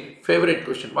a favorite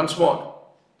question. Once more.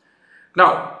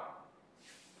 Now,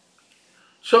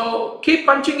 so keep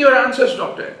punching your answers,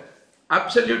 doctor.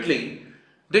 Absolutely.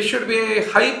 This should be a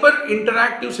hyper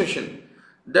interactive session.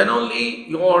 Then only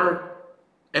you're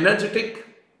energetic.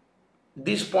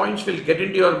 These points will get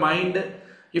into your mind.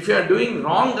 If you are doing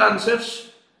wrong answers,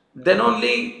 then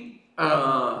only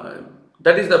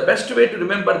that is the best way to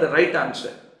remember the right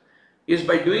answer is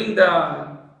by doing the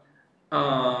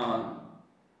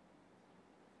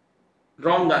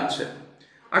wrong answer.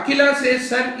 Akila says,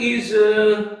 sir, is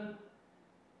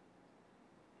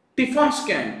Tifa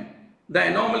scan, the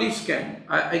anomaly scan.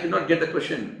 I did not get the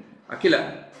question,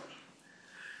 Akila.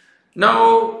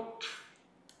 Now,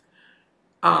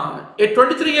 a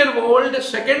 23-year-old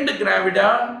second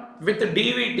gravida with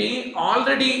DVT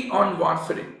already on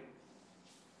warfarin,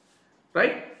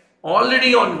 right?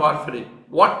 Already on warfarin.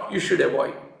 What you should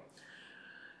avoid?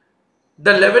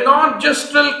 The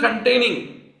levonorgestrel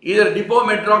containing either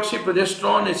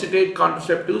dipomedroxyprogesterone acetate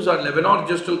contraceptives or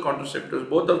levonorgestrel contraceptives,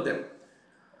 both of them,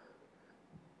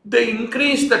 they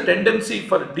increase the tendency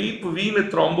for deep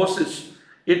venous thrombosis.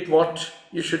 It's what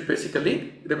you should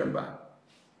basically remember.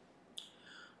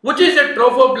 Which is a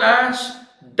trophoblast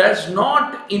does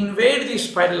not invade the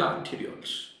spiral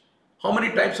arterioles. How many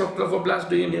types of trophoblast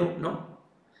do you know?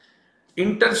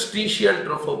 Interstitial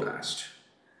trophoblast.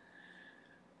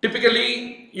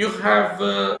 Typically, you have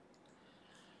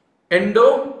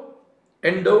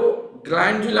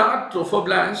endoglandular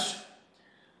trophoblast.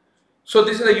 So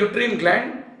this is a uterine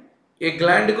gland. एक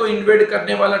gland को invade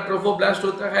करने वाला trophoblast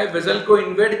होता है, vessel को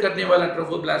invade करने वाला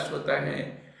trophoblast होता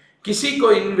है, किसी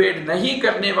को इन्वेड नहीं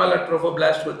करने वाला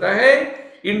ट्रोफोब्लास्ट होता है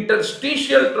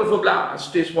interstitial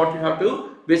trophoblast is what you have to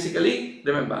basically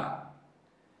remember.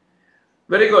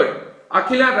 Very good.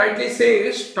 Akhila rightly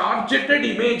says targeted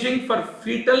imaging for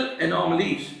fetal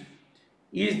anomalies.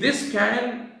 This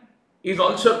scan is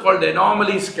also called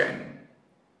anomaly scan.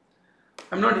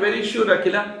 I'm not very sure,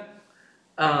 Akhila.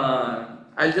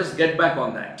 I'll just get back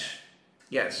on that.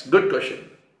 Yes, good question.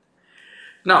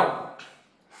 Now,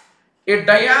 a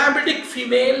diabetic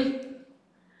female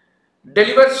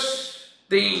delivers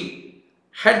the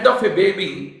head of a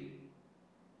baby.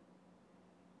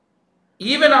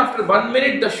 Even after 1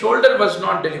 minute, the shoulder was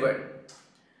not delivered.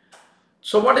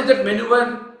 So what is that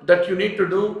maneuver that you need to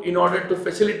do in order to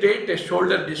facilitate a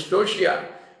shoulder dystocia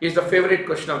is the favorite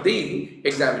question of the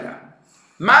examiner.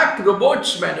 Mac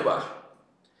Roberts maneuver.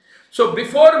 So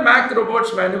before Mac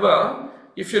Roberts maneuver,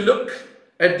 if you look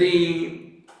at the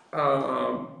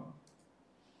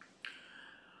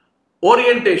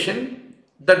orientation,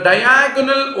 the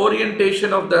diagonal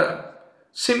orientation of the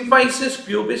symphysis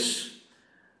pubis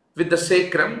with the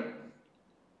sacrum,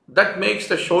 that makes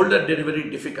the shoulder delivery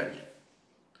difficult.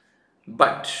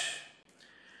 But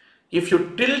if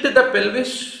you tilt the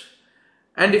pelvis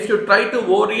and if you try to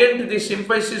orient the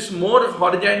symphysis more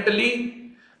horizontally,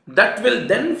 that will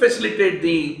then facilitate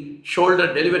the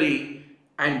shoulder delivery,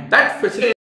 and that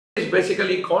facility is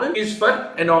basically called is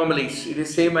for anomalies. It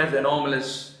is same as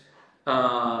anomalous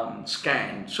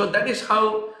scan. So that is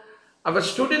how our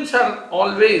students are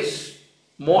always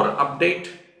more update,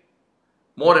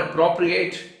 more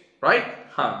appropriate, right?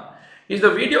 Is the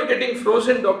video getting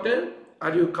frozen, doctor?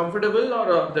 Are you comfortable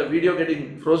or the video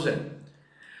getting frozen?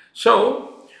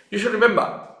 So you should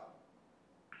remember,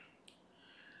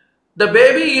 the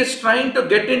baby is trying to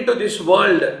get into this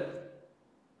world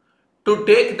to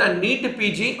take the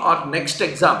NEETPG or next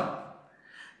exam.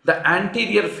 The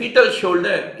anterior fetal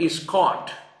shoulder is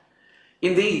caught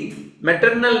in the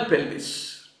maternal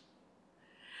pelvis.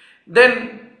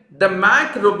 Then the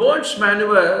Mac robot's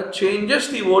maneuver changes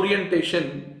the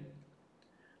orientation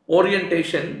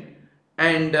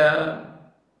and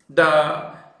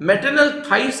the maternal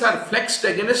thighs are flexed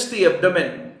against the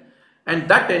abdomen, and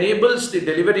that enables the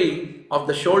delivery of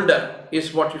the shoulder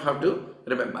is what you have to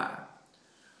remember.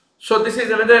 So this is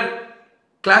another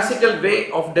classical way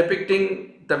of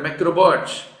depicting the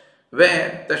macrobots,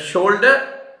 where the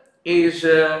shoulder is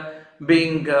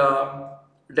being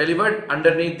delivered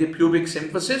underneath the pubic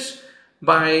symphysis.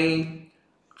 By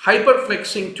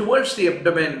hyperflexing towards the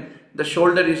abdomen, the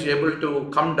shoulder is able to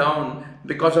come down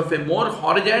because of a more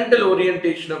horizontal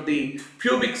orientation of the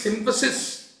pubic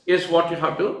symphysis is what you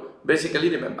have to basically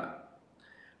remember.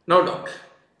 Now doc,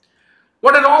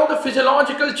 what are all the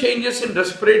physiological changes in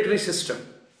respiratory system?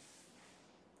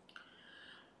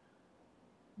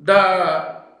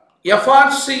 The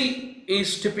FRC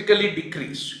is typically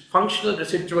decreased, functional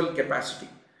residual capacity,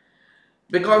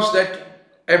 because that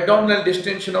abdominal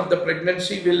distension of the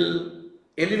pregnancy will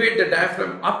elevate the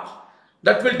diaphragm up.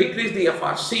 That will decrease the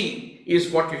FRC is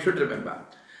what you should remember.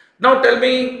 Now tell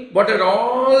me, what are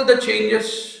all the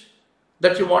changes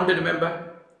that you want to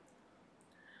remember?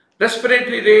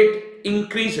 Respiratory rate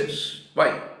increases.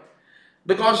 Why?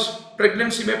 Because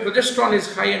pregnancy may progesterone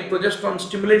is high, and progesterone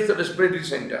stimulates the respiratory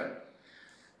center.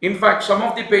 In fact, some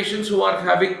of the patients who are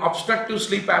having obstructive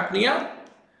sleep apnea,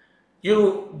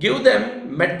 you give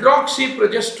them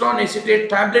medroxyprogesterone acetate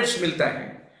tablets मिलता है,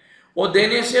 वो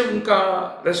देने से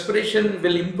उनका respiration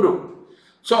will improve.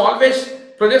 So always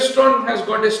progesterone has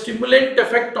got a stimulant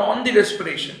effect on the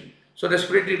respiration. So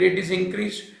respiratory rate is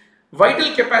increased.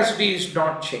 Vital capacity is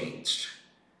not changed.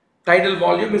 Tidal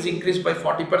volume is increased by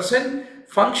 40%.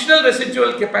 Functional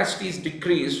residual capacity is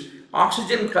decreased.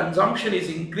 Oxygen consumption is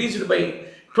increased by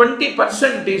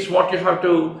 20% is what you have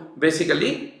to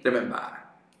basically remember.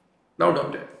 Now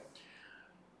doctor,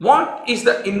 what is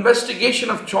the investigation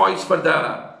of choice for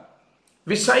the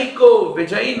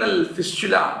vesico-vaginal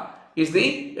fistula is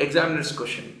the examiner's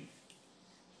question.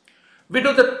 We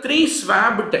do the 3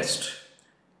 swab test.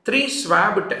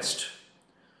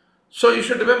 So you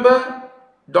should remember,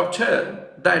 doctor,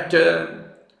 that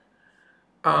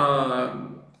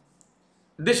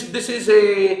this is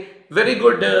a very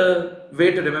good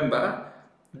way to remember.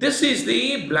 This is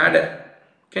the bladder.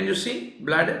 Can you see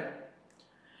bladder?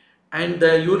 And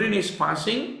the urine is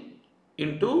passing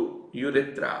into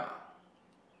urethra.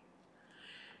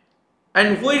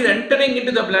 And who is entering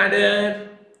into the bladder?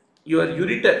 Your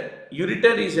ureter.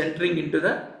 Ureter is entering into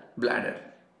the bladder.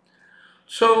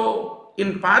 So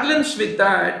in parlance with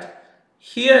that,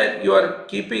 here you are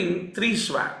keeping 3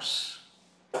 swabs.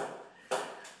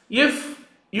 If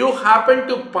you happen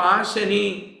to pass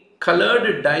any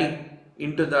colored dye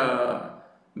into the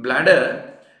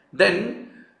bladder, then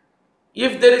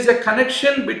if there is a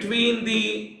connection between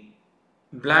the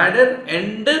bladder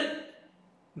and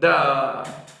the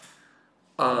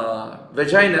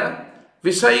vagina,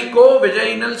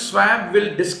 vesico-vaginal swab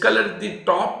will discolor the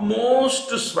topmost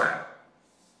swab.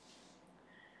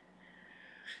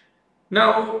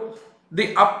 Now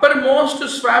the uppermost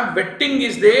swab wetting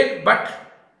is there, but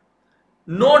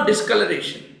no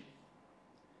discoloration.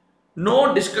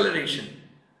 No discoloration.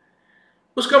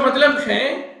 उसका मतलब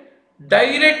है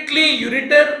directly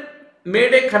ureter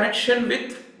made a connection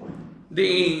with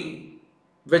the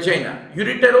vagina.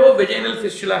 Uretero-vaginal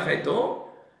fistula है तो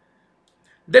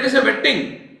there is a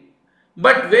wetting.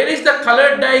 But where is the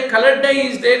colored dye? Colored dye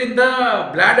is there in the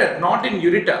bladder, not in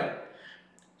ureter.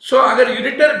 So अगर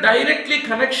ureter directly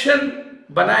connection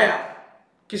बनाया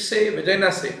किससे? Vagina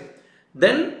से,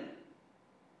 then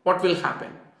what will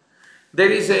happen? There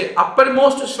is a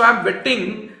uppermost swab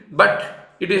wetting, but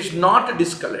it is not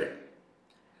discolored.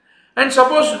 And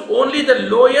suppose only the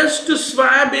lowest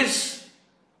swab is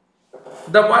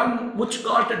the one which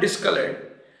got discolored,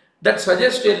 that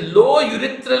suggests a low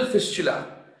urethral fistula.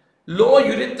 Low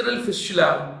urethral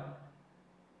fistula,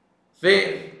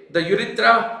 where the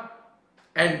urethra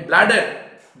and bladder,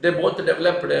 they both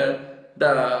developed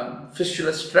the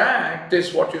fistulous tract,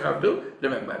 is what you have to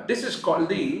remember. This is called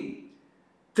the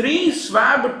 3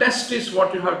 swab test is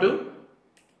what you have to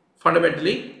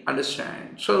fundamentally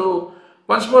understand. So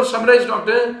once more summarize,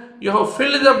 doctor, you have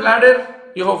filled the bladder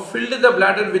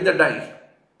with the dye.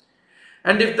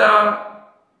 And if the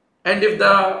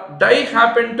dye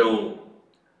happen to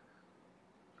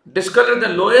discolor the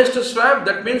lowest swab,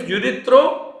 that means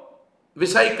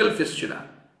urethro-vesical fistula.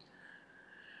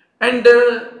 And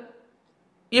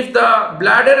if the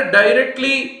bladder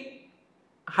directly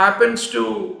happens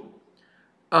to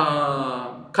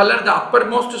color the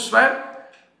uppermost swab,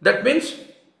 that means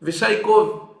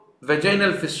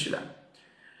vesico-vaginal fistula.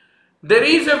 There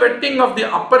is a wetting of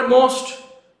the uppermost,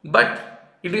 but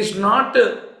it is not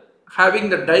having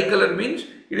the dye color, means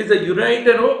it is the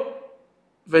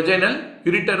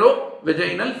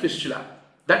ureterovaginal fistula.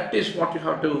 That is what you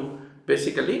have to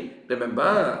basically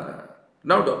remember.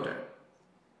 Now, doctor.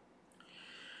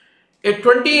 A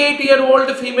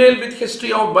 28-year-old female with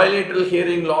history of bilateral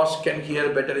hearing loss can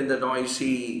hear better in the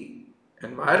noisy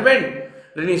environment.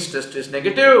 Rennie's test is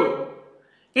negative.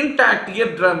 Intact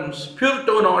eardrums, pure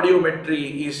tone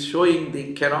audiometry is showing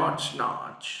the carotid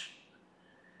notch.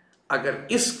 अगर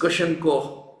इस question को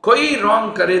कोई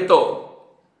wrong करे तो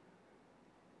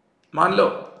मान लो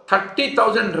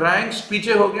 30,000 ranks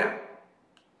पीछे हो गया,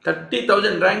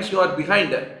 30,000 रैंक्स यू आर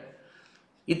बिहाइंड.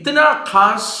 इतना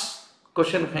खास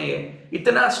क्वेश्चन है ये,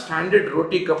 इतना स्टैंडर्ड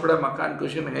रोटी कपड़ा मकान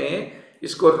क्वेश्चन है,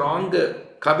 इसको रॉन्ग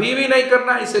कभी भी नहीं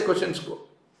करना ऐसे क्वेश्चंस को,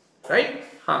 राइट?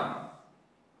 हाँ.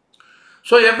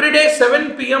 So every day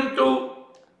 7 p.m. to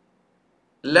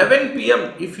 11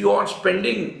 p.m. if you are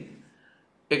spending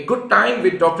a good time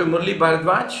with Dr. Murli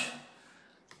Bharadwaj,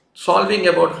 solving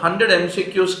about 100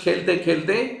 MCQs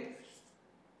khelte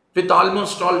with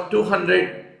almost all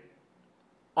 200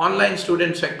 online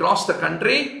students across the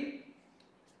country,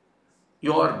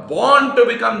 you are born to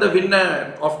become the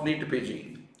winner of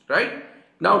NEETPG, right?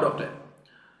 Now, doctor,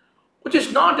 which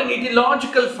is not an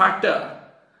etiological factor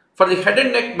for the head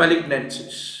and neck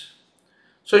malignancies.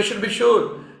 So you should be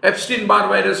sure Epstein-Barr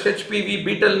virus, HPV,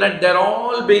 beetle nut, they are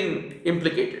all being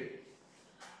implicated.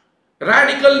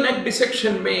 Radical neck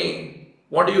dissection may,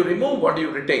 what do you remove, what do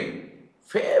you retain?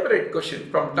 Favorite question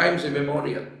from times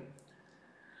immemorial.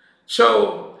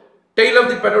 So, tail of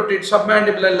the parotid,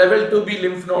 submandibular, level 2B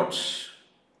lymph nodes,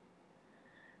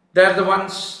 they are the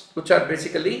ones which are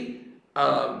basically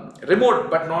removed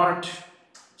but not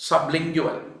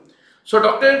sublingual. So,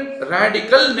 doctor,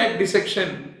 radical neck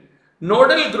dissection,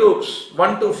 nodal groups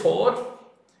 1 to 4,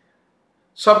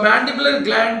 submandibular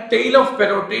gland, tail of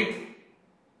parotid,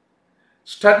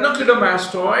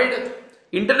 sternocleidomastoid,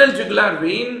 internal jugular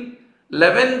vein,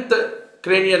 11th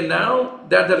cranial nerve,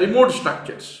 they are the removed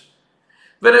structures.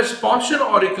 Whereas posterior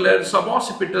auricular,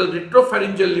 suboccipital,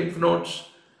 retropharyngeal lymph nodes,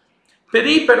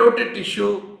 periparotid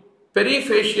tissue,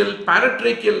 perifacial,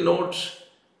 paratracheal nodes,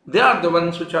 they are the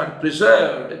ones which are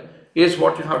preserved, is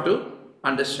what you have to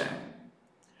understand.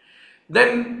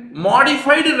 Then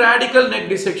modified radical neck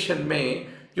dissection may,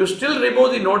 you still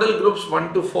remove the nodal groups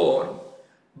 1 to 4,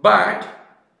 but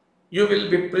you will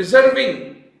be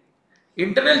preserving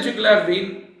internal jugular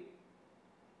vein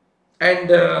and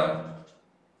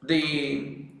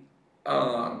the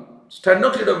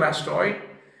sternocleidomastoid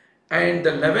and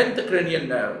the 11th cranial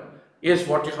nerve is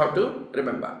what you have to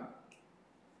remember.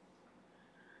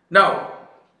 Now,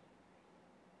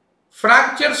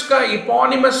 fractures का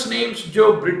इपोनिमस names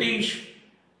जो British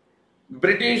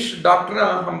doctor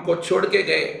हमको छोड़ के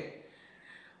गए,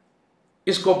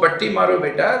 इसको बट्टी मारो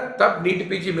बेटा तब नीट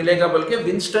पीजी मिलेगा बोल के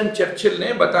विंस्टन चर्चिल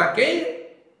ने बता के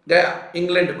गया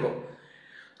इंग्लैंड को.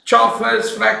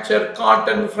 चॉफर्स fracture,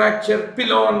 cotton fracture,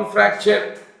 पिलोन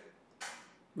fracture,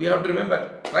 we have to remember,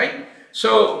 right?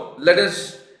 So let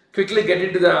us quickly get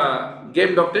into the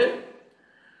game, doctor.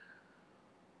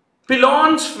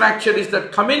 Pilon's fracture is the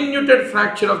comminuted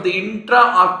fracture of the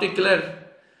intra-articular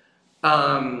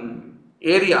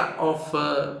area of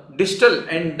distal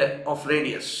end of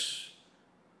radius.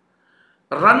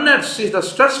 Runner's is the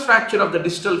stress fracture of the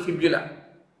distal fibula.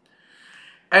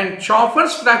 And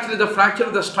Choffer's fracture is the fracture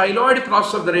of the styloid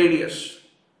process of the radius.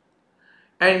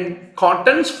 And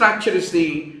Cotton's fracture is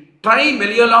the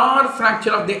trimalleolar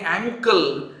fracture of the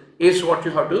ankle, is what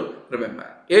you have to remember.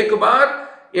 एक बार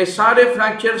ये सारे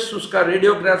fractures उसका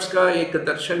radiographs का एक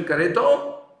दर्शन करें तो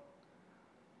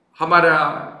हमारा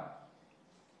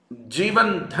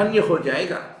जीवन धन्य हो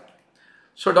जाएगा.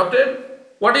 So doctor,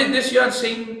 what is this you are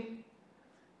seeing?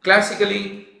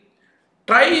 Classically,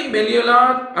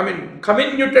 trimalleolar,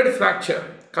 comminuted fracture,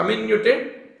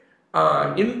 comminuted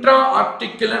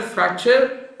intra-articular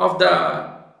fracture of the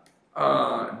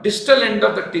distal end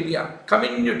of the tibia,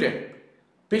 comminuted,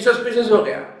 pieces हो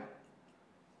गया.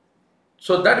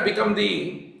 So that become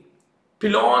the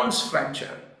Pilon's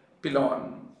fracture,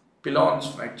 Pilon's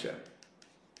fracture.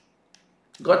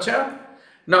 Gotcha?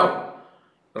 Now,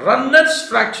 runner's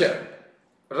fracture.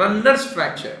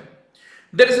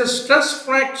 There is a stress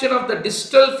fracture of the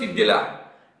distal fibula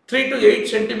 3 to 8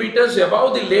 centimeters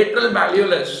above the lateral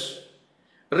malleolus.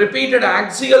 Repeated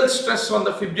axial stress on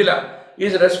the fibula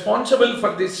is responsible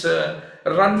for this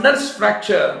runner's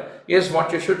fracture, is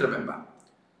what you should remember.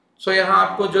 So यहाँ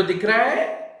आपको जो दिख रहा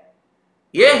है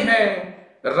ये है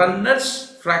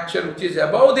runner's fracture which is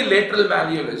above the lateral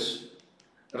malleolus.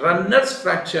 Runner's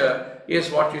fracture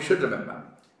is what you should remember.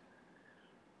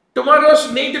 Tomorrow's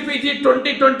NEETPG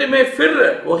 2020 में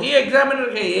फिर वही एग्जामिनर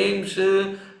है, AIIMS,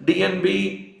 DNB,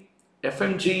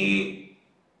 FMG,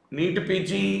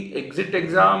 NEETPG, exit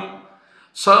exam,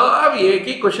 सब एक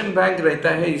ही क्वेश्चन बैंक रहता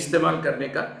है इस्तेमाल करने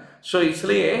का. सो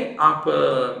इसलिए आप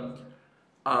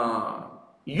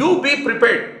यू बी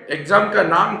प्रिपेयर्ड. एग्जाम का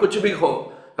नाम कुछ भी हो,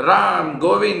 राम,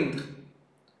 गोविंद,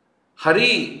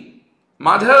 हरि,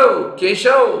 माधव,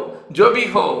 केशव, जो भी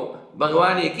हो,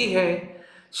 भगवान एक ही है.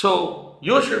 सो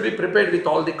you should be prepared with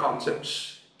all the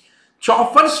concepts.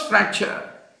 Chauffeur's fracture.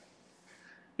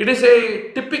 It is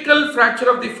a typical fracture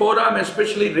of the forearm,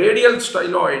 especially radial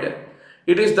styloid.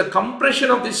 It is the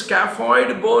compression of the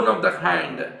scaphoid bone of the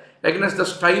hand against the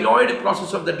styloid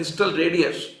process of the distal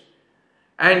radius.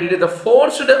 And it is the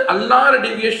forced ulnar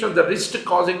deviation of the wrist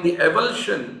causing the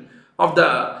avulsion of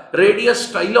the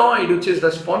radius styloid, which is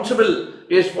responsible,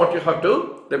 is what you have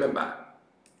to remember.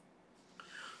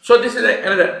 So this is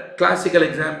another classical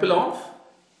example of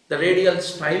the radial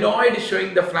styloid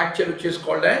showing the fracture which is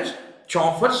called as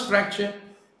Chauffeur's fracture.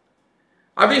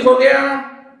 अभी हो गया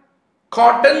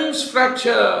Cotton's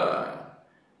fracture.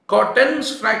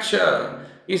 Cotton's fracture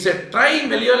is a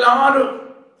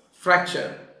trimalleolar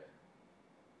fracture.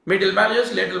 Middle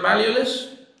malleus, lateral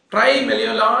malleolus,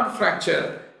 trimalleolar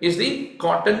fracture is the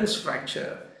Cotton's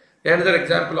fracture. Another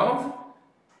example of,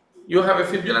 you have a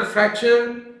fibular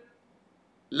fracture,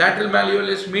 lateral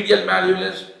malleolus, medial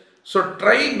malleolus. So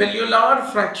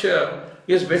trimalleolar fracture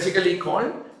is basically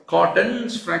called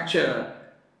Cotton's fracture,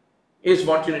 is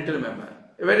what you need to remember.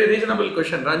 A very reasonable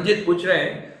question. Ranjit पूछ रहे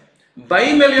हैं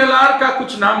बाइमेल्युलर का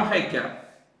कुछ नाम है क्या?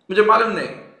 मुझे मालूम नहीं,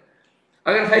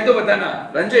 अगर है तो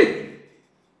बताना. रंजित,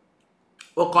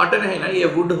 वो कॉटन है ना, ये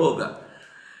वुड होगा.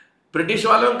 ब्रिटिश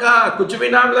वालों का कुछ भी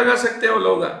नाम लगा सकते हो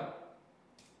लोग.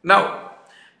 Now,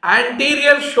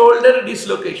 anterior shoulder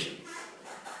dislocation.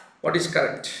 What is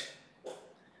correct?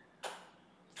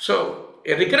 So,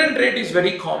 a recurrent rate is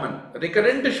very common.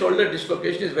 Recurrent shoulder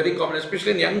dislocation is very common,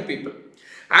 especially in young people.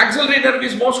 Axillary nerve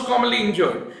is most commonly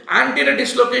injured. Anterior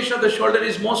dislocation of the shoulder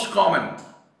is most common.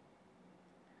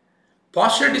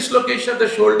 Posterior dislocation of the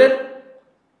shoulder,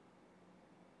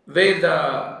 where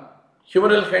the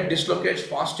humeral head dislocates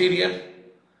posterior.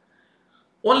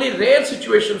 Only rare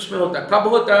situations में होता. कब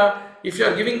होता? If you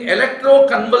are giving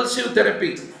electroconvulsive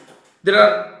therapy, there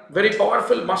are very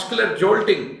powerful muscular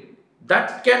jolting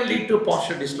that can lead to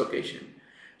posterior dislocation.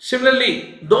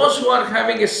 Similarly, those who are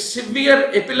having a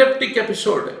severe epileptic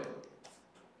episode,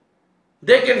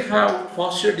 they can have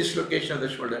posterior dislocation of the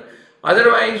shoulder.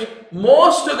 Otherwise,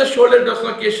 most of the shoulder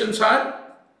dislocations are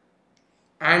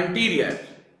anterior.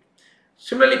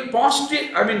 Similarly,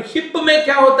 hip में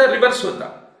क्या होता है? Reverse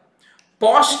होता.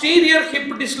 Posterior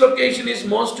hip dislocation is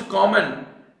most common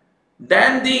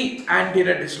than the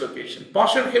anterior dislocation.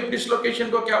 Posterior hip dislocation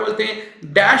को क्या बोलते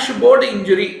हैं? Dashboard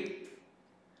injury.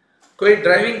 कोई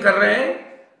ड्राइविंग कर रहे हैं,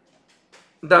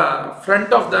 the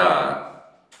front of the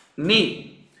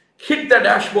knee hit the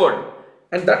dashboard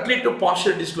and that lead to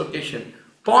posterior dislocation.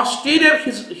 Posterior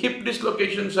hip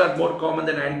dislocations are more common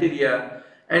than anterior,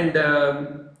 and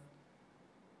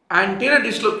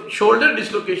anterior shoulder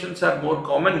dislocations are more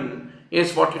common,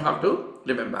 is what you have to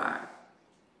remember.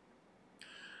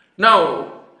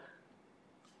 Now,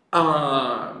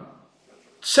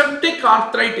 septic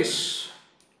arthritis.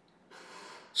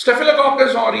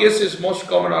 Staphylococcus aureus is most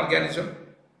common organism.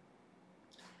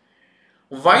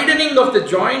 Widening of the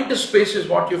joint space is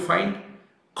what you find.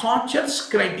 Kocher's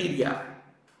criteria.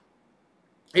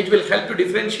 It will help to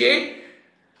differentiate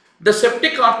the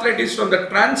septic arthritis from the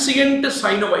transient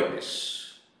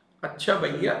synovitis. अच्छा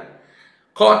भैया,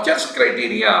 Kocher's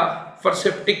criteria for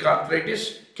septic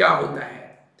arthritis क्या होता है?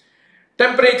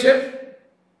 Temperature,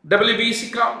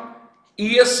 WBC count,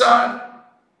 ESR,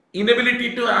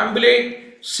 inability to ambulate,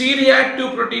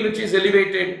 C-reactive protein which is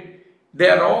elevated. They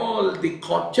are all the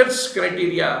Kocher's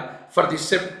criteria for the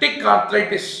septic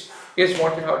arthritis, is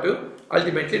what you have to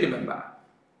ultimately remember.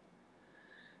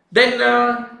 Then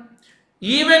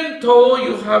even though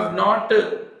you have not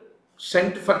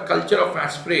sent for culture of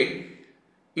aspirate,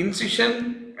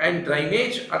 incision and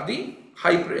drainage are the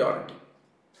high priority.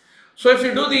 So if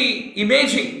you do the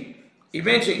imaging,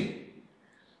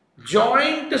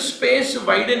 joint space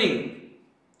widening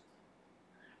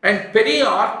and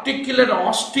periarticular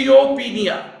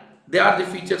osteopenia, they are the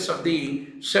features of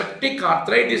the septic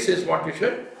arthritis, is what you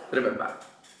should remember.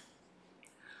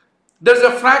 There is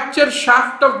a fracture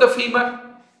shaft of the femur.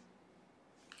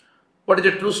 What is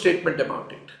the true statement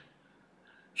about it?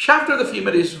 Shaft of the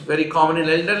femur is very common in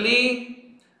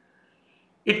elderly.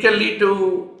 It can lead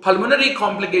to pulmonary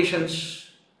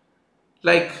complications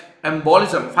like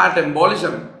embolism, fat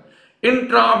embolism.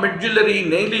 Intramedullary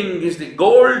nailing is the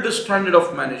gold standard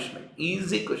of management.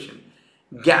 Easy question.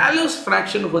 Gallows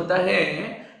fraction होता है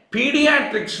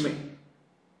pediatrics में.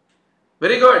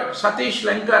 Very good. Satish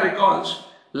Lanka recalls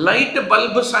light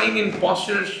bulb sign in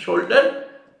posterior shoulder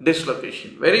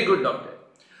dislocation. Very good, doctor.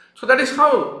 So that is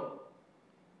how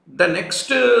the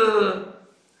next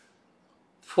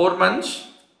 4 months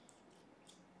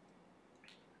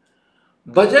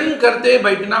भजन करते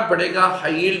बैठना पड़ेगा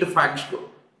high yield facts को.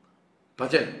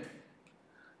 भजन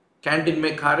canteen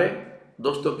में खा रहे,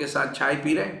 दोस्तों के साथ चाय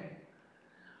पी रहे,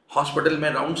 हॉस्पिटल में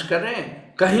राउंड्स कर रहे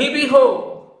हैं, कहीं भी हो,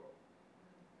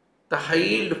 the high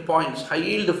yield points, high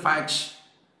yield facts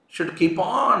should keep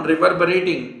on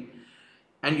reverberating,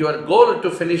 and your goal to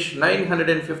finish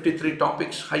 953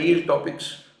 topics, high yield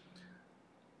topics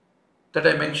that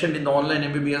I mentioned in the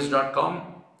onlinembbs.com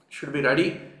should be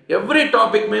ready. Every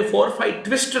topic में 4-5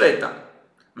 twist रहता,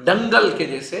 दंगल के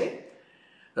जैसे,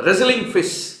 wrestling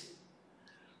fists.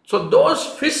 So those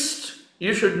fists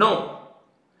you should know.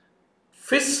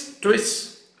 Fist,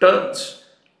 twists, turns,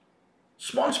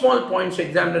 small points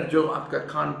examiner जो आपका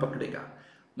कान पकड़ेगा,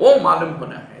 वो मालूम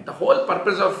होना है. The whole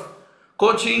purpose of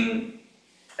coaching,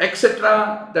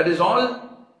 etc. That is all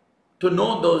to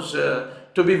know those,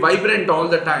 to be vibrant all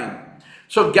the time.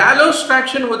 So gallows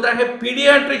traction होता है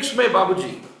pediatrics में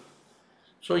बाबूजी.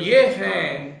 So ये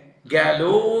है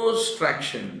gallows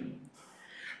traction.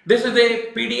 This is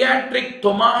a pediatric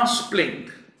Thomas splint.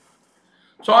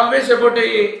 So always about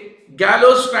a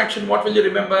gallows traction, what will you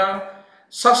remember?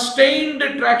 Sustained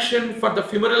traction for the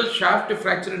femoral shaft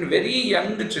fracture in very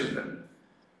young children.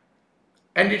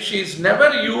 And it is never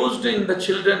used in the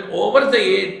children over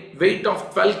the weight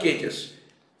of 12 kgs.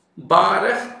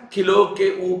 12 kilo के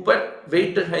ऊपर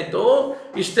weight है तो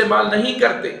इस्तेमाल नहीं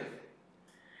करते.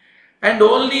 And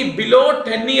only below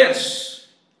 10 years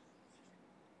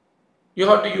you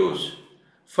have to use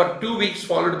for 2 weeks,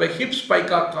 followed by hip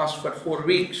spica cast for 4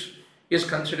 weeks is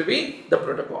considered to be the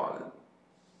protocol.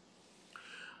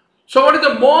 So what is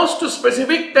the most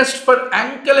specific test for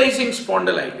ankylosing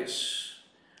spondylitis?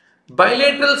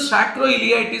 Bilateral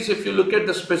sacroiliitis, if you look at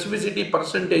the specificity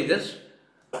percentages,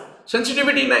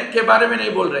 sensitivity के बारे में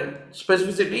नहीं बोल रहे,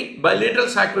 specificity, bilateral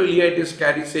sacroiliitis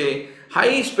carries a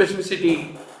high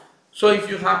specificity. So if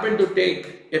you happen to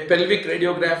take a pelvic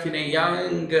radiograph in a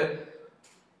young,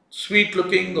 sweet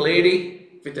looking lady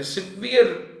with a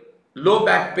severe low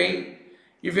back pain,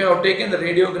 if you have taken the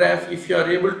radiograph, if you are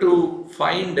able to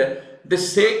find the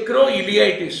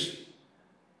sacroiliitis,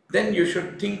 then you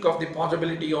should think of the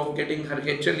possibility of getting her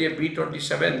HLA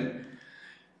B27,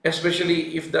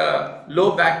 especially if the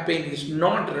low back pain is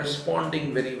not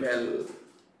responding very well.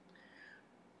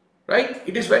 Right?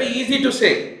 It is very easy to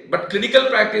say, but clinical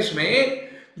practice may,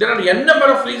 there are n number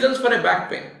of reasons for a back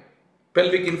pain.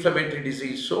 Pelvic inflammatory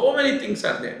disease, so many things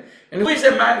are there. And who is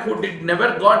a man who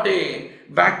never got a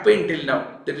back pain till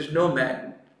now? There is no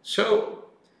man. So,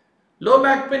 low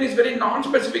back pain is very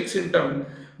non-specific symptom,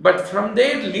 but from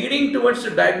there leading towards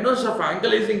the diagnosis of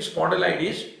ankylosing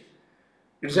spondylitis,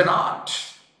 it's an art.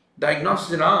 Diagnosis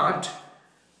is an art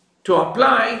to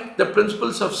apply the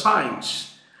principles of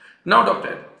science. Now,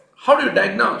 doctor, how do you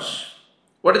diagnose?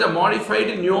 What is the modified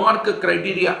New York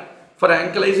criteria for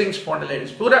ankylosing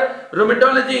spondylitis? पूरा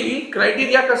rheumatology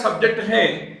criteria का subject है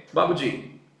बाबूजी.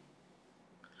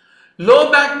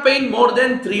 Low back pain more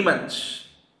than 3 months,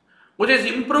 which is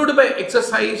improved by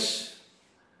exercise,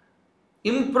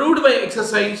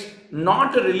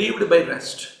 not relieved by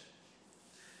rest,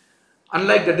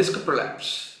 unlike the disc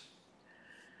prolapse.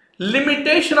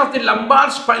 Limitation of the lumbar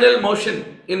spinal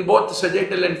motion in both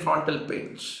sagittal and frontal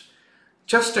pains.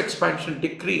 Chest expansion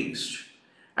decreased,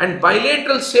 and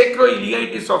bilateral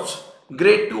sacroiliitis of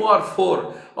grade 2 or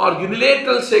 4 or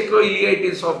unilateral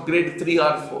sacroiliitis of grade 3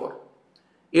 or 4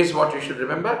 is what you should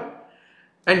remember.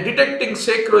 And detecting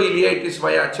sacroiliitis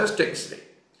via chest x-ray.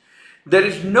 There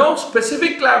is no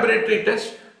specific laboratory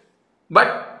test, but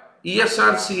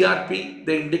ESR, CRP,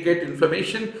 they indicate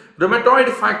inflammation.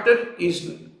 Rheumatoid factor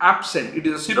is absent. It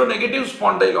is a seronegative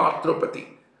spondyloarthropathy.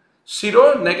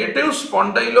 Seronegative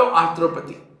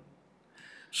spondyloarthropathy.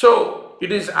 So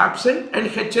it is absent, and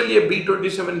HLA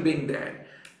B27 being there.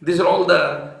 These are all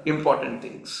the important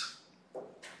things.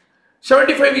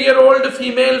 75-year-old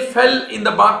female fell in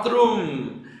the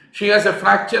bathroom. She has a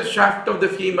fractured shaft of the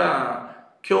femur.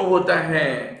 क्यों होता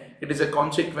है? It is a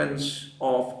consequence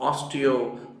of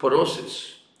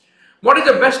osteoporosis. What is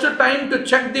the best time to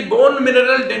check the bone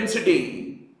mineral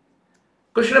density?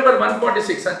 Question number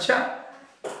 146. अच्छा,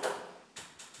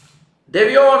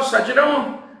 देवियों और सज्जनों,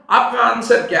 आपका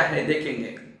answer क्या है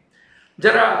देखेंगे.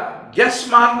 जरा गेस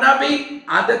मारना भी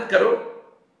आदत करो.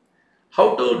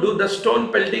 How to do the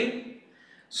stone pelting?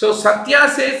 So Satya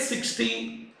says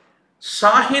 60,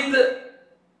 Shahid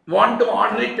want to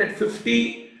order it at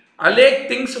 50, Alek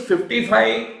thinks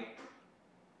 55.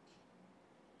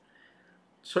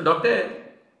 So doctor,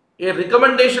 ये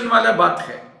रिकमेंडेशन वाला बात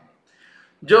है.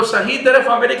 जो सही तरफ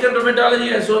अमेरिकन रोमेटोलॉजी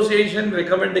एसोसिएशन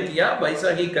रिकमेंड किया वैसा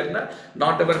ही करना,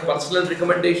 not our personal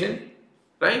recommendation,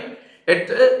 right,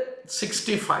 eight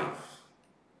 65,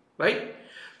 right.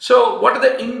 So what are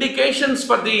the indications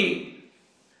for the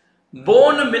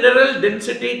bone mineral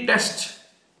density test?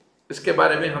 इसके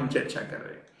बारे में हम चर्चा कर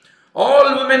रहे हैं. All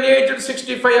women aged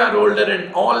 65 are older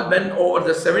and all men over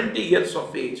the 70 years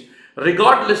of age,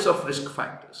 regardless of risk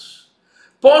factors.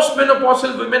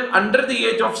 Postmenopausal women under the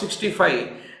age of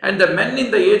 65 and the men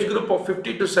in the age group of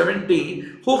 50 to 70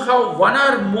 who have one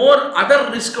or more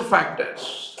other risk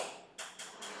factors.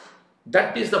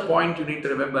 That is the point you need to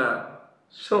remember.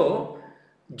 So,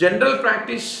 general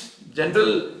practice,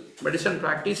 general medicine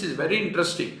practice is very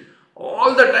interesting,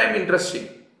 all the time interesting.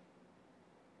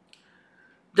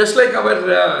 Just like our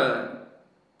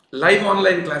live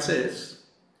online classes,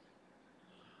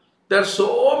 there are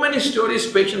so many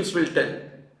stories patients will tell.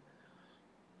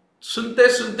 सुनते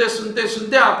सुनते सुनते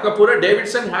सुनते आपका पूरा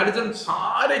Davidson Harrison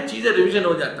सारे चीजें revision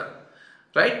हो जाता,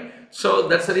 right. So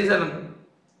that's the reason.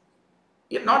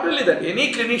 Not only that,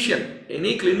 any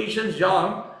clinician's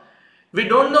job, we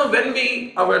don't know when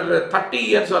our 30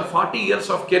 years or 40 years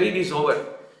of career is over.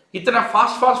 इतना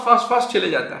fast चले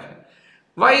जाता है.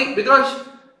 Why? Because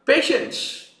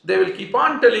patients, they will keep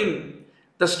on telling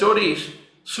the stories.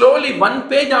 Slowly, one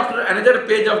page after another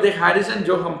page of the Harrison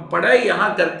जो हम पढ़ाई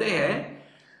यहाँ करते हैं,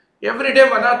 every day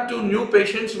 1 or 2 new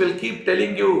patients will keep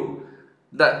telling you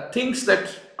the things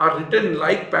that are written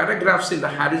like paragraphs in the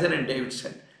Harrison and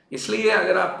Davidson. इसलिए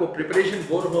अगर आपको preparation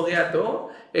bore हो गया तो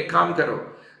एक काम करो,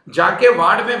 जाके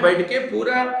वार्ड में बैठ के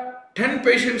पूरा 10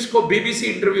 पेशेंट्स को BBC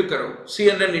इंटरव्यू करो,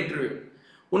 CNN इंटरव्यू,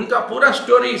 उनका पूरा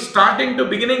स्टोरी स्टार्टिंग टू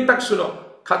बिगिनिंग तक सुनो,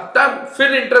 खत्म,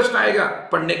 फिर इंटरेस्ट आएगा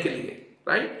पढ़ने के लिए,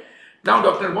 right. Now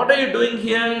doctor, what are you doing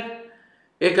here?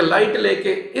 एक लाइट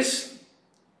लेके इस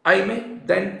आई में,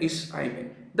 देन इस आई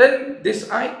में, then this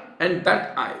I and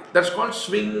that I, that's called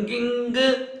swinging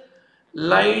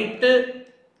light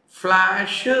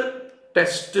flash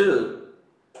test.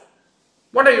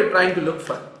 What are you trying to look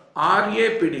for?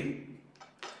 RAPD,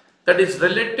 that is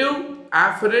relative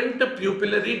afferent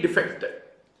pupillary defect.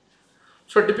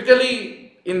 So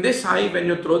typically in this eye, when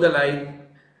you throw the light,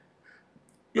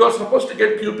 you are supposed to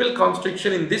get pupil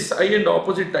constriction in this eye and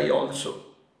opposite eye also.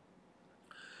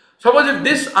 Suppose if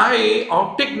this eye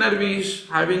optic nerve is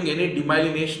having any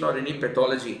demyelination or any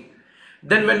pathology,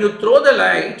 then when you throw the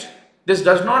light, this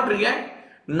does not react,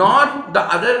 nor the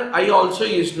other eye also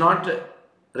is not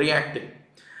reacting.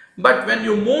 But when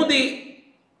you move the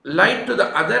light to the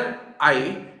other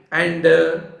eye and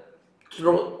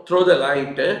throw the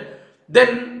light,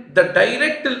 then the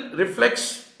direct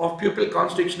reflex of pupil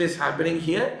constriction is happening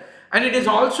here, and it is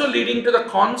also leading to the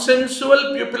consensual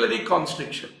pupillary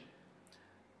constriction,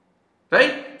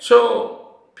 right?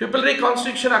 So pupillary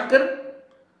constriction occur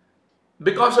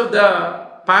because of the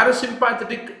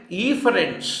parasympathetic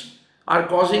efferents are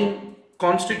causing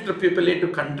constrictor pupillae to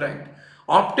contract.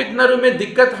 Optic nerve में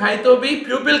दिक्कत है तो भी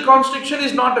pupil constriction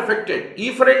is not affected,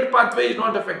 efferent pathway is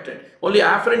not affected, only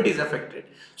afferent is affected.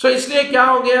 So इसलिए क्या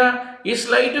हो गया, इस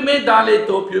लाइट में डाले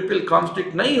तो pupil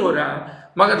constrict नहीं हो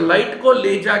रहा, मगर लाइट को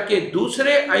ले जाके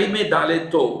दूसरे आई में डाले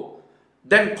तो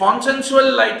then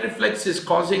consensual light reflex is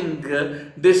causing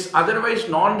this otherwise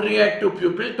non-reactive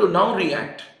pupil to now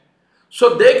react.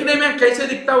 So देखने में कैसे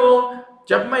दिखता वो,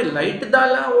 जब मैं लाइट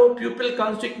डाला वो प्यूपिल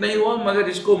कॉन्स्ट्रिक्ट नहीं हुआ, मगर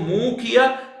इसको मूव किया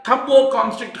तब वो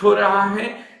कॉन्स्ट्रिक्ट हो रहा है.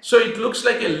 So it looks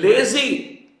like a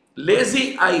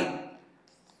lazy I.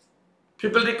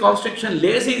 Pupillary constriction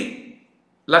lazy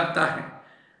लगता है,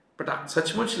 बट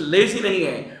सचमुच लेजी नहीं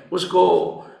है, उसको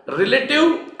रिलेटिव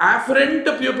एफरेंट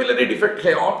प्यूपिलरी डिफेक्ट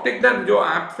है. ऑप्टिक नर्व जो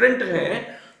एफरेंट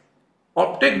है,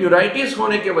 ऑप्टिक न्यूराइटिस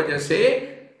होने के वजह से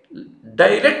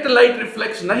डायरेक्ट लाइट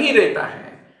रिफ्लेक्स नहीं रहता है.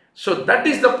 So that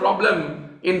is the problem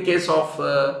in case of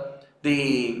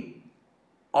the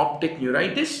optic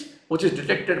neuritis, which is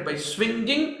detected by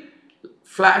swinging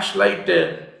flashlight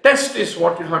test is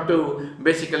what you have to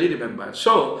basically remember.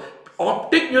 So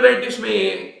optic neuritis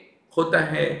में होता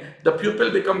है, the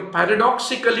pupil become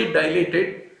paradoxically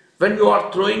dilated when you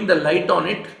are throwing the light on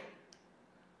it,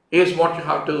 is what you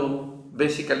have to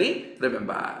basically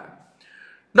remember.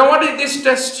 Now what is this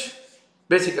test?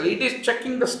 Basically it is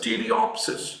checking the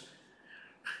stereopsis,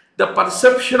 the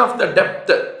perception of the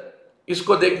depth,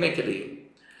 इसको देखने के लिए.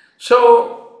 So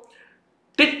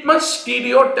Titmus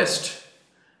stereo test.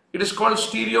 It is called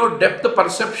stereo depth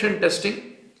perception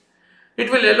testing.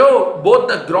 It will allow both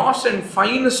the gross and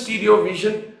fine stereo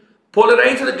vision.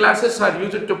 Polarized glasses are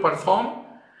used to perform,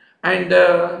 and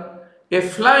a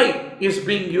fly is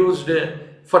being used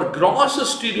for gross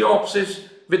stereopsis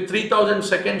with 3000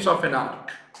 seconds of an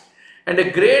arc. And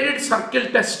a graded circle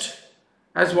test,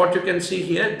 as what you can see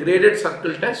here, graded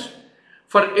circle test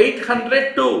for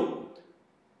 800 to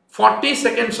 40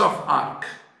 seconds of arc.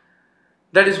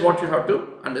 That is what you have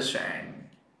to understand.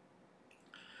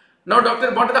 Now,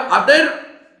 doctor, what are the other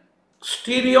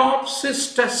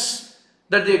stereopsis tests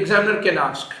that the examiner can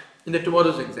ask in the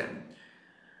tomorrow's exam?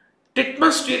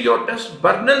 Titmus stereo test,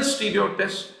 Bernal stereo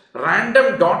test,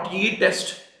 random dot E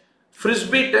test,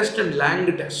 Frisbee test and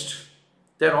Lang test.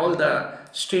 They are all the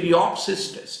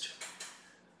stereopsis test.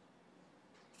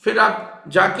 फिर आप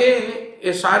जाके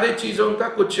ये सारे चीज़ों का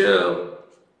कुछ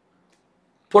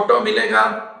photo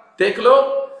मिलेगा, देख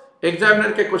लो।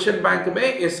 एग्जामिनर के क्वेश्चन बैंक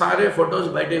में ये सारे फोटोज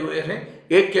बैठे हुए हैं,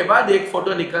 एक के बाद एक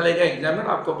फोटो निकालेगा एग्जामिनर,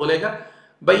 आपको बोलेगा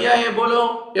भैया ये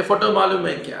बोलो ये फोटो मालूम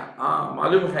है क्या? हाँ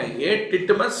मालूम है, ये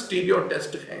टिटमस स्टीरियो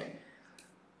टेस्ट है।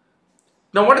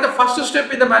 Now what is the first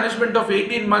step in the management of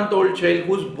 18-month-old child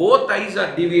whose both eyes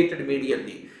are deviated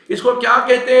medially? इसको क्या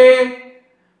कहते हैं?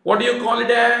 What do you call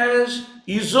it as?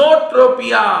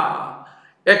 Esotropia.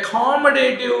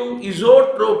 Accommodative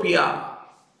esotropia.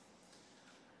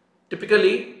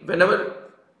 Typically, whenever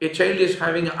a child is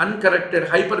having uncorrected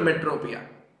hypermetropia,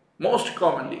 most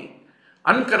commonly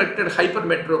uncorrected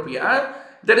hypermetropia,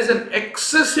 there is an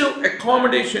excessive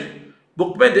accommodation.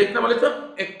 Book में देखने वाले तो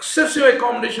excessive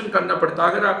accommodation करना पड़ता।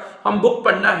 अगर हम बुक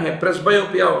पढ़ना है,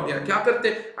 प्रेस्बायोपिया हो गया, क्या करते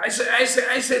ऐसे ऐसे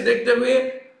ऐसे देखते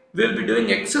हुए we'll be doing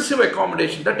excessive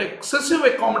accommodation. That excessive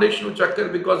accommodation which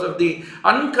occurs because of the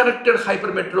uncorrected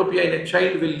hypermetropia in a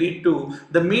child will lead to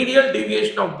the medial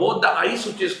deviation of both the eyes,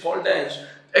 which is called as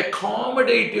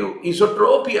accommodative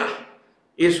esotropia,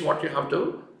 is what you have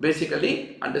to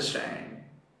basically understand.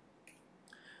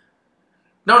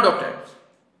 Now doctor,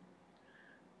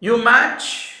 you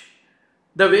match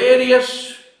the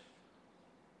various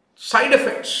side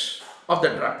effects of the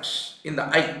drugs in the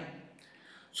eye.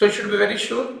 So you should be very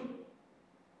sure.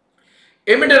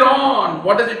 Imidazole,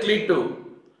 what does it lead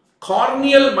to?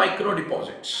 Corneal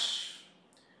microdeposits.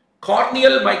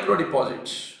 Corneal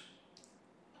microdeposits.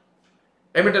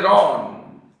 Imidazole.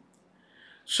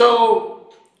 So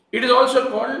it is also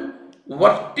called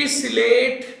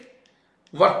verticillate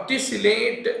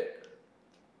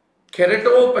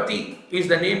keratopathy is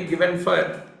the name given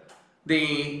for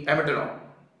the imidazole.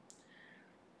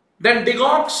 Then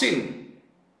digoxin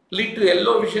lead to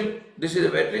yellow vision. This is a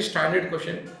very standard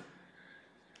question.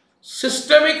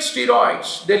 Systemic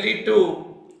steroids, they lead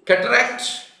to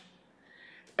cataracts,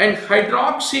 and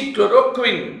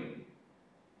hydroxychloroquine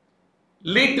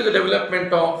lead to the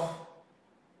development of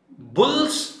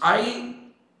bull's eye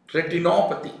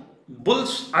retinopathy.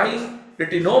 Bull's eye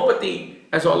retinopathy,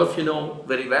 as all of you know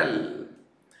very well.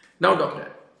 Now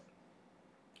doctor,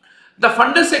 the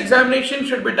fundus examination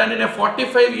should be done in a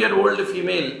 45-year-old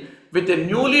female with a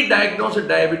newly diagnosed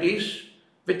diabetes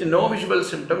with no visual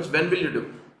symptoms. When will you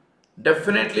do?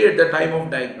 Definitely at the time of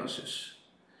diagnosis.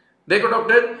 देखो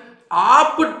doctor,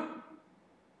 आप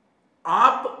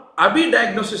अभी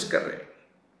diagnosis कर रहे हैं.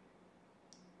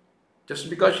 Just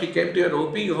because she came to your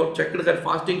OP, you have checked her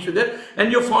fasting sugar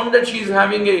and you found that she is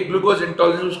having a glucose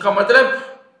intolerance. उसका मतलब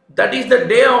that is the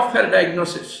day of her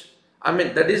diagnosis. I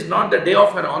mean, that is not the day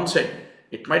of her onset.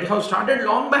 It might have started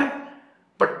long back,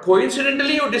 but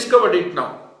coincidentally you discovered it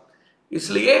now.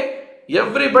 इसलिए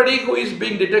everybody who is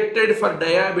being detected for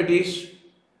diabetes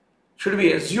should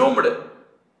be assumed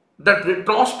that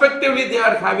retrospectively they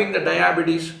are having the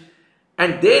diabetes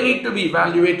and they need to be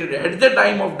evaluated at the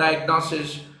time of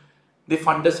diagnosis. The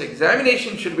fundus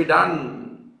examination should be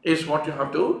done, is what you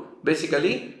have to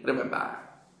basically remember.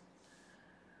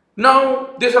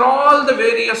 Now, these are all the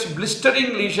various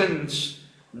blistering lesions,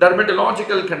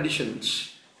 dermatological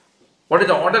conditions. What is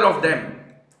the order of them?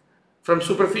 From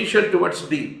superficial towards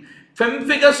deep.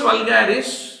 Pemphigus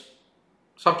vulgaris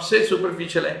सबसे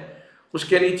superficial है,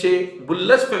 उसके नीचे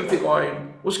bullous pemphigoid,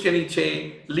 उसके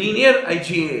नीचे linear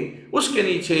IgA, उसके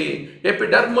नीचे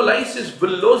epidermolysis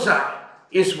bullosa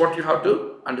is what you have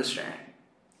to understand.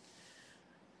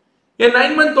 A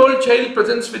 9-month-old child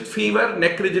presents with fever,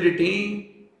 neck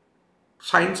rigidity.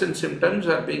 Signs and symptoms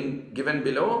are being given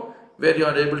below, where you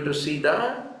are able to see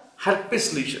the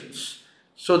herpes lesions.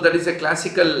 So that is a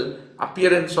classical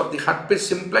appearance of the herpes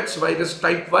simplex virus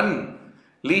type 1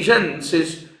 lesions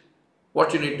is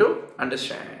what you need to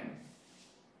understand.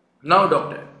 Now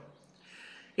doctor,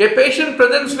 a patient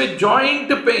presents with joint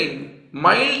pain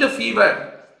mild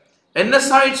fever,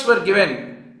 NSAIDs were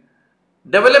given,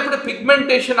 developed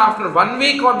pigmentation after 1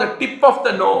 week on the tip of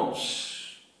the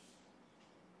nose.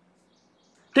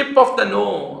 Tip of the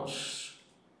nose.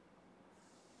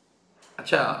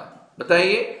 Acha,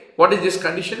 bataiye, what is this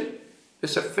condition?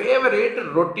 It's a favorite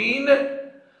routine,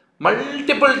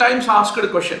 multiple times asked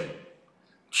question.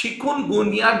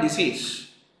 Chikungunya disease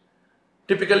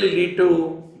typically lead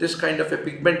to this kind of a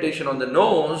pigmentation on the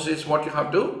nose is what you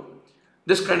have to.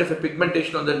 This kind of a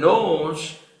pigmentation on the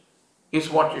nose is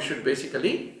what you should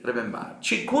basically remember.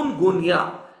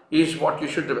 Chikungunya is what you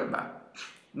should remember.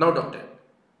 Now, doctor,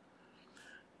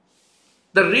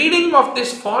 the reading of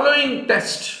this following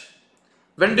test,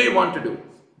 when do you want to do?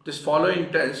 This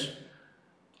following test,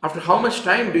 after how much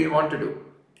time do you want to do?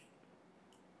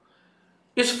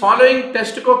 इस following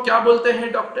test को क्या बोलते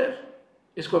हैं doctor?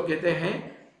 इसको कहते हैं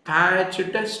patch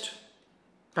test.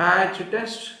 Patch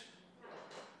test,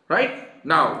 right?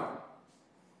 Now,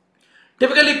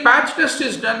 typically patch test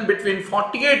is done between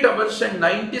 48 hours and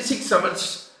 96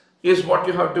 hours is what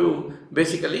you have to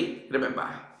basically remember.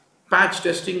 Patch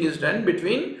testing is done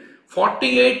between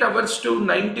 48 hours to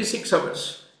 96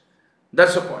 hours.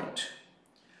 That's the point.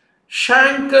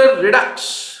 Chancre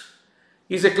redux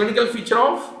is a clinical feature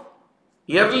of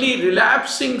early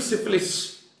relapsing syphilis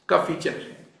का feature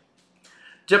है.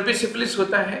 जब भी syphilis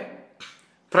होता है,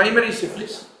 primary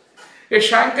syphilis, a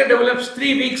chancre develops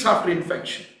 3 weeks after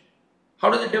infection.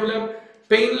 How does it develop?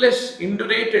 Painless,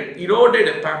 indurated,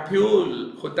 eroded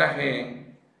papule होता है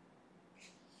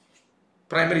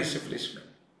primary syphilis में.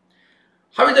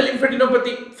 How is the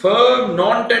lymphadenopathy? Firm,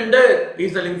 non-tender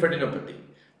is the lymphadenopathy.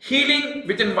 Healing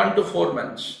within 1 to 4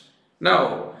 months.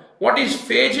 Now, what is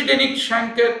phagedenic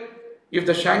chancre? If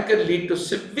the chancre lead to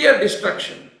severe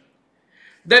destruction,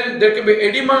 then there can be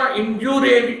edema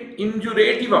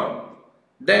indurativum.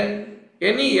 Then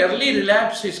any early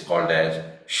relapse is called as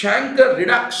chancre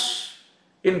redux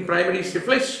in primary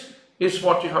syphilis is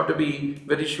what you have to be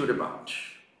very sure about.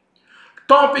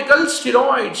 Topical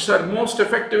steroids are most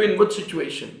effective in which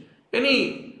situation?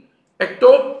 Any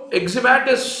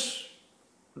eczematous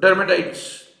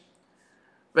dermatitis.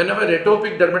 Whenever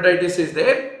atopic dermatitis is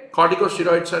there,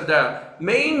 corticosteroids are the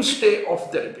mainstay of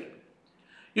therapy.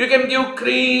 You can give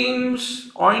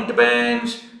creams,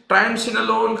 ointments,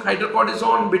 triamcinolone,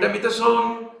 hydrocortisone,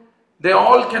 betamethasone. They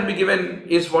all can be given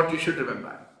is what you should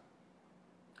remember.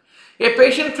 A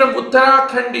patient from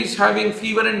Uttarakhand is having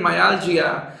fever and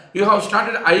myalgia. You have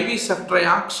started IV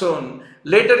ceftriaxone.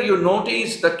 Later you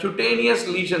notice the cutaneous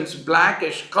lesions,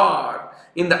 blackish scar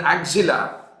in the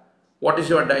axilla. What is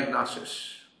your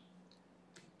diagnosis?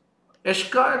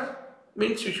 Eschar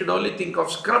means you should only think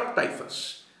of scrub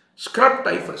typhus. Scrub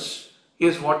typhus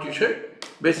is what you should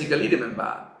basically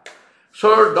remember.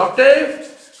 So, doctor,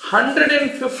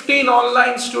 115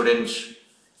 online students,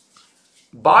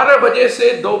 12 बजे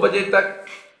से 2 बजे तक,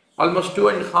 almost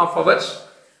 2.5 hours,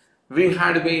 we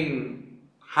had been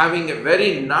having a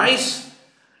very nice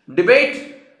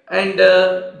debate, and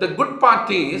the good part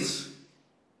is,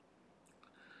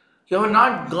 you have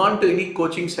not gone to any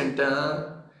coaching center.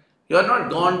 You are not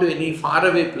gone to any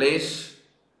faraway place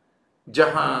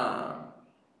जहाँ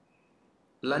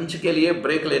lunch के लिए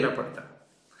break लेना पड़ता.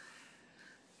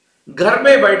 घर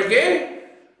में बैठ के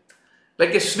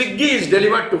like a Swiggy is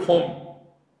delivered to home.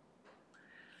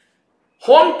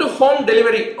 Home to home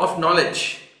delivery of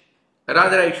knowledge.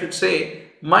 Rather, I should say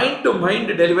mind to mind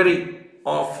delivery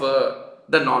of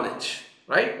the knowledge.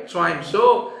 Right? So I am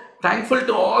so thankful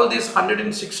to all these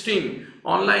 116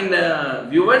 online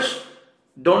viewers.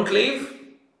 Don't leave.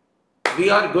 We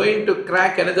are going to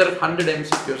crack another 100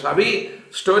 MCQs. Abhi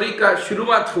story ka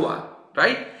shuruaat hua,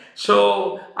 right?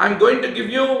 So I'm going to give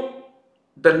you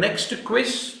the next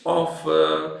quiz of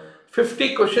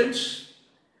 50 questions.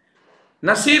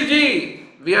 Nasir ji,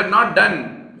 we are not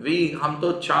done. हम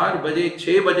तो 4 बजे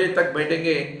 6 बजे तक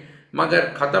बैठेंगे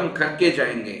मगर खत्म करके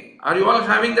जाएंगे. Are you all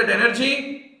having that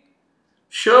energy?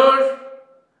 Sure?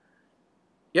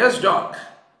 Yes, doc.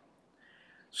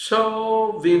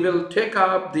 So we will take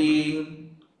up the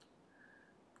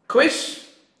quiz.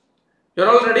 You're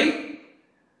all ready?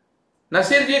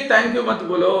 Nasir ji, thank you mat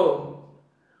bolo.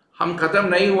 Hum khatam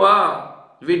nahi hua.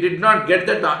 We did not get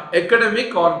that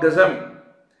academic orgasm.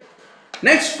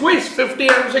 Next quiz, 50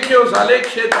 MCQs, Alek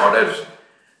Shet orders.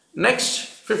 Next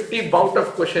 50 bout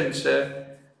of questions.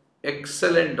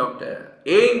 Excellent, doctor.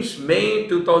 AIIMS May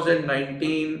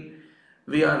 2019.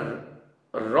 We are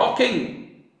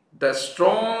rocking the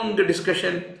strong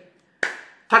discussion.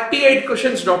 38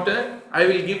 questions, doctor. I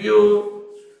will give you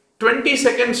 20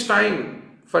 seconds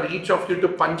time for each of you to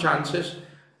punch answers.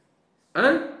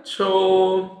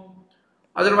 So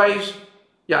Otherwise,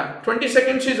 yeah, 20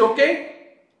 seconds is okay.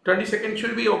 20 seconds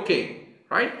should be okay,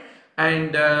 right?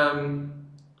 And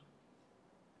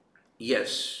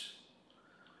yes.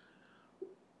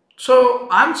 So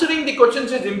answering the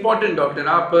questions is important,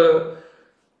 doctor.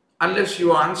 Unless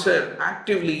you answer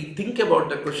actively, think about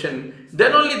the question,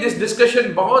 then only this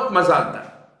discussion बहुत मजा आता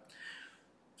है.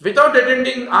 Without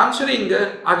attending, answering,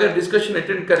 अगर discussion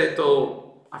attend करे तो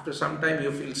after some time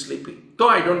you feel sleepy. So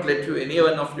I don't let you, any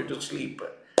one of you, to sleep,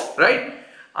 right?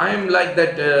 I am like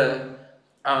that.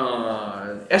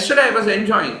 Yesterday I was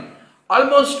enjoying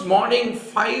almost morning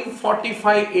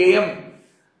 5:45 a.m.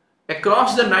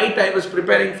 Across the night I was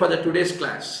preparing for the today's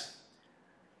class.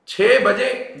 6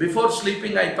 बजे before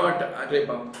sleeping I thought अरे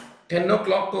बाप 10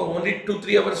 o'clock को only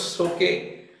 2-3 hours सो के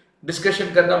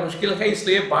discussion करना मुश्किल है,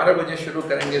 इसलिए 12 बजे शुरू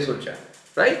करेंगे सोचा,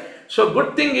 right? So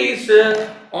good thing is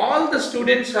all the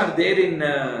students are there in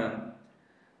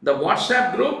the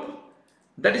WhatsApp group.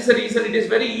 That is the reason it is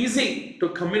very easy to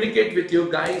communicate with you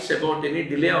guys about any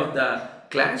delay of the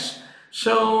class.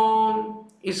 So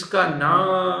इसका ना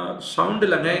sound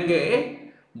लगाएंगे,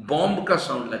 bomb का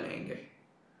sound लगाएंगे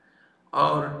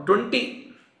और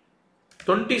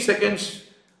 20 seconds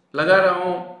लगा रहा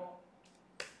हूं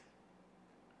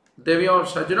देवी और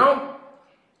सज्जनों,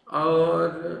 और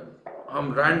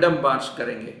हम रैंडम बार्स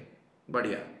करेंगे.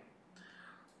 बढ़िया.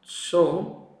 So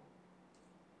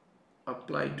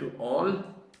apply to all.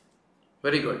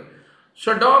 Very good.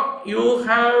 So dock, you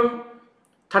have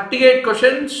 38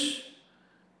 questions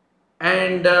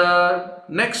and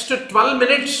next 12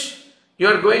 minutes you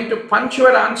are going to punch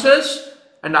your answers,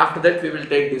 and after that we will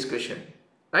take discussion,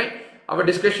 right? Our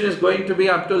discussion is going to be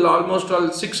up till almost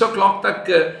all 6 o'clock tak.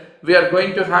 We are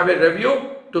going to have a review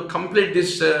to complete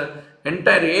this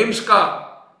entire AIIMS का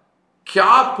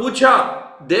क्या पूछा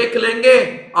देख लेंगे,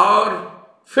 और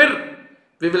फिर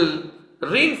we will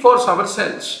reinforce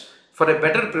ourselves for a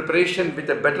better preparation with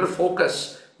a better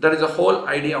focus. That is the whole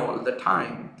idea all the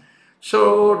time. So,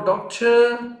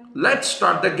 doctor, let's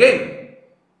start the game.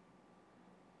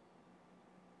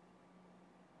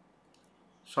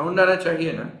 Sound आना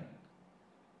चाहिए ना?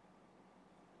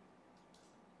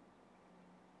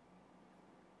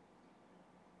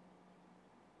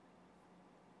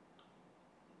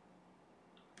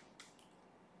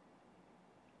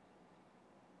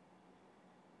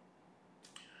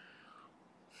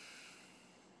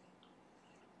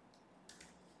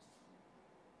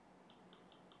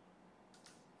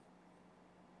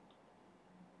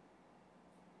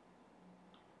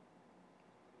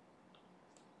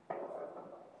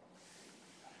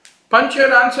 Punch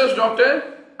your answers, doctor.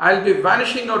 I'll be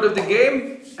vanishing out of the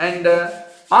game, and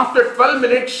after 12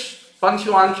 minutes, once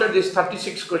you answer these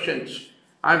 36 questions,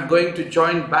 I'm going to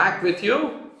join back with you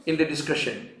in the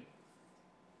discussion.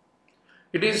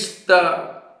 It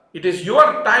is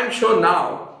your time show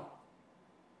now.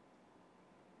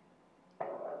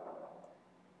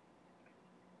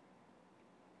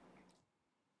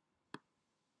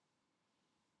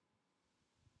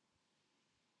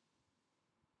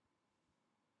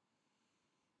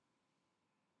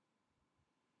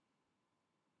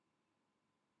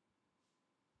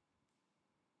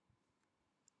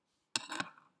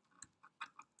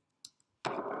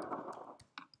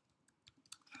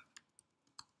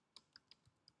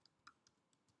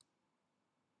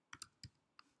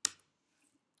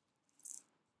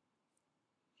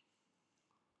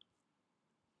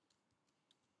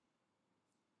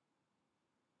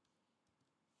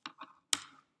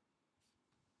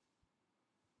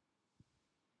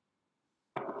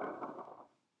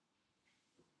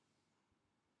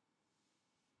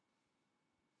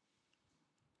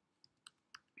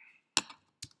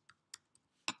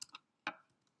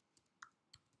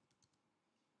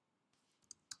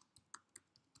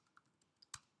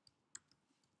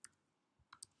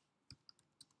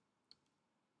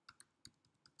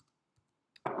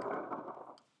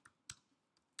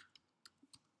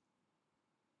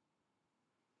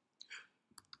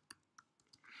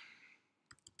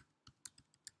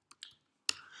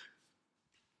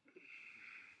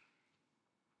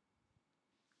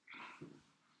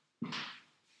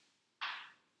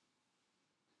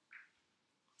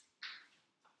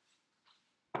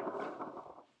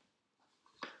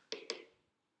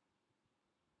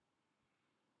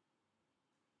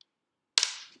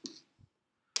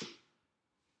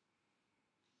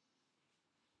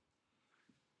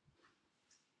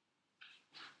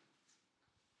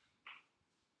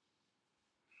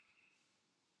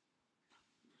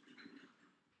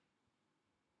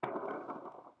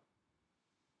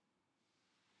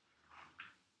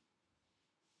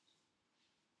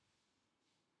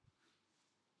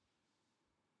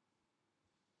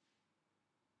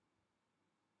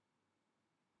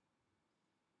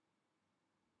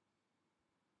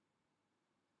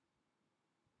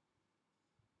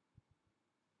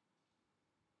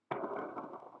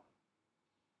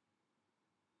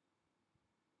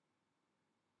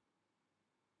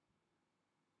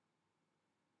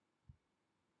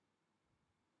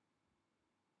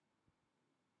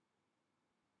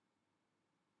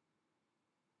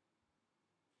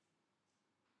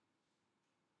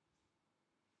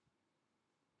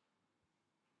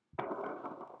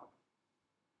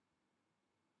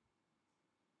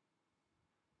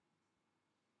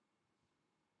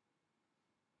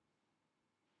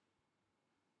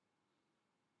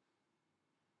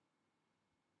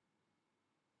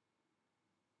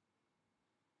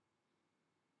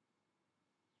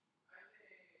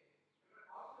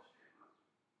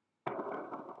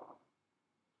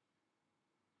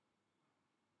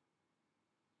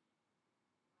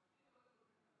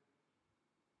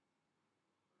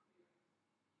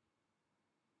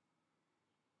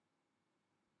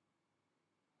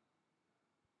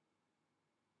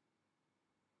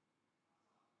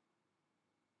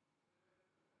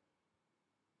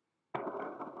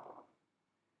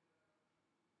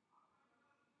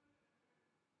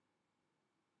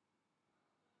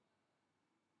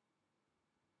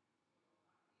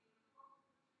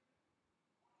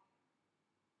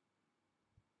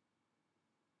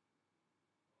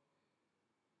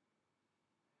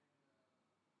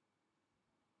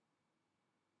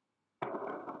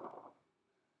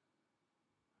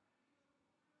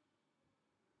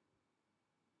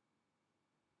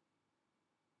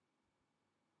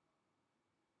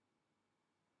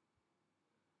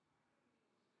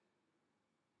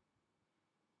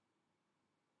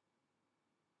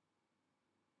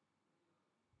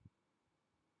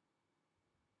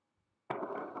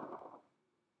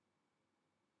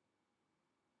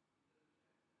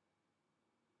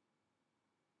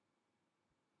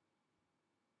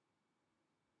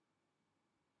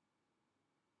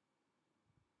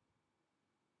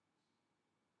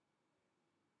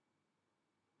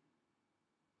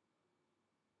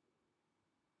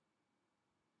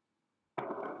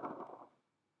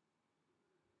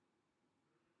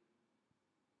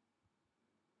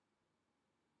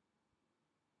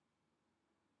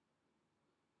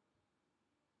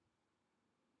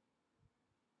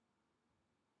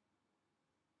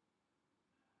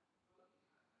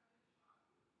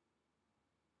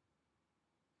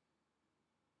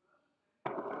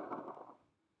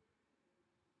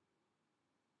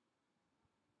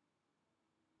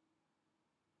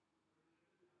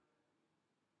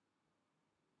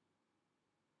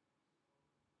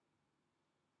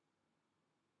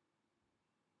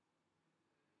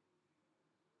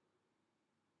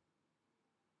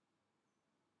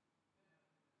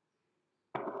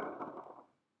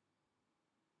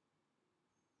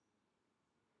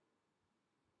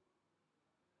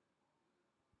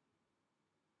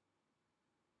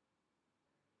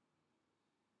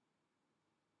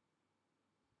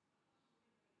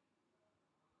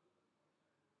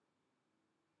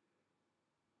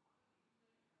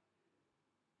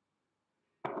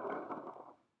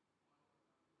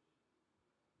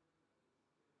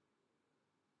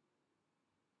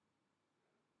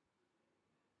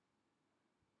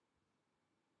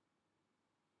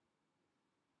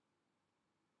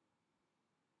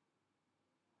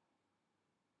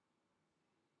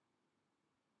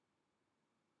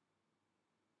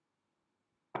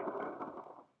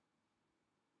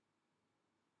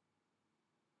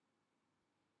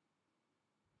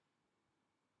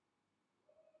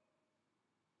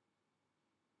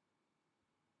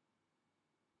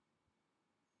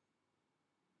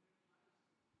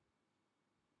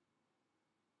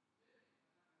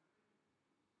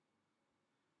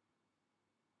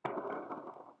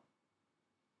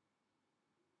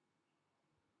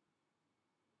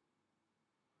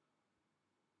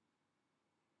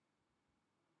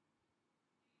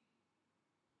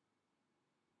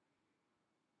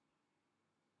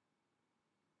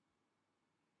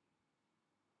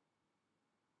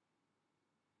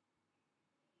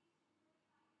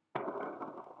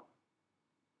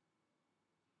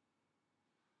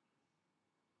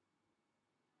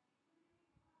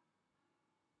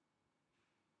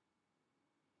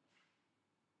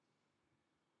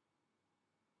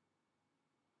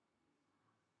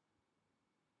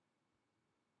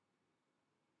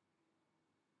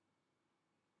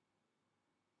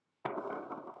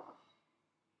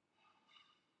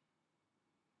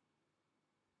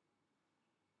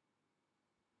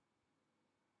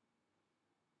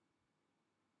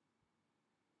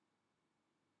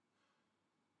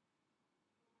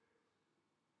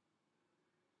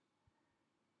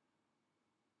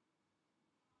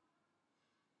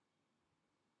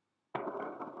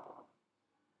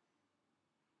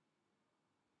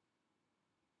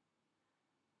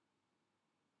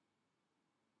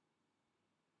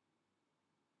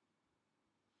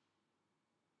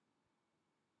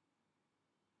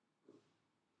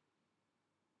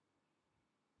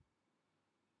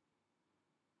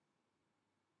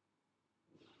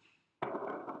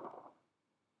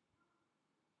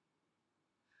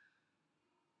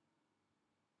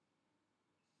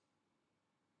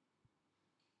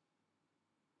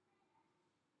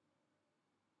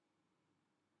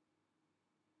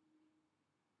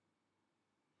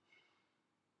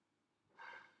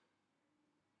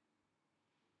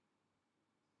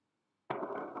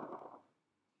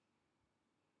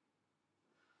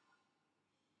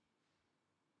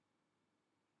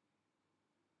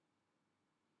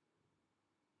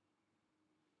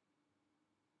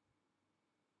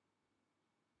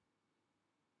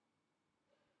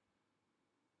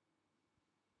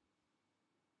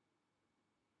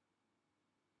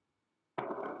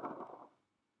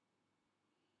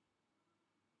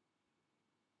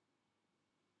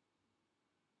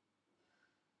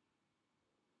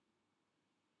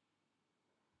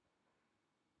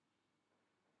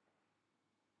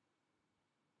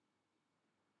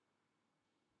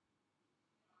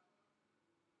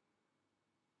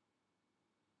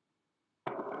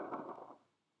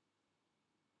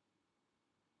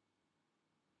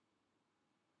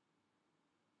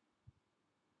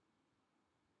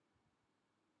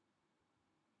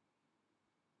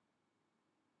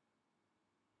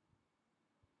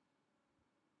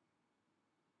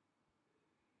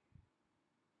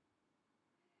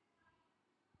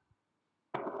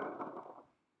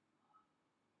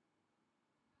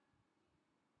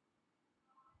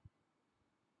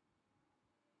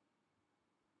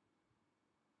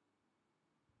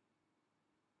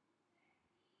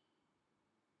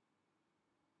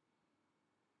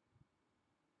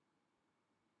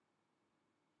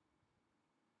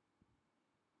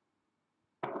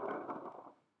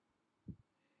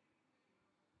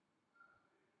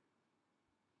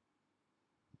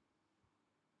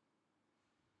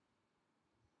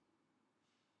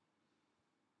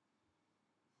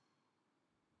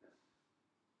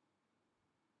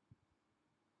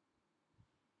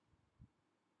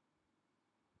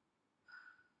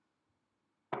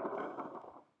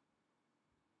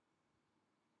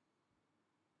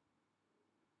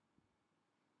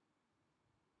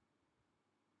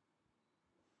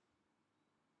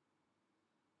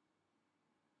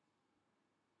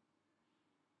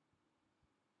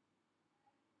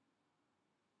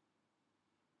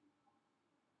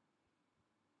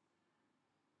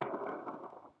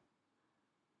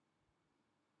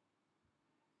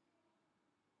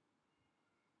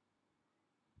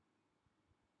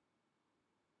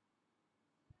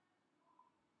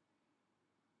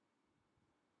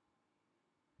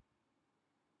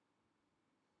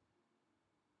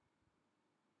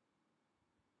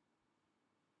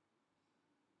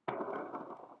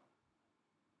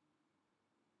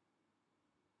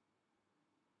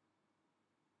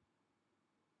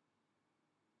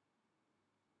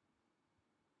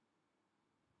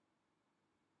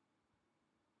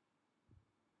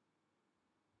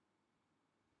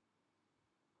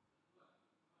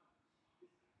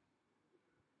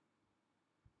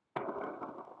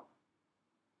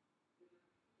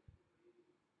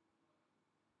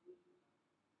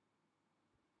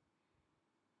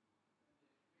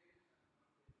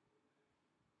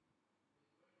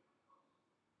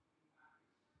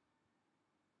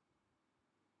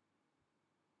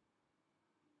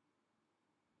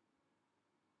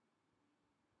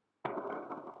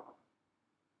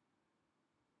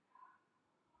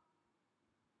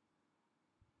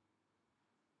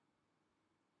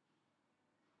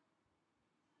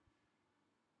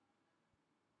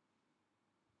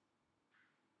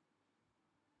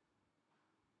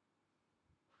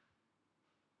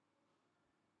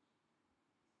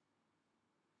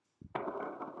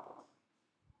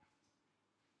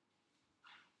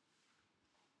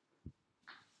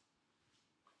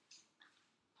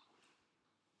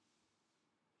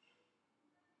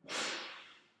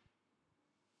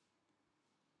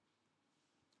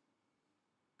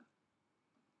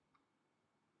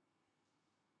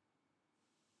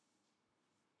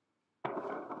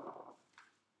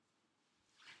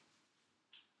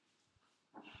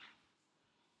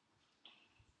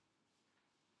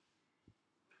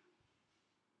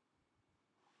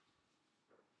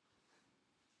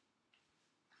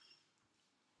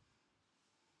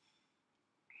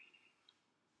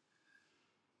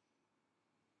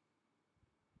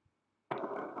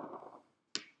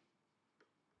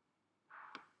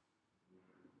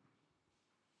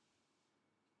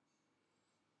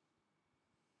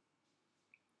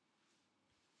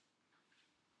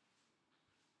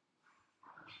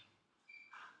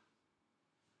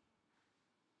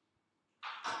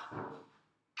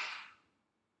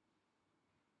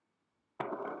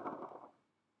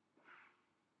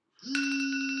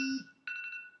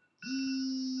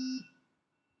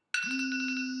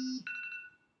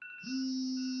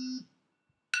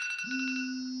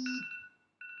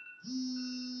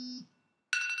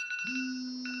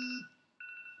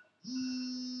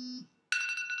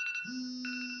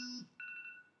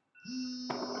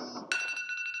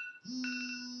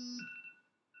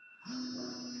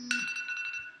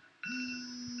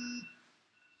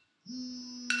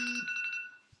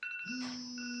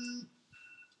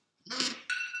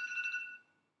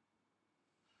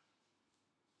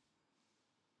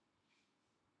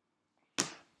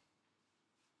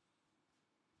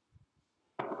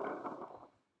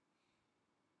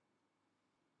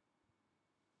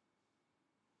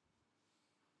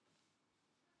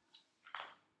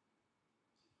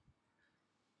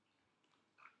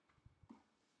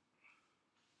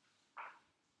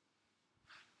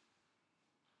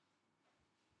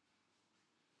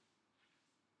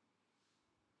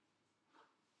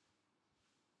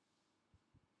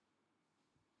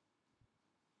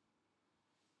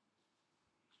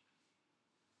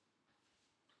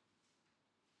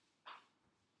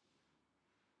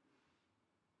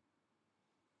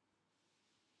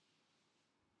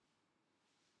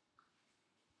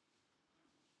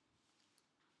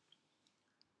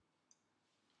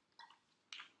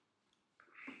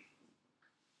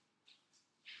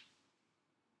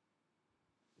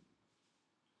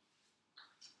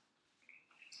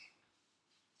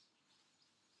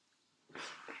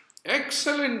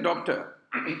 Excellent, doctor.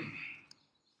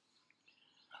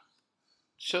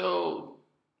 So,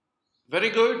 very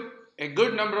good. A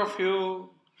good number of you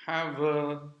have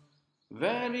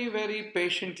very, very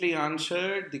patiently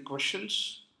answered the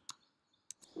questions.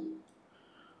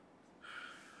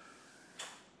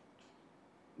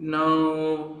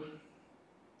 Now,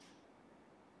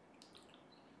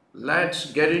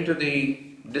 let's get into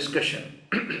the discussion.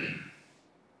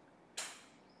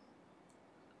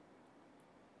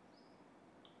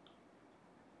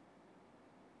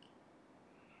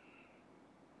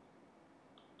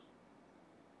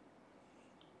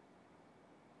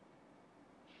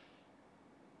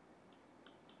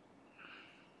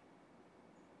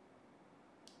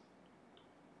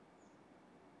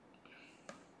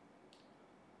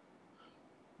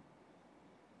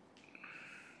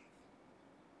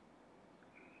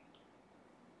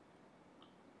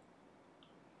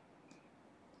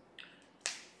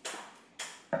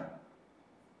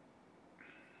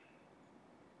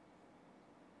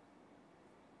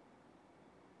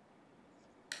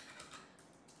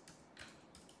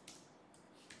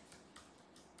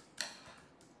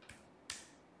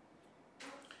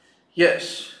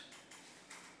 Yes,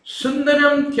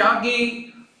 Sundaram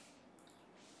Tyagi,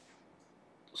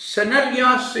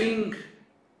 Sanarya Singh,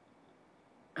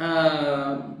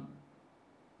 uh,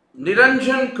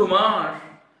 Niranjan Kumar,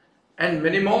 and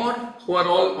many more who are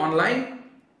all online.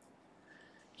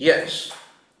 Yes,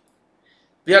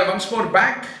 we are once more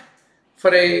back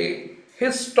for a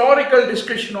historical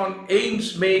discussion on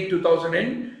AIIMS May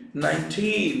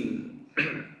 2019.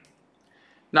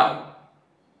 Now,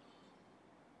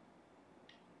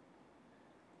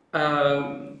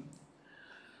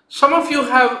 some of you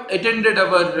have attended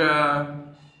our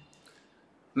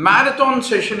marathon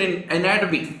session in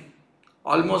anatomy.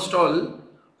 Almost all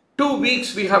 2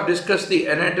 weeks we have discussed the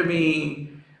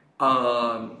anatomy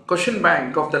question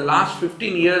bank of the last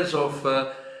 15 years of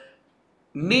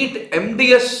NEET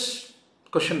MDS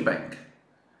question bank.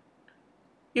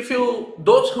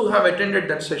 Those who have attended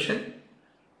that session,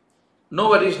 no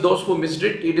worries, those who missed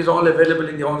it, it is all available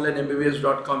in the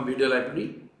onlinembbbs.com video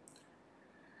library.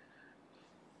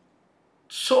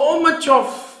 So much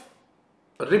of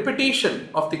repetition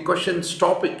of the questions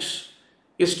topics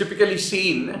is typically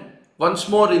seen once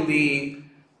more in the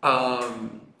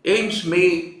AIIMS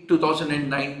May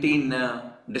 2019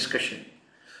 discussion.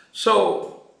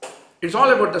 So it's all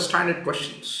about the standard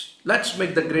questions. Let's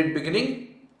make the great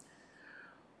beginning.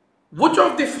 Which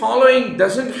of the following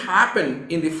doesn't happen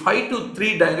in the 5 to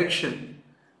 3 direction?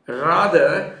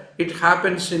 Rather, it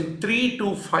happens in 3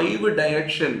 to 5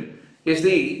 direction is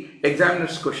the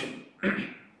examiner's question.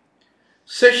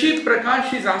 Sashi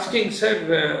Prakash is asking,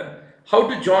 sir, how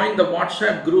to join the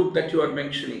WhatsApp group that you are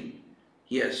mentioning?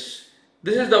 Yes,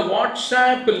 this is the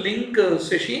WhatsApp link,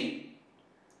 Sashi.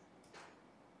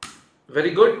 Very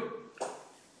good.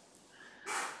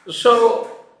 So,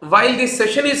 while this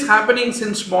session is happening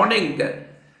since morning,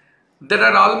 there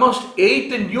are almost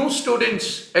 8 new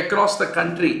students across the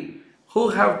country who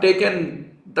have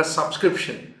taken the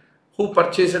subscription, who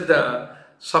purchased the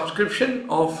subscription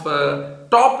of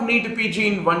top NEETPG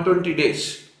in 120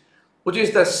 days, which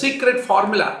is the secret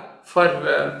formula for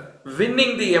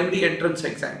winning the MD entrance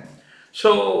exam.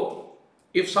 So,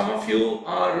 if some of you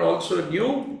are also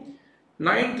new,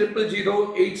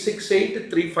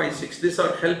 9000868356, this is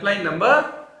our helpline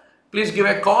number. Please give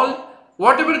a call.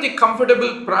 Whatever the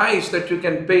comfortable price that you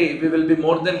can pay, we will be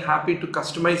more than happy to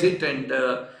customize it and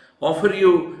offer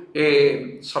you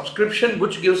a subscription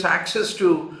which gives access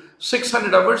to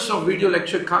 600 hours of video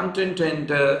lecture content and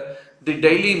the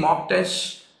daily mock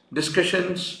tests,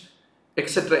 discussions,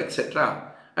 etc.,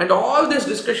 etc. And all these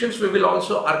discussions we will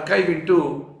also archive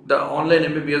into the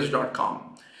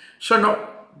onlinembbbs.com. So now,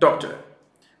 doctor,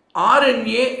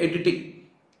 RNA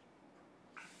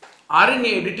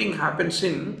editing happens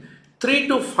in 3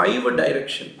 to 5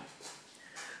 direction.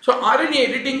 So RNA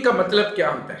editing का मतलब क्या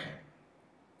होता है?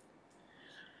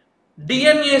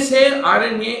 DNA से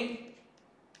RNA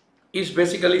is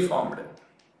basically formed.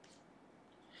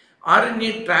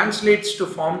 RNA translates to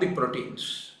form the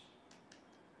proteins.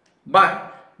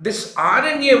 But this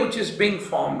RNA which is being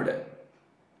formed,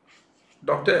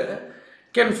 doctor,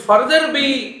 can further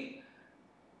be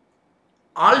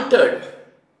altered,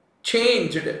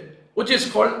 changed, which is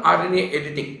called RNA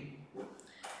editing.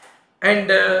 And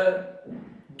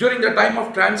during the time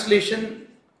of translation,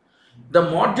 the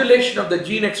modulation of the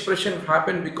gene expression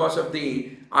happened because of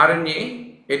the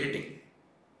RNA editing.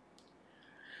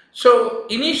 So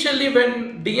initially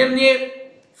when DNA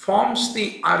forms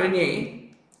the RNA,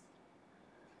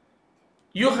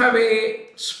 you have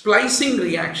a splicing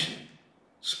reaction,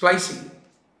 splicing.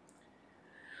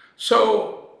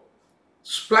 So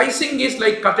splicing is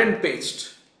like cut and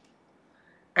paste,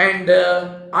 and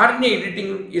RNA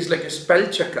editing is like a spell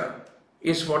checker,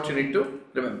 is what you need to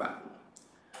remember.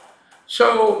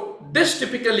 So this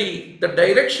typically, the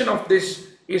direction of this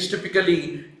is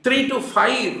typically 3 to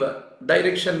 5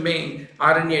 direction में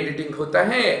RNA editing होता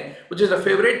है, which is a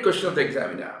favorite question of the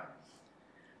examiner.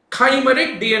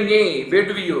 Chimeric DNA, where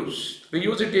do we use? We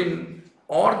use it in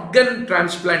organ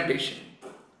transplantation.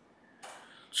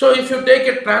 So if you take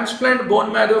a transplant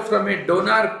bone marrow from a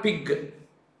donor pig,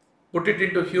 put it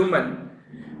into human,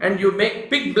 and you make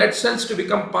pig blood cells to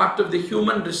become part of the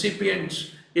human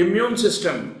recipient's immune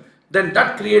system, then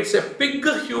that creates a pig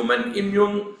human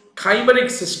immune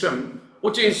chimeric system,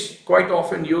 which is quite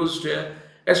often used,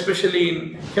 especially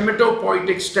in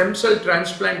hematopoietic stem cell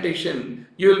transplantation.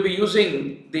 You will be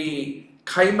using the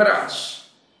chimeras,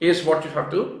 is what you have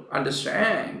to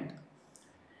understand.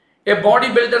 A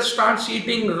bodybuilder starts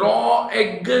eating raw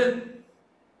egg.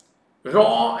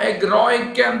 Raw egg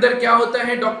के अंदर क्या होता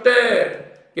है doctor?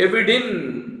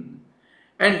 Avidin.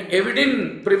 And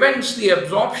avidin prevents the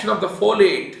absorption of the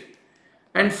folate.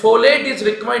 And folate is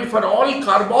required for all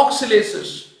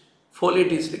carboxylases.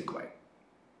 Folate is required.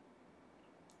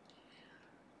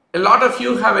 A lot of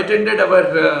you have attended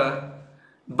our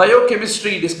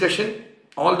biochemistry discussion.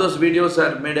 All those videos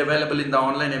are made available in the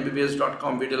online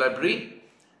mbbs.com video library.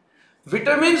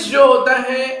 Vitamins जो होता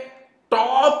है,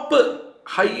 top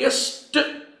highest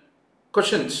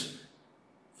questions,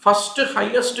 first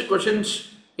highest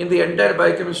questions in the entire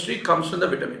biochemistry comes from the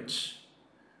vitamins.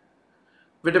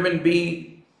 Vitamin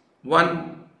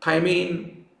B1,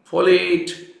 thiamine,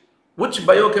 folate, which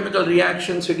biochemical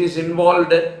reactions it is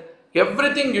involved,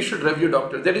 everything you should review,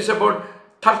 doctor. There is about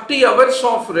 30 hours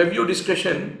of review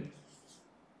discussion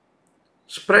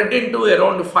spread into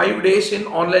around 5 days in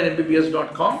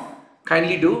online-mbbs.com.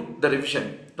 Kindly do the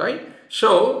revision, right?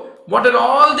 So, what are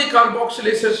all the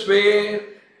carboxylases where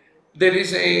there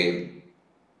is a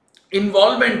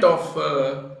involvement of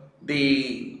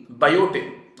the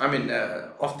biotin,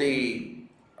 of the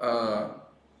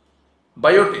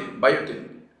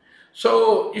biotin.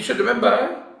 So, you should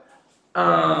remember,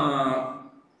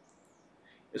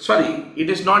 sorry, it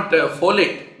is not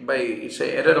folate, it's an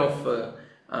error of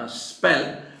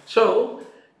spell. So,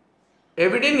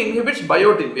 avidin inhibits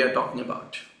biotin we are talking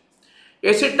about.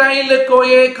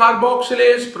 Acetyl-CoA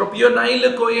carboxylase,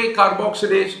 propionyl-CoA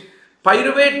carboxylase,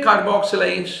 pyruvate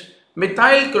carboxylase,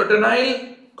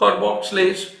 methyl-crotonyl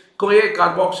carboxylase, CoA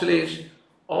carboxylase,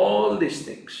 all these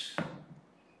things.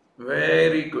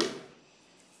 Very good.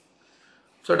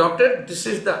 So, doctor, this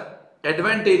is the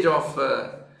advantage of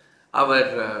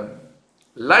our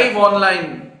live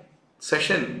online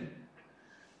session.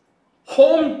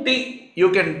 Home tea you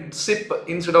can sip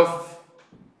instead of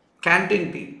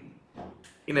canteen tea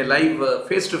in a live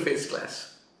face-to-face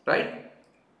class, right?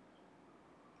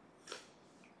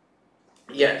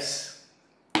 Yes.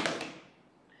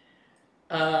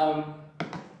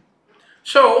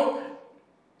 So,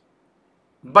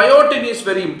 biotin is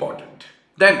very important.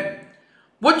 Then,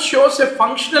 which shows a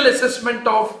functional assessment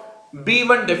of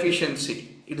B1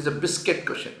 deficiency? It is a biscuit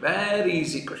question, very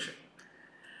easy question.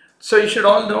 So, you should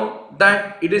all know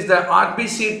that it is the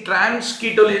RBC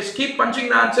transketolase. Keep punching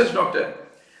the answers, doctor.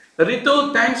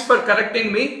 Ritu, thanks for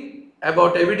correcting me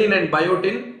about avidin and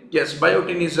biotin. Yes,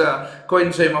 biotin is a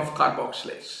coenzyme of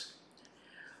carboxylase.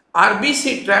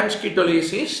 RBC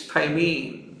transketolase is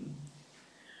thymine.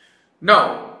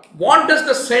 Now, what does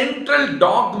the central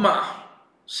dogma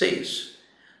says?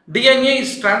 DNA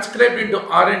is transcribed into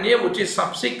RNA, which is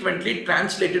subsequently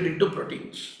translated into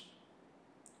proteins.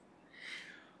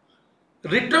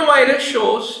 Retrovirus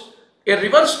shows a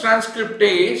reverse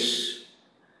transcriptase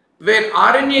where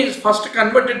RNA is first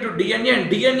converted to DNA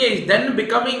and DNA is then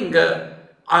becoming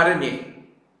RNA,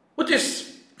 which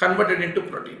is converted into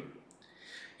protein.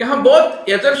 यहाँ both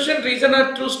assertion, reason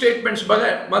are true statements,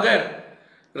 मगर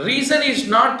reason is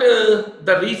not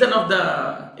the reason of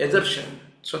the assertion.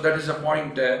 So that is a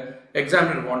point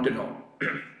examiner want to know.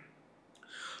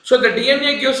 So the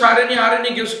DNA gives RNA,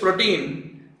 RNA gives protein.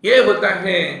 ये होता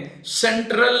है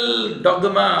central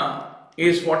dogma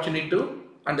is what you need to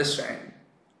understand.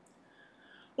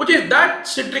 Which is that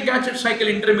citric acid cycle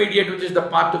intermediate, which is the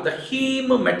part of the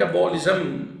heme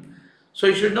metabolism. So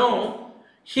you should know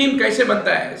heme कैसे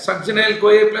बनता है?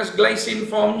 Succinyl-CoA plus glycine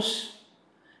forms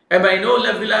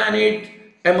amino-levulanate.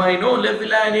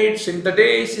 Amino-levulanate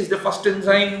synthetase is the first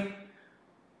enzyme.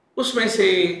 उसमें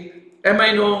से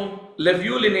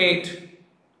amino-levulinate,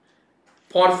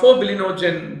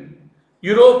 porphobilinogen,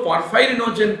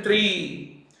 uroporphyrinogen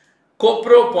 3,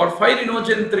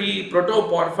 coproporphyrinogen 3,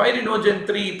 protoporphyrinogen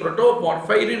 3,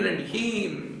 protoporphyrin and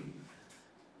heme.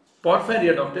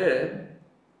 Porphyria, doctor,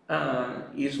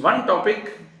 is one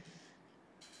topic.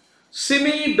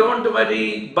 Simi, don't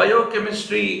worry,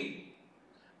 biochemistry,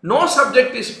 no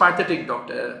subject is pathetic,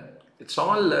 doctor. It's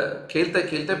all खेलते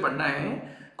खेलते पढ़ना है,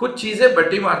 कुछ चीजें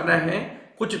बट्टी मारना है,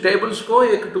 कुछ tables को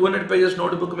एक 200 pages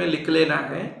notebook में लिख लेना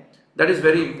है. That is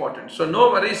very important. So no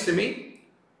worries, Simi.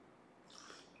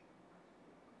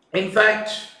 In fact,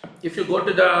 if you go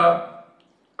to the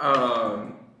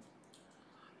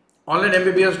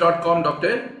onlinembbs.com,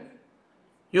 doctor,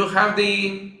 you have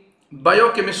the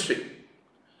biochemistry.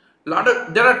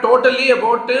 There are totally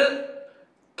about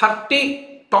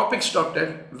 30 topics,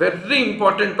 doctor, very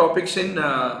important topics in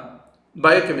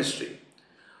biochemistry.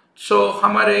 So,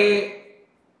 हमारे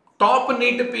top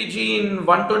NEETPG in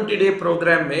 120 day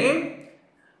program में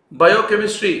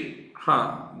biochemistry,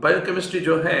 हाँ, biochemistry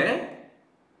जो है,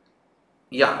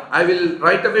 yeah, I will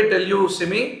right away tell you,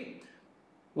 Simi,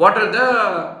 what are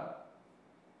the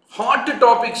hot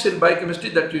topics in biochemistry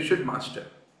that you should master.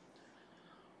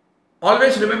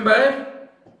 Always remember,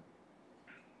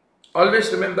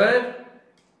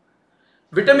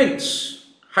 vitamins.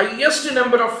 Highest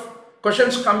number of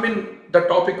questions come in the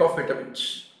topic of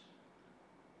vitamins.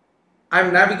 I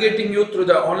am navigating you through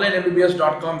the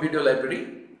onlinembbs.com video library.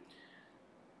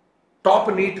 Top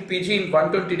NEETPG in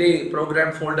 120 day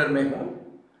program folder में हो.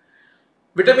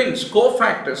 Vitamins,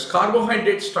 cofactors,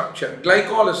 carbohydrate structure,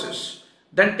 glycolysis.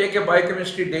 Then take a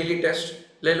biochemistry daily test.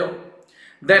 ले लो.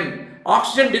 Then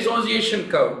oxygen dissociation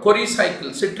curve, Curie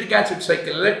cycle, citric acid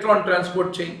cycle, electron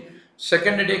transport chain.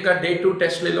 Second day का day 2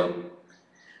 test ले लो.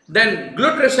 Then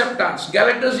GLUT receptors,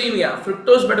 galactosemia,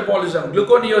 fructose metabolism,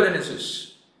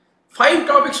 gluconeogenesis. 5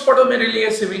 topics पढ़ो मेरे लिए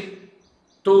Simi.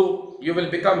 So you will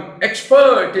become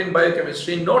expert in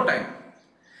biochemistry in no time.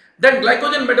 Then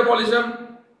glycogen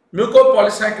metabolism,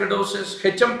 mucopolysaccharidosis,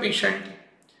 HM shunt.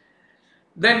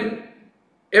 Then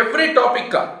every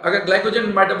topic का अगर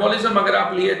glycogen metabolism अगर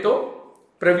आप लिए तो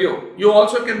preview. You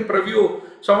also can preview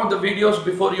some of the videos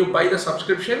before you buy the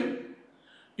subscription.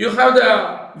 You have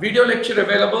the video lecture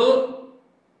available,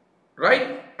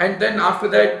 right? And then after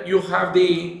that you have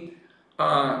the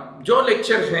जो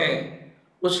lecture है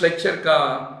उस lecture का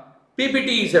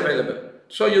PPT is available.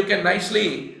 So you can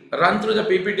nicely run through the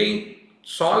PPT,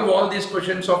 solve all these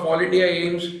questions of all India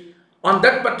AIIMS on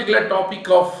that particular topic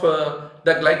of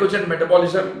the glycogen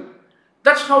metabolism.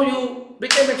 That's how you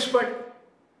became expert.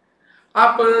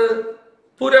 आप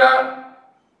पूरा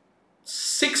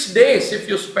 6 days if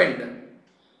you spend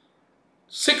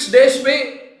 6 days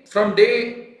में from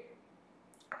day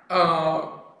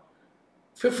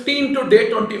 15 to day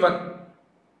 21,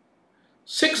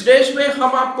 6 days में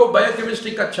हम आपको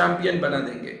biochemistry का champion बना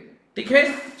देंगे. ठीक है?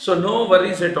 So no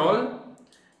worries at all.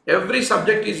 Every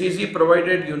subject is easy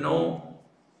provided you know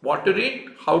what to read,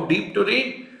 how deep to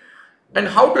read, and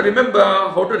how to remember,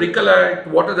 how to recollect,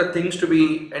 what are the things to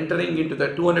be entering into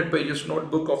the 200 pages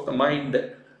notebook of the mind.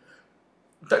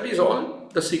 That is all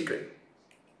the secret.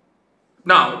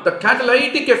 Now, the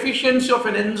catalytic efficiency of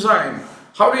an enzyme,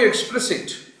 how do you express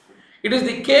it? It is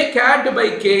the Kcat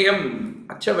by Km.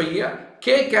 अच्छा भैया,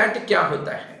 Kcat क्या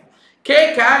होता है?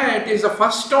 Kcat is the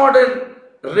first order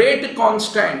rate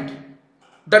constant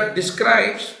that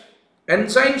describes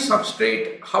enzyme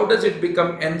substrate, how does it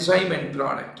become enzyme and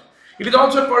product. It is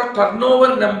also called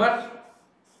turnover number.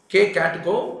 Kcat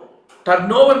को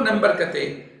turnover number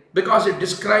कहते because it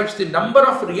describes the number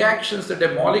of reactions that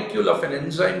a molecule of an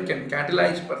enzyme can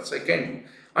catalyze per second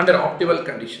under optimal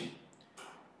condition.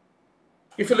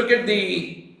 If you look at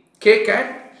the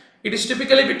Kcat, it is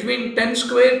typically between 10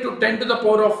 square to 10 to the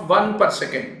power of 1 per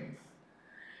second.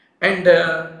 And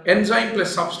enzyme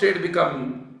plus substrate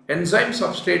become enzyme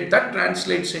substrate, that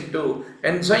translates into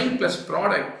enzyme plus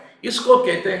product. इसको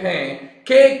कहते हैं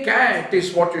Kcat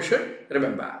is what you should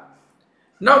remember.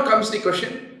 Now comes the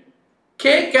question.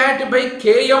 Kcat by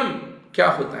Km क्या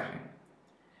होता है?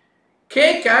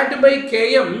 Kcat by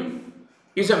Km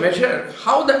is a measure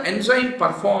how the enzyme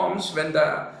performs when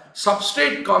the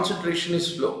substrate concentration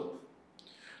is low.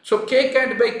 So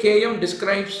Kcat by Km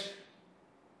describes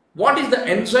what is the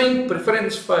enzyme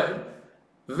preference for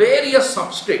various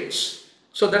substrates.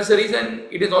 So that's the reason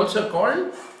it is also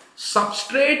called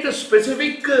substrate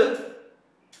specific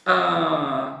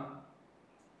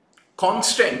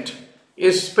constant,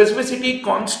 is specificity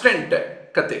constant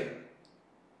कहते.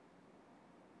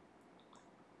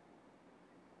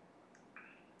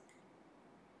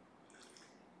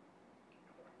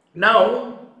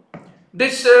 Now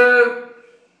this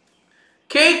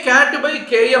Kcat by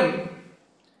Km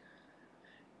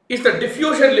is the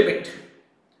diffusion limit.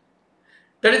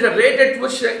 That is the rate at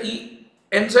which the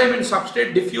enzyme and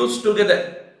substrate diffuse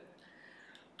together.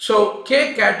 So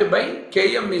Kcat by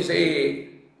Km is a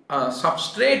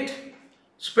substrate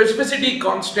specificity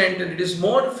constant, and it is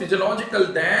more physiological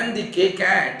than the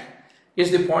Kcat is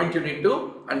the point you need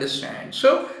to understand.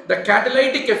 So the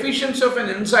catalytic efficiency of an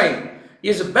enzyme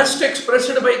is best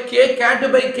expressed by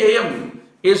Kcat by Km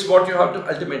is what you have to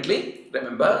ultimately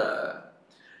remember.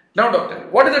 Now doctor,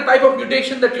 what is the type of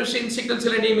mutation that you see in sickle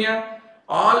cell anemia?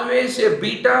 Always a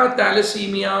beta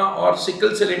thalassemia or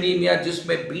sickle cell anemia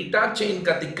जिसमें beta chain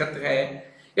का दिक्कत है,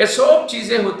 ये सब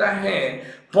चीजें होता है.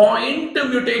 Point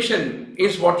mutation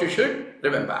is what you should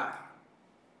remember.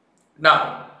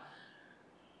 Now,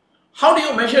 how do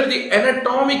you measure the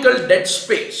anatomical dead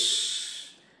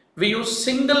space? We use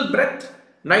single breath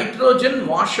nitrogen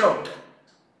washout.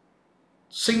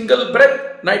 Single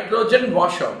breath nitrogen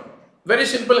washout. Very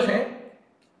simple है.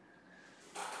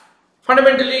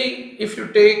 Fundamentally, if you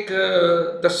take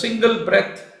the single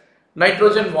breath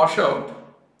nitrogen washout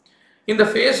in the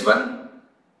phase 1,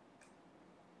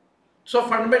 so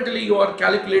fundamentally you are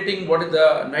calculating what is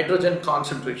the nitrogen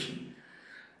concentration.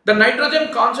 The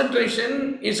nitrogen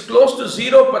concentration is close to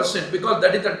 0% because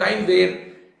that is the time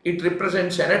where it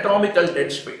represents anatomical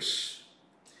dead space.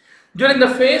 During the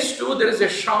phase 2, there is a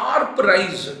sharp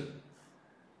rise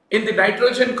in the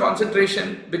nitrogen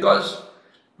concentration because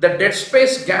the dead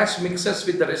space gas mixes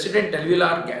with the resident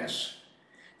alveolar gas.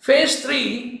 Phase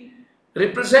 3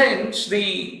 represents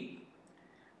the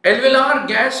alveolar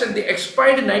gas and the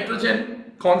expired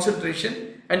nitrogen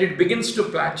concentration, and it begins to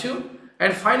plateau.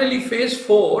 And finally phase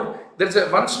 4, there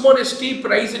is once more a steep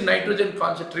rise in nitrogen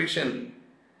concentration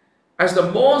as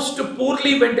the most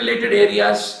poorly ventilated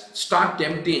areas start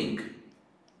emptying.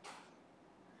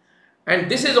 And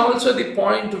this is also the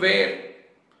point where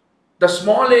the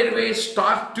small airways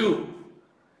start to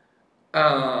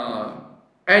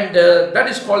that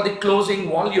is called the closing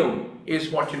volume is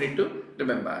what you need to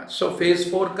remember. So phase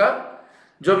 4 का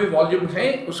जो भी volume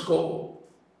है उसको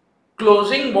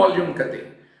closing volume कहते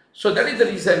हैं. So that is the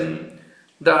reason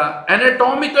the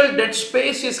anatomical dead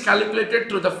space is calculated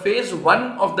through the phase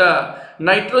 1 of the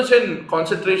nitrogen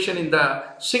concentration in the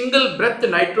single breath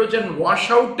nitrogen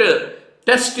washout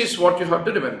test is what you have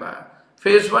to remember.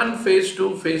 phase 1, phase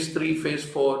 2, phase 3, phase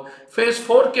 4. phase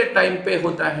 4 के time पे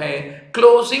होता है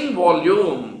closing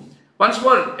volume. Once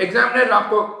more, examiner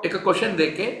आपको एक question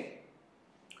देके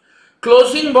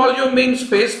closing volume means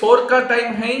phase 4 का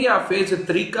time है या phase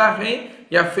 3 का है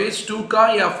या phase 2 का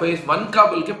या phase 1 का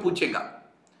बोल के पूछेगा.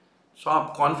 So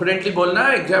आप confidently बोलना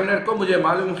है examiner को मुझे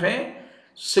मालूम है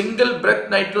single breath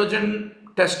nitrogen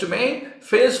test में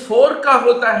phase 4 का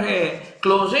होता है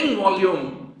closing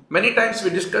volume. Many times we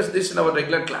discuss this in our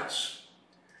regular class.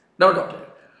 Now doctor,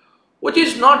 which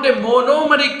is not a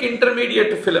monomeric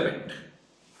intermediate filament?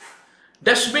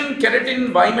 Desmin,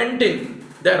 keratin, vimentin,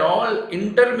 they are all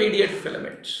intermediate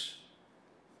filaments.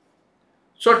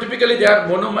 So typically they are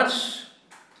monomers,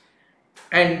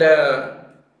 and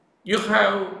you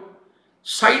have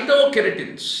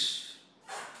cytokeratins.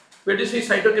 Where do you see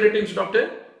cytokeratins,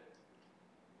 doctor?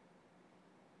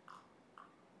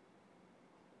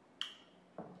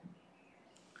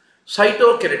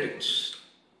 Cytokeratins.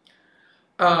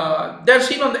 They are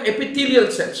seen on the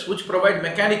epithelial cells which provide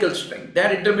mechanical strength. They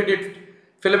are intermediate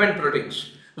filament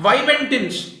proteins.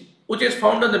 Vimentins, which is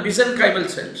found on the mesenchymal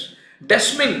cells.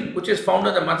 Desmin, which is found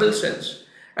on the muscle cells.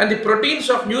 And the proteins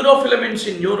of neurofilaments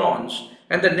in neurons,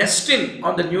 and the nestin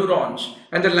on the neurons,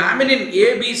 and the laminin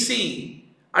A, B,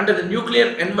 C under the nuclear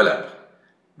envelope.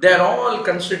 They are all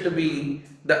considered to be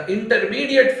the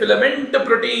intermediate filament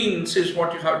proteins is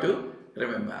what you have to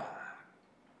remember.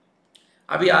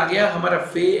 अभी आ गया हमारा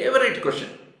favourite question,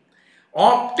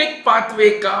 optic pathway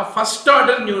का first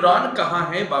order neuron कहां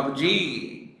है बाबूजी?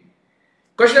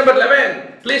 Question number 11.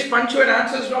 Please punch your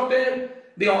answers doctor,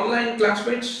 the online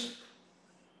classmates.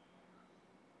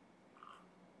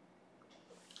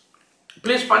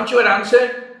 Please punch your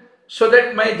answer so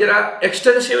that मैं जरा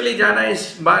extensively जाना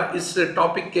इस बार इस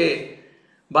टॉपिक के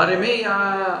बारे में, या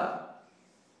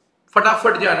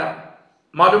फटाफट जाना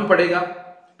मालूम पड़ेगा,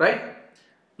 right?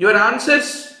 Your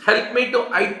answers help me to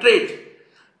iterate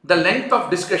the length of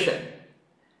discussion.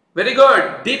 Very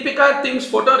good. Deepika thinks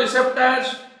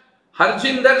photoreceptors.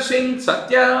 Harjinder Singh,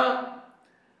 Satya,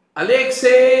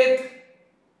 Alexeth,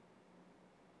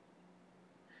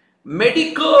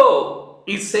 Medico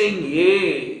is saying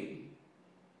yay,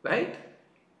 right?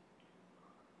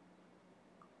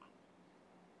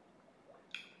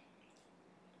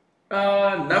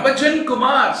 Navajan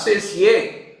Kumar says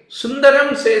yay.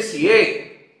 Sundaram says yay.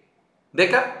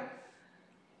 देखा?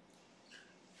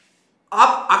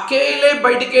 आप अकेले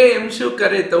बैठ के MCQ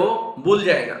करे तो भूल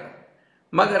जाएगा,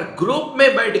 मगर ग्रुप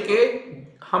में बैठ के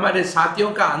हमारे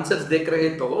साथियों का आंसर्स देख रहे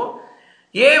तो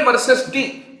A versus D,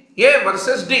 A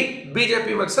versus D,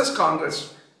 BJP versus Congress,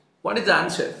 what is the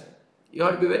answer? You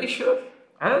have to be very sure.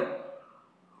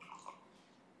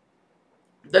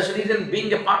 That's the reason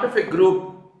being a part of a group,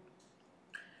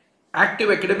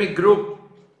 active academic group,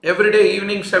 every day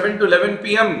evening 7 to 11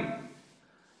 p.m.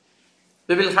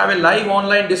 we will have a live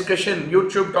online discussion,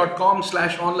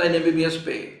 youtube.com/online MBBS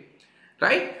pay,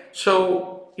 right? So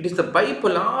it is the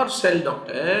bipolar cell,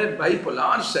 doctor,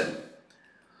 bipolar cell.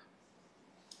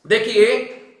 देखिए,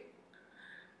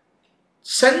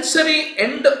 sensory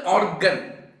end organ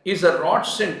is the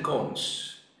rods and cones.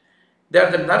 They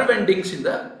are the nerve endings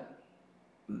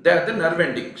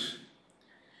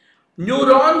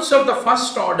Neurons of the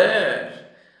first order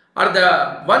are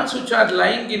the ones which are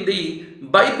lying in the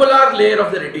bipolar layer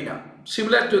of the retina,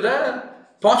 similar to the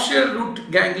posterior root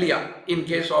ganglia in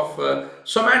case of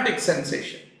somatic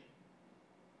sensation.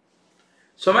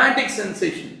 Somatic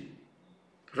sensation,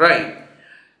 right?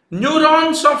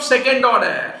 Neurons of second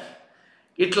order,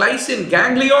 it lies in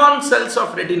ganglion cells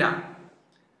of retina.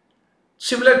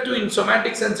 Similar to in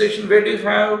somatic sensation, where do you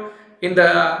have in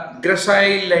the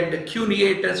gracile and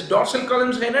cuneatus dorsal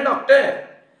columns है ना doctor,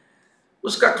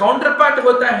 उसका counterpart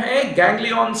होता है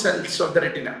ganglion cells of the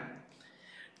retina.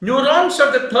 Neurons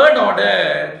of the third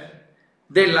order,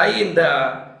 they lie in the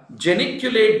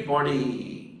geniculate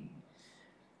body,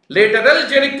 lateral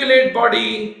geniculate body,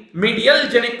 medial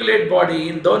geniculate body.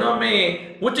 इन दोनों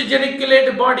में which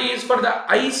geniculate body is for the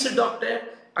eyes, doctor?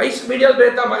 Eyes medial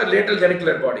रहता मगर lateral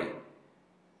geniculate body.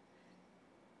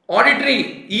 Auditory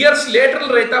years lateral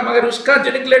रहता मगर उसका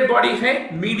geniculate body है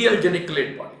medial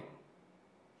geniculate body.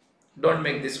 Don't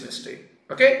make this mistake,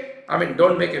 okay? I mean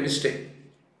don't make a mistake.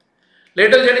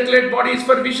 Lateral geniculate body is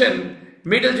for vision,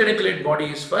 medial geniculate body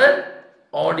is for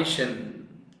audition.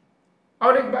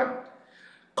 और एक बात,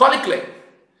 कॉलिकुलाई,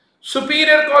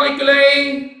 superior कॉलिकुलाई,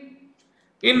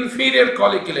 inferior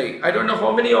colliculi. I don't know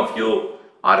how many of you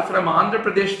are from Andhra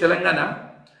Pradesh, Telangana.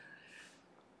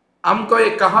 हमको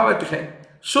एक कहावत है,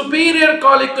 superior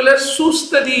colliculus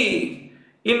sustadi,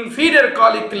 inferior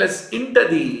colliculus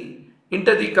intadi.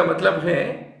 Intadi का मतलब है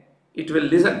it will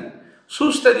listen,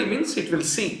 sustadi means it will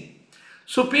see.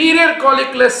 Superior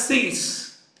colliculus sees,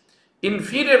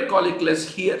 inferior colliculus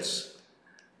hears.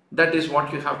 That is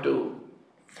what you have to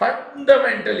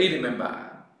fundamentally remember.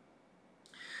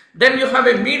 Then you have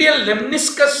a medial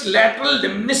lemniscus, lateral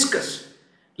lemniscus.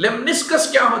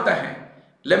 Lemniscus क्या होता है?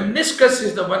 Lemniscus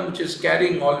is the one which is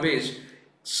carrying always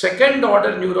second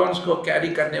order neurons को carry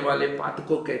करने वाले path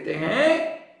को कहते हैं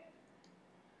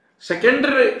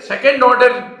second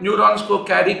order neurons को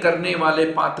कैरी करने वाले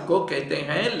पाथ को कहते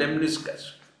हैं लेमनिस्कस.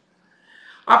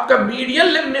 आपका medial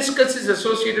लेमनिस्कस is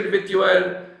associated with your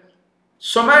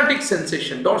somatic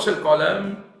sensation,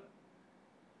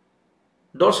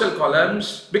 dorsal columns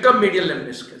become medial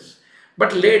lemniscus,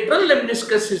 but lateral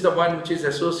lemniscus is the one which is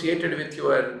associated with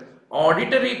your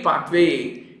auditory pathway,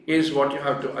 is what you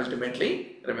have to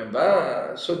ultimately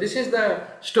remember. So this is the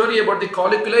story about the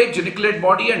colliculi, geniculate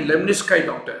body and lemnisci,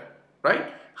 doctor, right?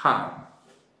 हाँ.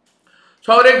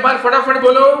 So और एक बार फटाफट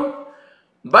बोलो,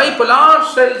 bipolar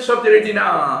cells of the retina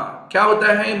क्या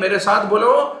होता है? मेरे साथ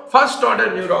बोलो, first order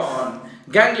neuron,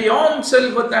 ganglion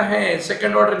cell होता है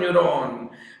second order neuron,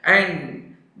 and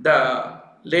the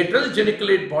lateral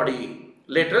geniculate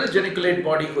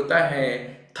body होता है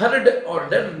third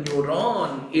order neuron,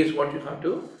 is what you have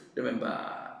to remember,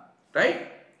 right?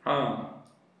 हाँ.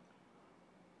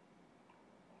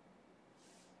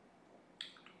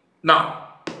 Now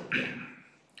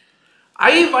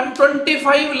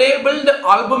I-125 labeled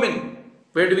albumin,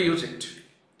 where do we use it?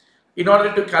 In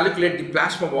order to calculate the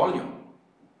plasma volume.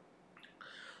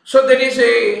 So there is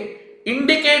a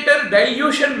indicator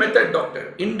dilution method,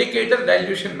 doctor, indicator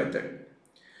dilution method.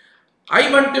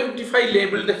 I-125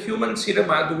 labeled the human serum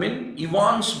albumin,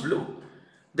 Evans blue,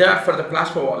 they are for the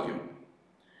plasma volume.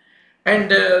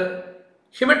 And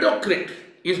hematocrit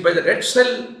is by the red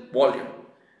cell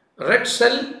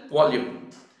volume.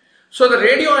 So the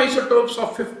radioisotopes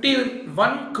of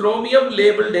 51 chromium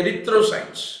labeled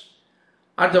erythrocytes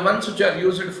are the ones which are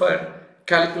used for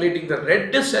calculating the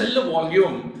red cell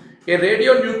volume. A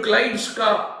radionuclides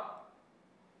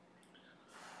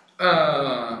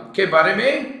के बारे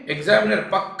में examiner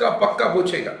पक्का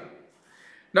पूछेगा.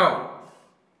 Now,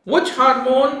 which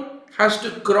hormone has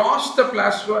to cross the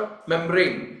plasma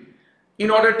membrane in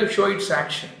order to show its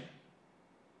action?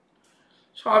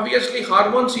 So obviously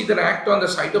hormones either act on the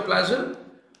cytoplasm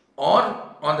or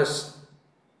on the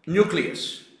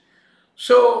nucleus.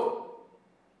 So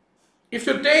If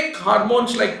you take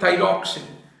hormones like thyroxine,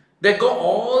 they go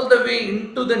all the way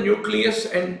into the nucleus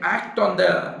and act on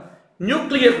the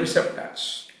nuclear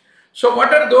receptors. So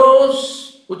what are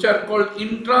those which are called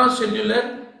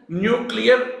intracellular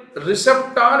nuclear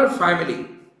receptor family?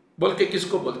 बोल के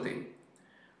किसको बोलते हैं?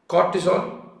 Cortisol,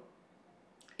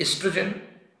 estrogen,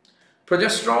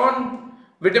 progesterone,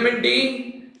 vitamin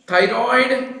D,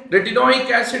 thyroid,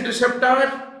 retinoic acid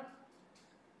receptor.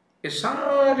 ये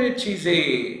सारे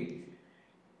चीजें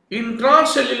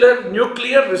intracellular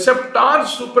nuclear receptor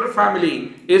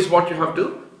superfamily is what you have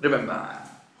to remember.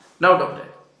 Now, doctor,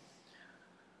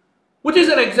 which is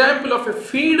an example of a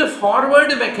feed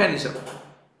forward mechanism?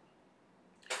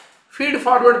 Feed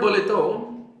forward bole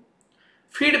to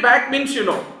feedback means you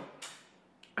know,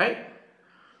 right?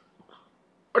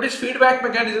 What is feedback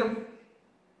mechanism?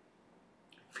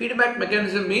 Feedback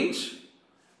mechanism means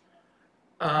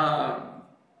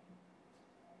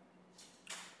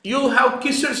you have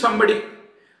kissed somebody.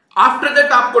 After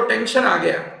that, आपको tension आ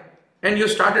गया and you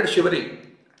started shivering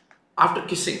after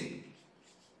kissing.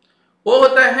 वो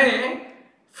होता है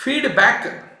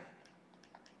feedback.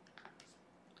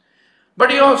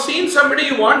 But you have seen somebody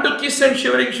you want to kiss and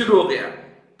shivering शुरू हो गया.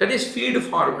 That is feed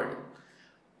forward.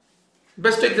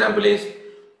 Best example is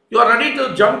you are ready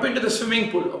to jump into the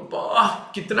swimming pool.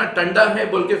 अब्बा कितना ठंडा है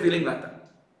बोल के feeling आता.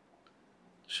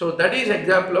 So that is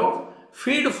example of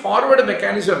feed forward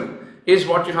mechanism is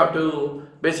what you have to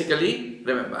basically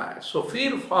remember. So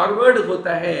feed forward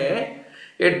hota hai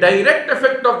a direct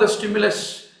effect of the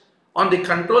stimulus on the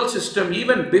control system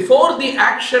even before the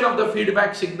action of the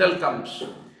feedback signal comes.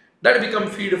 That become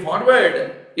feed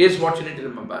forward is what you need to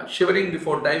remember. Shivering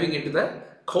before diving into the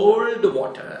cold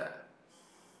water.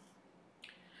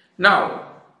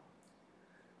 Now,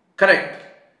 correct.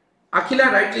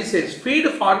 Akhila rightly says feed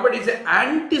forward is an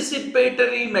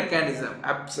anticipatory mechanism.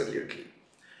 Absolutely.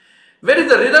 Where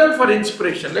is the rhythm for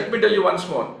inspiration? Let me tell you once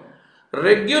more.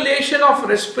 Regulation of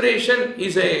respiration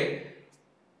is a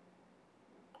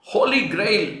holy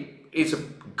grail, is a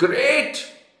great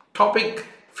topic,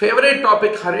 favorite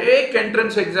topic. हर एक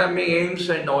entrance exam में AIIMS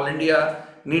and All India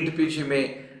NEETPG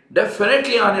में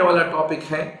definitely आने वाला topic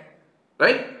है,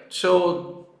 right?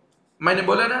 So मैंने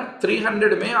बोला ना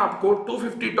 300 में आपको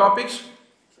 250 टॉपिक्स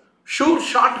शूर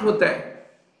शॉट होता है,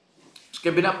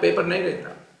 उसके बिना पेपर नहीं रहता,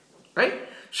 right?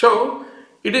 So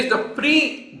it is the pre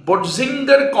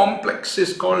बोट्जिंगर complex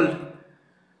is called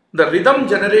the rhythm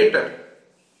generator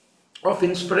off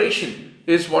inspiration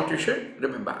is what you should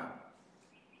remember.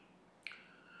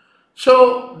 So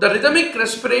the rhythmic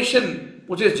respiration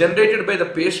which is generated by the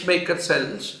pacemaker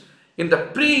cells in the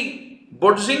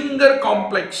pre-Bodzinger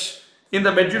complex in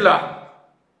the medulla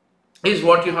is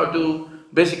what you have to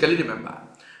basically remember.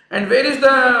 And where is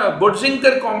the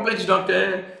Bodzinger complex,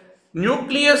 doctor?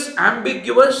 Nucleus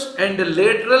ambiguous and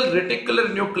lateral reticular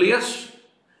nucleus.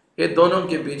 ये दोनों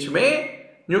के बीच में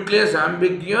nucleus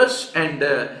ambiguous and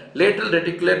lateral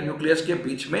reticular nucleus के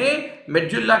बीच में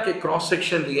medulla के cross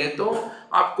section लिए तो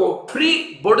आपको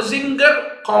pre-Bodzinger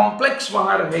complex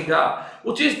वहाँ रहेगा,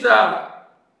 which is the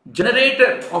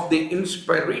generator of the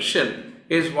inspiration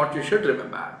is what you should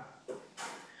remember.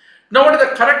 Now, what is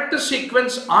the correct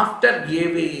sequence after A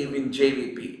wave in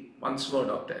JVP? Once more,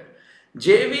 doctor.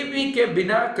 JVP के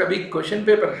बिना कभी question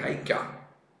paper है क्या?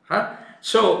 हाँ?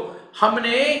 So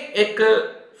हमने एक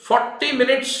 40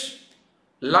 मिनट्स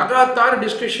लगातार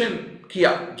discussion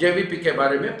किया JVP के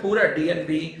बारे में, पूरा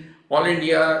DNB, all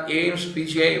India, AIIMS,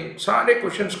 PGI सारे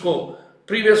क्वेश्चंस को,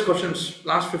 प्रीवियस क्वेश्चंस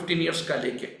लास्ट 15 इयर्स का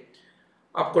लेके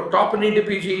आपको टॉप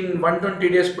NEETPG इन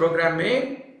 120 डेज प्रोग्राम में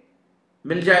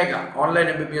मिल जाएगा.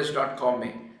 onlineMBBS.com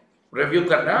में रिव्यू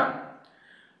करना.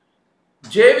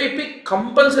 JVP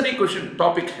कंपल्सरी क्वेश्चन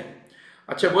टॉपिक है.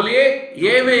 अच्छा बोलिए,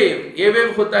 ये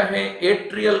वेव होता है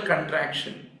atrial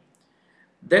contraction,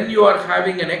 then you are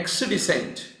having an x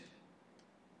decent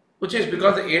which is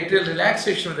because the atrial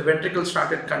relaxation of the ventricle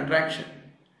started contraction.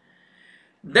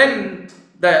 Then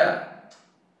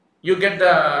you get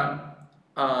the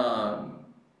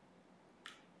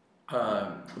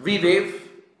V wave.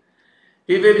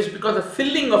 V wave is because the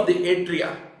filling of the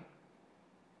atria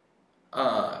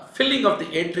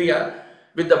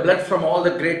with the blood from all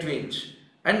the great veins,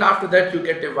 and after that you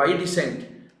get a Y descent,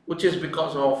 which is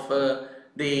because of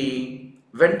the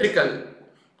ventricle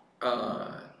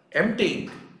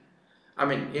emptying. I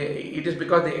mean, it is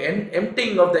because the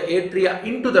emptying of the atria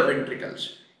into the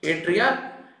ventricles.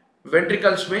 Atria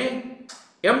ventricles में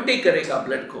empty करेगा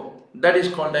blood को. That is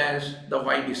called as the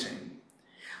Y descent.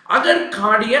 अगर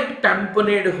cardiac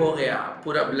tamponade हो गया,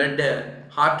 पूरा blood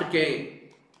heart के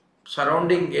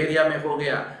surrounding area में हो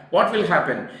गया, what will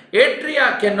happen?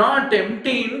 Atria cannot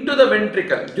empty into the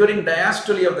ventricle during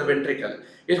diastole of the ventricle.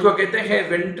 इसको कहते हैं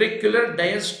ventricular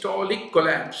diastolic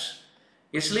collapse.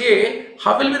 इसलिए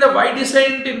how will be the Y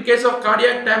descent in case of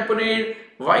cardiac tamponade?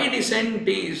 Y descent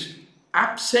is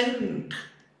absent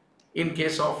in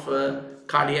case of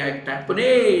cardiac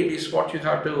tamponade is what you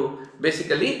have to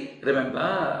basically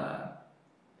remember.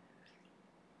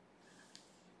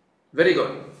 Very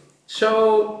good.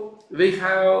 So we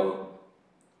have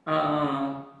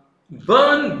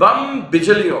burn bum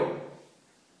bijaliyo.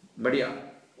 Badhiya.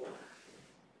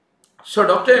 So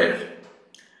doctor,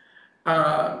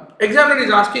 examiner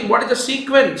is asking what is the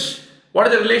sequence, what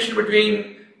is the relation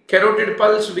between carotid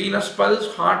pulse, venous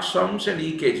pulse, heart sounds and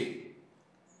EKG.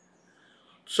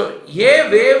 So ये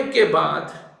wave के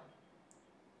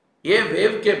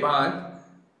बाद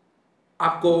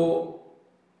आपको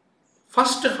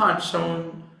first heart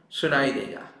sound सुनाई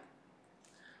देगा.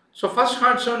 So first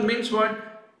heart sound means what?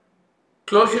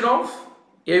 Closure of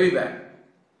AV valve.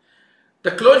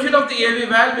 The closure of the AV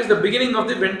valve is the beginning of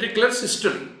the ventricular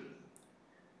systole.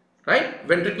 Right?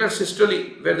 Ventricular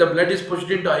systole, where the blood is pushed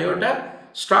into aorta,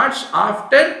 starts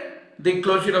after the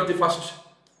closure of the first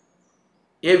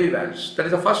AV valves. That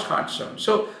is the first heart sound.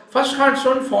 So first heart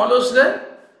sound follows the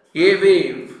A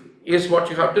wave is what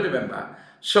you have to remember.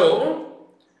 So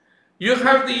you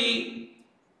have the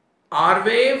R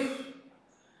wave,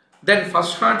 then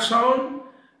first heart sound,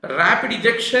 rapid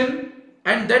ejection,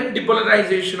 and then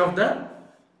depolarization of the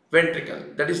ventricle.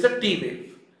 That is the T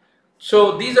wave.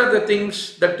 So these are the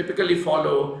things that typically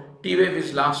follow. T wave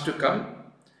is last to come.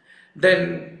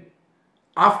 Then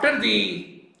after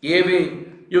the A wave,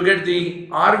 you get the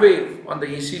R wave on the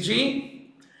ECG.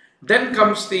 Then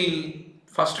comes the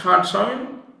first heart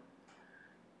sound.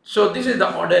 So this is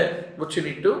the order which you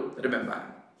need to remember.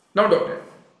 Now doctor,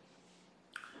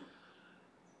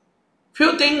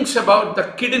 few things about the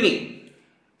kidney.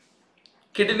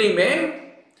 Kidney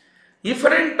में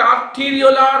efferent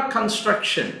arteriolar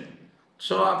construction.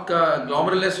 So आपका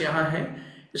glomerulus यहाँ है,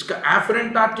 इसका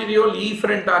afferent arteriole,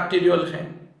 efferent arteriole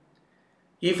है.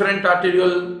 Efferent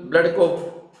arteriole blood को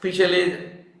पीछे ले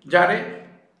जा रहे,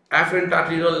 afferent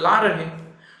arteriole ला रहे.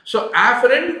 So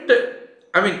efferent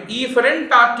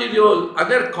arteriole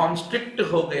अगर constrict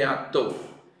हो गया तो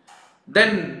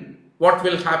then what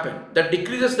will happen? That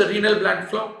decreases the renal blood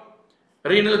flow.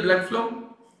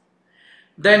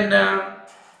 Then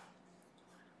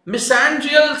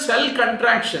mesangial cell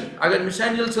contraction. अगर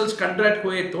mesangial cells contract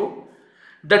हुए तो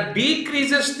that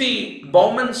decreases the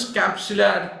Bowman's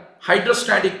capsular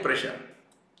hydrostatic pressure.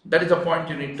 That is the point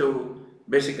you need to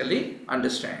basically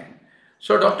understand.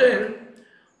 So doctor,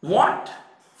 what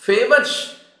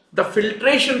favors the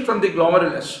filtration from the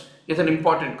glomerulus is an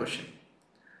important question.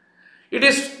 It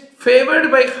is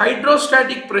favored by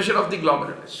hydrostatic pressure of the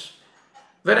glomerulus,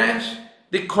 whereas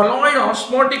the colloid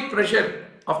osmotic pressure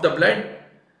of the blood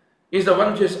is the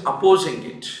one which is opposing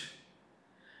it.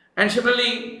 And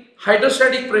similarly,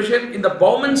 hydrostatic pressure in the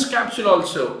Bowman's capsule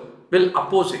also will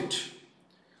oppose it.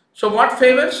 So what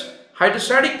favors?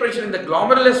 Hydrostatic pressure in the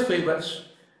glomerulus favors,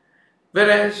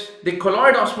 whereas the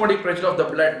colloid osmotic pressure of the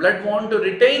blood wants to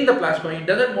retain the plasma. It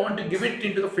doesn't want to give it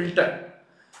into the filter,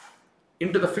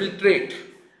 into the filtrate.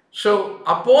 So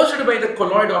opposed by the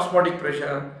colloid osmotic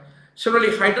pressure.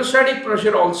 Similarly, hydrostatic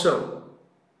pressure also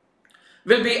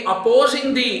will be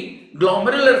opposing the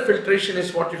glomerular filtration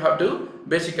is what you have to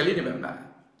basically remember.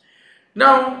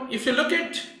 Now, if you look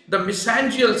at the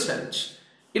mesangial cells,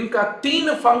 इनका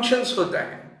 3 functions होता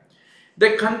है.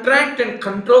 They contract and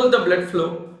control the blood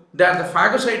flow. They are the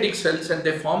phagocytic cells and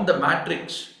they form the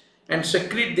matrix and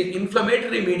secrete the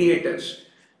inflammatory mediators.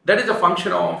 That is the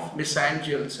function of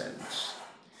mesangial cells.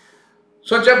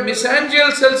 So जब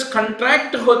mesangial cells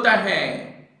contract होता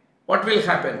है, what will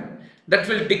happen? That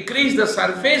will decrease the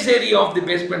surface area of the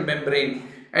basement membrane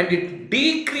and it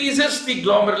decreases the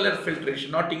glomerular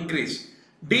filtration, not increase.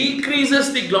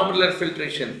 Decreases the glomerular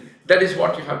filtration. That is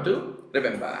what you have to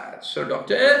remember. So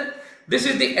doctor, this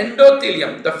is the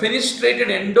endothelium, the fenestrated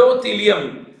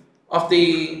endothelium of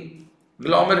the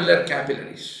glomerular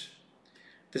capillaries.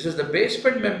 This is the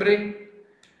basement membrane.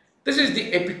 This is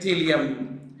the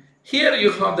epithelium. Here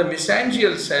you have the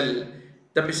mesangial cell,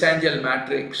 the mesangial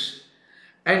matrix.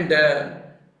 And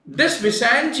this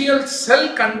mesangial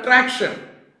cell contraction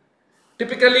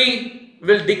typically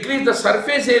will decrease the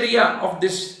surface area of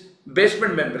this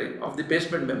basement membrane,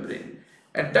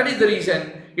 and that is the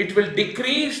reason it will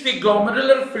decrease the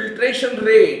glomerular filtration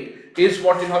rate is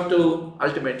what you have to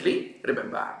ultimately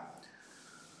remember.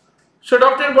 So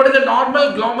doctor, what is the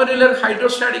normal glomerular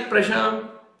hydrostatic pressure?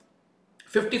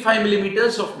 55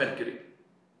 millimeters of mercury.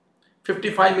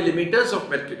 55 millimeters of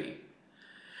mercury.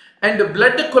 And the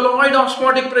blood colloid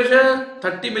osmotic pressure,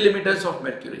 30 millimeters of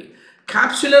mercury.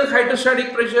 Capsular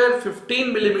hydrostatic pressure,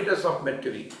 15 millimeters of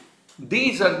mercury.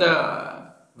 These are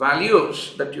the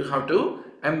values that you have to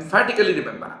emphatically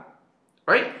remember.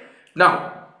 Right?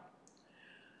 Now,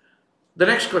 the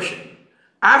next question.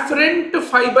 Afferent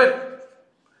fiber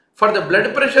for the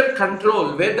blood pressure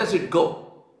control, where does it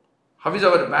go? How is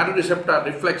our baroreceptor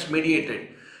reflex mediated?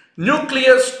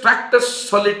 Nucleus tractus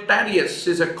solitarius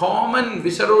is a common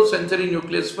viscerosensory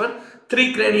nucleus for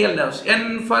 3 cranial nerves.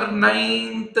 N for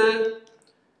 9th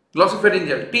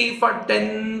glossopharyngeal, T for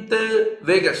 10th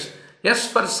vagus, S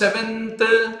for 7th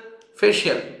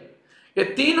facial. ये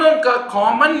तीनों का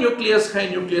common nucleus है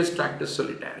nucleus tractus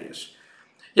सोलिटारियस.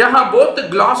 यहाँ both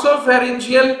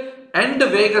glossopharyngeal and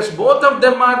vagus, both of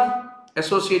them are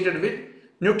associated with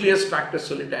nucleus tractus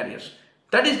solitarius.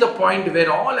 That is the point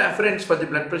where all afferents for the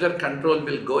blood pressure control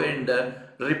will go and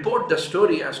report the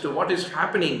story as to what is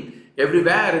happening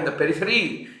everywhere in the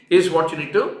periphery is what you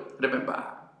need to remember.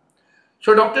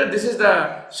 So doctor, this is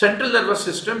the central nervous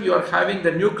system. You are having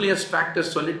the nucleus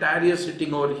tractus solitarius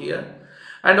sitting over here.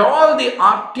 And all the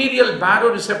arterial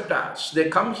baroreceptors, they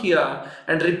come here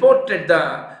and report that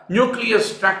the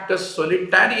nucleus tractus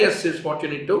solitarius is what you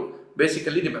need to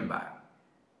basically remember.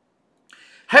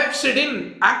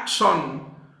 Hepcidin acts on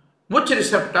which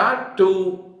receptor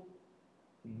to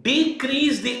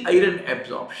decrease the iron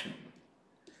absorption?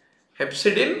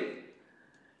 Hepcidin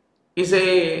is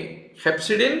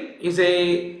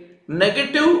a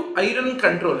negative iron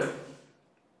controller.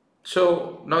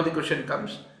 So now the question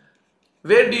comes,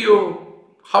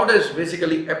 how does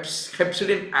basically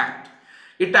hepcidin act?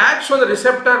 It acts on the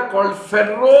receptor called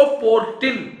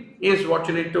ferroportin is what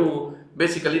you need to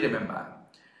basically remember.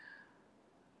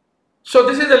 So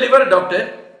this is the liver,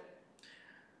 doctor.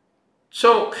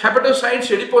 So hepatocytes,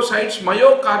 adipocytes,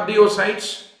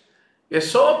 myocardiocytes, ये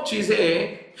सब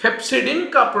चीजें हेप्सिडिन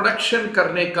का production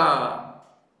करने का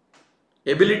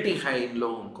ability है इन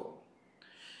लोगों को.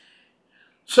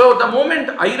 So the moment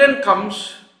iron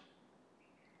comes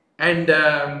and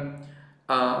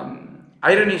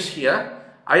iron is here,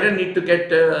 iron need to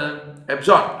get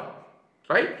absorbed,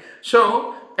 right?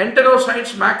 So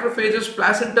enterocytes, macrophages,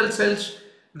 placental cells,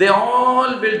 they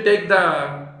all will take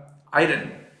the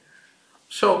iron.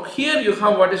 So here you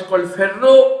have what is called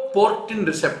ferroportin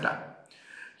receptor.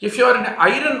 If you are in an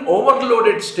iron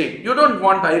overloaded state, you don't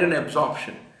want iron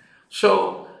absorption.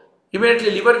 So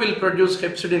immediately liver will produce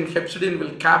hepcidin, hepcidin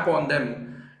will cap on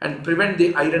them and prevent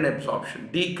the iron absorption,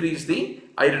 decrease the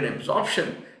iron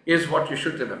absorption is what you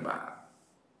should remember.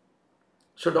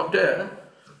 So doctor,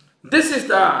 this is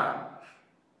the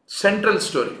central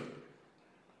story.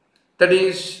 That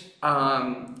is,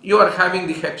 you are having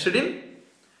the hepcidin.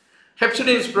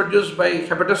 Hepcidin is produced by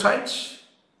hepatocytes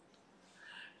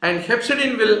and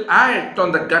hepcidin will act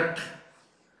on the gut,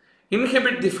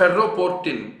 inhibit the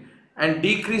ferroportin and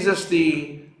decreases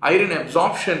the iron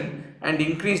absorption and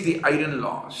increase the iron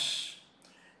loss.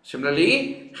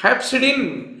 Similarly,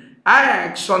 hepcidin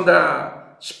acts on the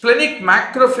splenic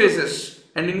macrophages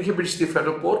and inhibits the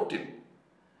ferroportin.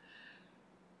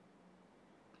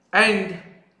 And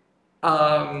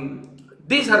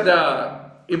these are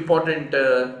the important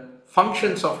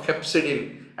functions of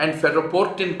hepcidin and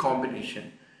ferroportin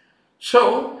combination.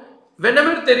 So,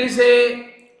 whenever there is a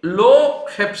low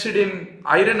hepcidin,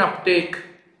 iron uptake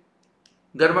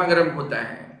garma garam hota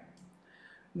hai.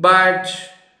 But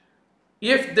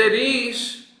if there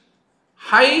is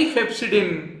high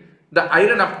hepcidin, the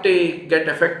iron uptake get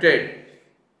affected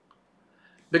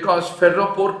because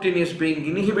ferroportin is being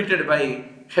inhibited by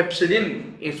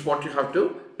hepcidin is what you have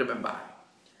to remember.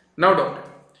 Now doctor,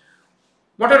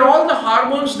 what are all the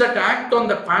hormones that act on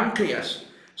the pancreas?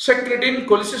 Secretin,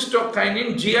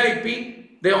 cholecystokinin,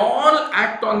 GIP, they all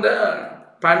act on the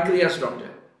pancreas, doctor.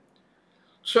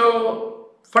 So,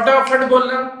 fatafat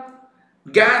bolna,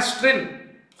 gastrin.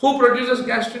 Who produces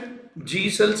gastrin? G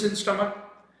cells in stomach.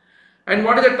 And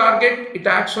what is the target? It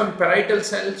acts on parietal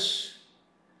cells.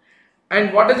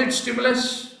 And what does it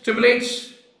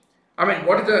stimulates? I mean,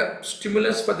 what is the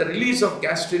stimulus for the release of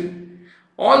gastrin?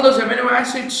 All those amino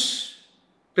acids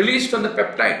released on the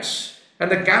peptides and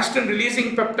the gastrin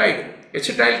releasing peptide,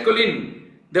 acetylcholine,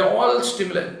 they all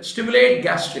stimulate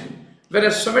gastrin.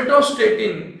 Whereas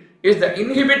somatostatin is the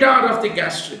inhibitor of the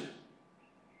gastrin.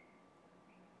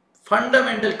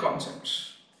 Fundamental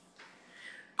concepts.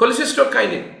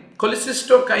 Cholecystokinin.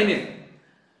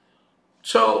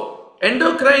 So,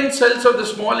 endocrine cells of the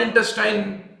small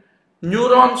intestine,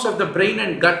 neurons of the brain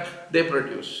and gut, they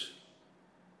produce.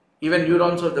 Even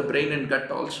neurons of the brain and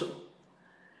gut also.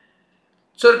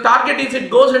 So the target is it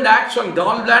goes and acts on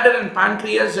gallbladder and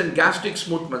pancreas and gastric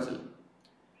smooth muscle.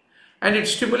 And it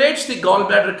stimulates the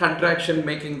gallbladder contraction,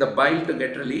 making the bile to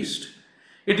get released.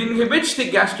 It inhibits the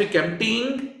gastric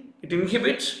emptying, it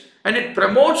inhibits and it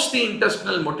promotes the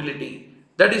intestinal motility.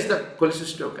 That is the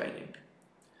cholecystokinin.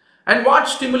 And what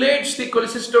stimulates the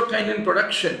cholecystokinin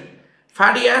production?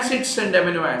 Fatty acids and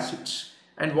amino acids.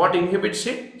 And what inhibits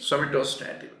it?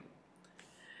 Somatostatin.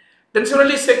 Then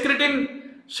similarly,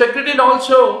 secretin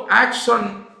also acts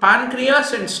on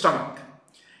pancreas and stomach.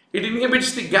 It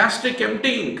inhibits the gastric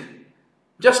emptying,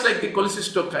 just like the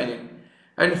cholecystokinin.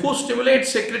 And who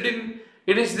stimulates secretin?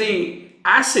 It is the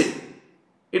acid.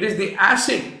 It is the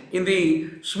acid in the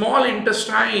small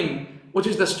intestine which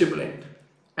is the stimulant.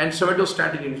 And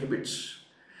somatostatin inhibits.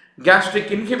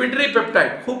 Gastric inhibitory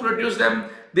peptide. Who produce them?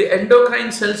 The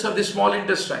endocrine cells of the small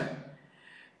intestine.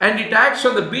 And it acts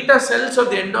on the beta cells of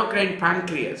the endocrine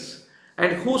pancreas.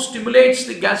 And who stimulates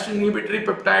the gastric inhibitory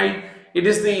peptide? It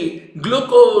is the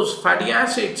glucose, fatty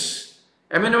acids,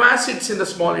 amino acids in the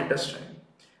small intestine.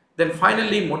 Then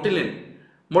finally motilin.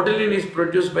 Motilin is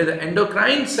produced by the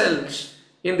endocrine cells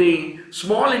in the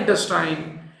small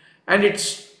intestine,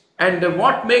 and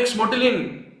what makes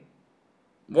motilin?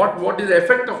 What is the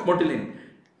effect of motilin?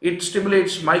 It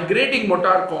stimulates migrating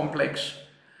motor complex,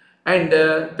 and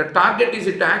the target is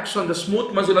it acts on the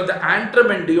smooth muscle of the antrum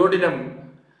and duodenum.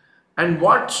 And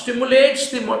what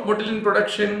stimulates the motilin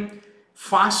production?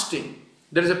 Fasting.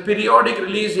 There is a periodic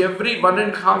release every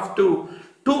 1.5 to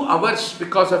 2 hours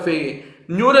because of a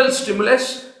neural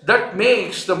stimulus that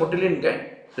makes the motilin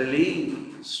get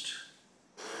released.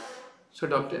 So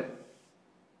doctor,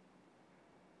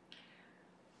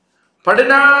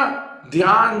 पढ़ना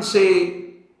ध्यान से,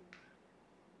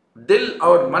 दिल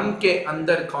और मन के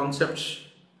अंदर concepts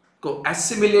को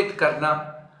assimilate करना,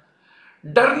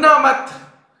 डरना मत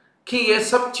कि ये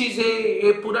सब चीजें,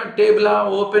 ये पूरा टेबला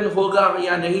ओपन होगा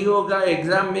या नहीं होगा,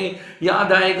 एग्जाम में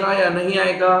याद आएगा या नहीं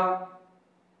आएगा,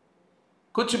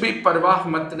 कुछ भी परवाह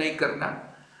मत नहीं करना,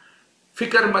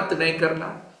 फिक्र मत नहीं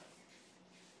करना.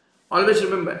 Always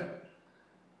remember,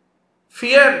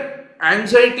 fear,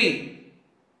 anxiety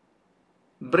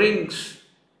brings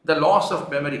the loss of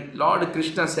memory. Lord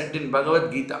Krishna said in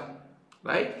Bhagavad Gita,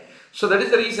 right? So that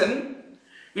is the reason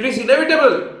it is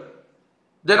inevitable.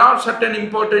 There are certain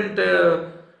important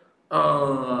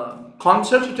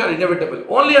concepts which are inevitable.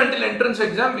 Only until entrance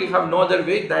exam we have no other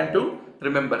way than to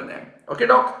remember them. Okay,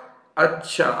 doc?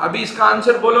 अच्छा, अभी इसका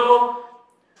answer बोलो.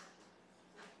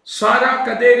 Sara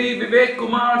Kaderi, Vivek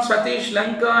Kumar, Satish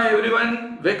Lanka,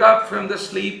 everyone, wake up from the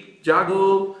sleep.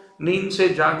 Jago, नींद से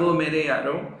जागो मेरे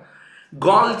यारों.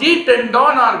 Golgi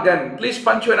tendon organ. Please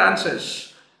punch your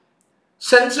answers.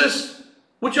 Senses,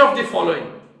 which of the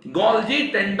following?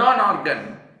 Golgi tendon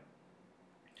organ.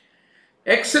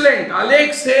 Excellent.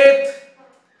 Alex Seth,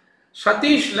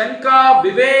 Satish Lanka,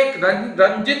 Vivek,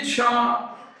 Ranjit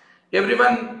Shah,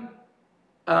 everyone.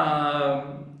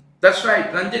 That's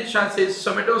right. Ranjit Shah says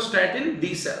somatostatin,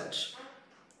 D cells.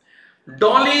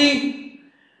 Dolly,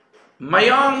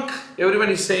 Mayank, everyone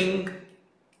is saying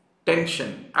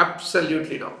tension.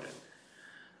 Absolutely, doctor.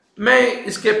 मैं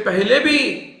इसके पहले भी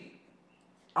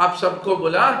आप सबको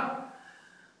बोला,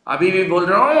 अभी भी बोल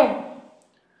रहा हूं.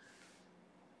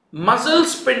 Muscle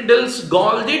spindles,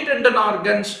 Golgi tendon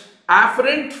organs,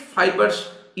 afferent fibers,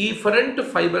 efferent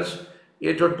fibers.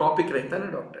 ये जो टॉपिक रहता है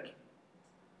ना डॉक्टर,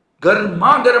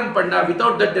 गर्मा गर्म पढ़ना.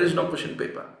 Without that there is no question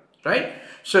paper, right?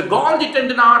 So Golgi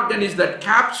tendon organ is that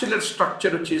capsular structure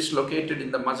which is located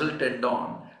in the muscle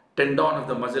tendon of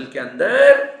the muscle के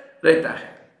अंदर रहता है.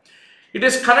 It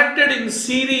is connected in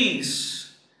series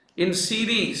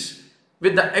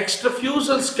with the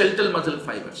extrafusal skeletal muscle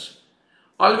fibers.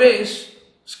 Always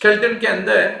skeleton के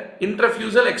अंदर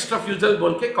intrafusal extrafusal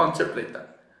बोल के concept रहता है.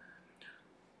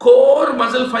 Core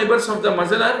muscle fibers of the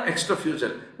muscle are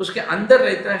extrafusal. उसके अंदर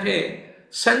रहता है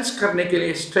sense करने के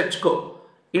लिए stretch को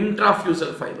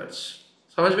intrafusal fibers.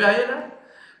 समझ में आया ना?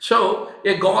 So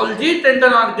a Golgi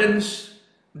tendon organs,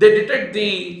 they detect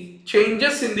the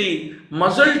changes in the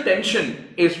muscle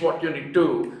tension is what you need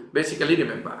to basically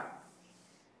remember.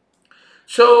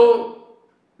 So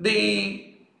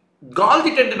the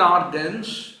Golgi tendon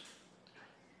organs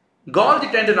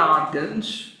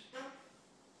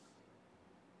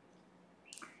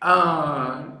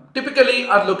typically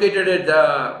are located at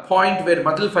the point where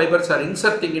muscle fibers are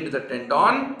inserting into the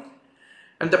tendon,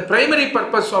 and the primary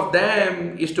purpose of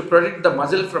them is to protect the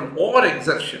muscle from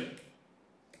overexertion.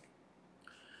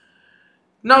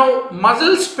 Now,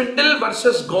 muscle spindle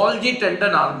versus Golgi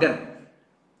tendon organ.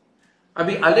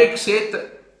 अभी अलेख सेठ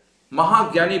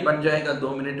महाज्ञानी बन जाएगा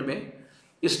 2 minute में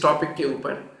इस topic के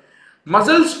ऊपर.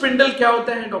 Muscle spindle क्या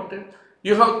होता है doctor?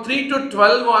 You have 3 to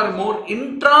 12 or more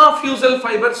intrafusal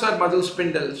fibers or muscle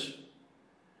spindles,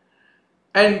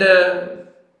 and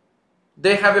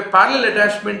they have a parallel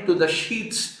attachment to the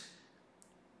sheaths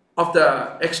of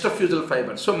the extrafusal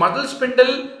fiber. So muscle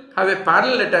spindle have a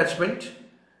parallel attachment,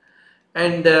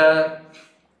 and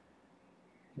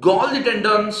Golgi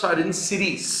tendons are in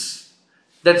series.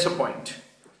 That's the point.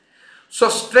 So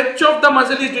stretch of the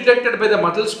muscle is detected by the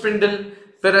muscle spindle,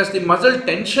 whereas the muscle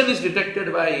tension is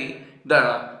detected by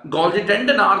the Golgi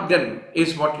tendon organ,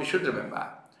 is what you should remember.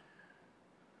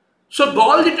 So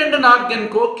Golgi tendon organ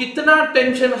को कितना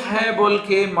tension है बोल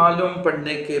के मालूम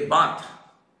पड़ने के बाद,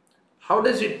 how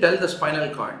does it tell the spinal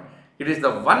cord? It is the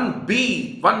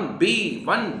 1B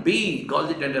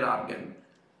Golgi tendon organ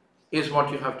is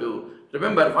what you have to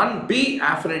remember. 1B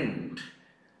afferent.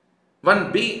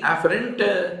 1B afferent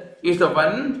is the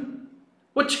one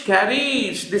which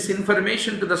carries this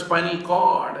information to the spinal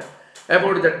cord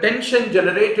about the tension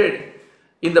generated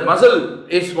in the muscle,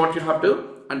 is what you have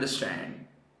to understand.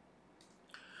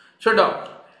 So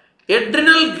doctor,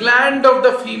 adrenal gland of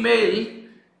the female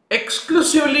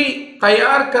exclusively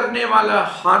तैयार करने वाला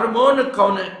hormone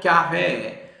कौन क्या है?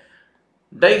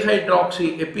 Dihydroxy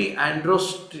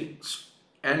एपीएंड्रोस्टीन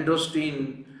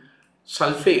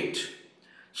sulfate.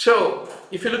 So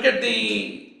if you look at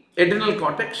the adrenal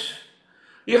cortex,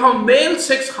 you have male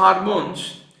sex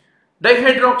hormones,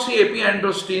 dihydroxy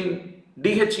epiandrosterone,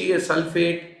 DHEA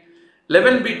sulfate,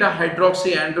 11 beta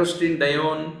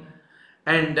hydroxyandrostenedione,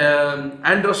 and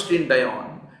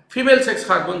androstenedione. Female sex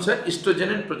hormones are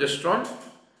estrogen and progesterone,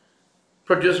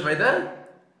 produced by the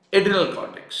adrenal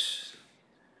cortex.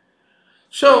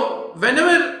 So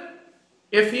whenever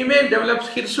a female develops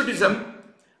hirsutism,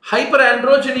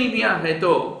 hyperandrogenemia है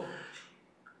तो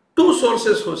two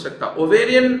sources हो सकता,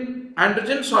 ovarian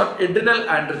androgens or adrenal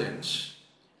androgens.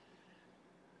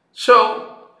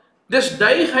 So this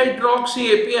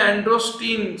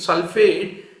dihydroxyepiandrosterone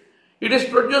sulfate, it is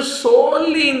produced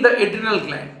solely in the adrenal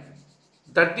gland.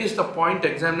 That is the point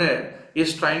examiner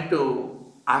is trying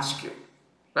to ask you,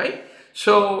 right?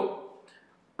 So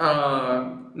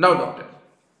now doctor,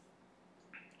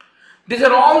 these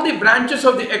are all the branches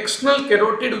of the external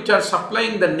carotid which are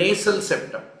supplying the nasal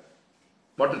septum.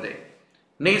 What are they?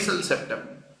 Nasal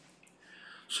septum.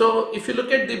 So if you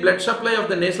look at the blood supply of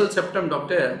the nasal septum,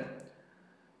 doctor,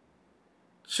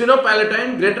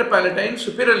 sphenopalatine, greater palatine,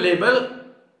 superior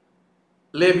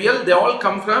labial, they all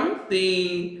come from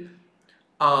the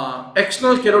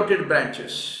external carotid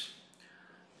branches.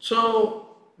 So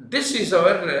this is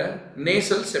our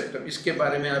nasal septum. इसके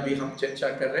बारे में अभी हम चर्चा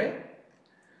कर रहे हैं.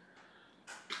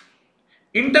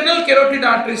 Internal carotid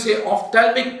artery से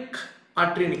ophthalmic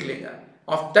artery निकलेगा.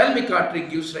 Ophthalmic artery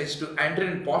gives rise to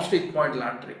anterior and posterior ethmoidal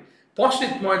artery.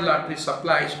 Posterior ethmoidal artery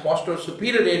supplies posterior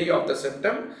superior area of the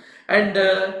septum, and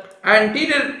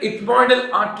anterior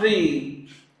ethmoidal artery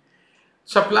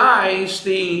supplies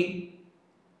the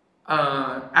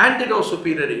anterior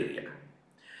superior area.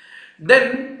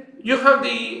 Then you have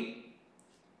the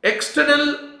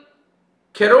external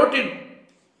carotid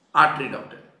artery,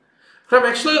 doctor. From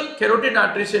external carotid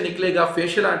artery से निकलेगा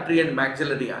facial artery and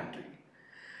maxillary artery.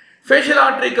 Facial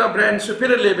artery का branch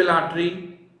superior labial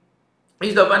artery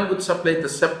is the one which supplies the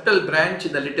septal branch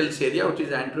in the little's area, which is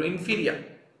anteroinferior.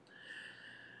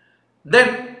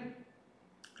 Then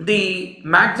the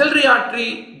maxillary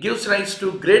artery gives rise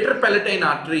to greater palatine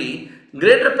artery.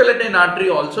 Greater palatine artery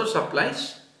also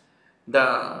supplies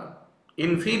the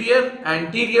inferior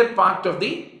anterior part of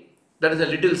the, that is the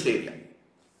little's area.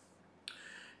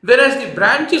 Whereas the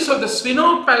branches of the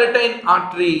sphenopalatine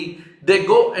artery, they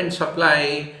go and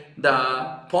supply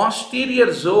the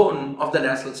posterior zone of the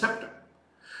nasal septum.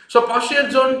 So posterior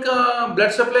zone का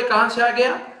blood supply कहाँ से आ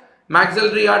गया?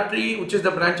 Maxillary artery, which is the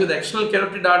branch of the external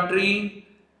carotid artery.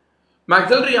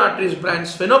 Maxillary artery's branch,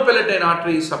 sphenopalatine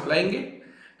artery, is supplying it.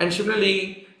 And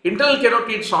similarly, internal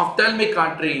carotid's ophthalmic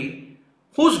artery,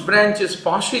 whose branch is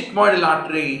posterior ethmoidal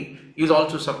artery, is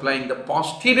also supplying the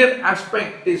posterior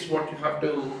aspect, is what you have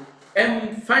to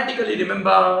emphatically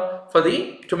remember for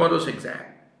the tomorrow's exam.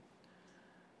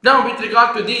 Now with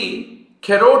regard to the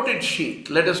carotid sheath,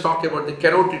 let us talk about the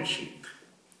carotid sheath.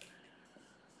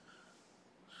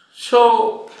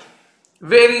 So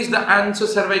where is the ansa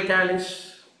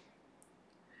cervicalis,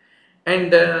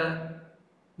 and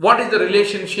what is the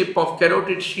relationship of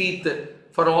carotid sheath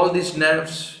for all these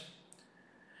nerves?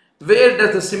 Where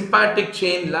does the sympathetic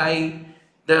chain lie?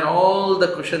 They are all the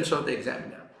questions of the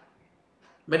examiner.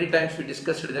 Many times we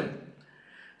discussed them.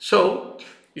 So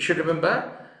you should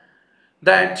remember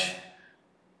that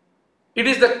it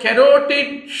is the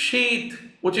carotid sheath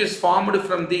which is formed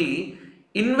from the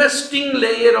investing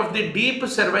layer of the deep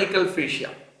cervical fascia.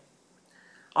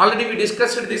 Already we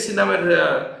discussed this in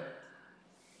our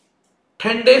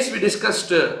 10 days, we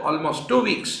discussed almost 2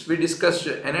 weeks, we discussed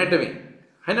anatomy.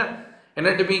 है ना?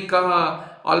 Anatomy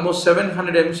का almost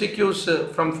 700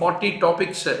 MCQs from 40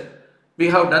 topics. We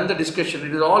have done the discussion.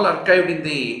 It is all archived in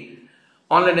the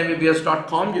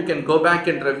onlinemmbbs.com. You can go back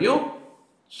and review.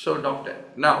 So, doctor,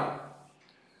 now,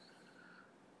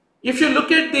 if you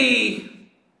look at the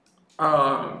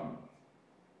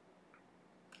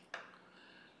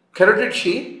carotid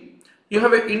sheath, you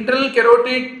have an internal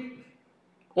carotid,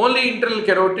 only internal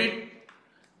carotid,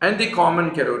 and the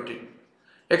common carotid.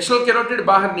 External carotid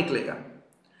बाहर निकलेगा.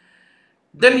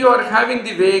 Then you are having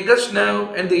the vagus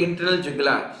nerve and the internal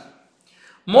jugular.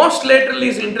 Most lateral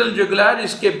is internal jugular,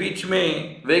 इसके बीच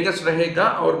में vagus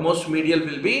रहेगा और most medial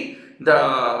will be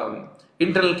the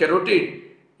internal carotid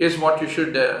is what you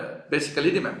should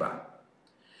basically remember.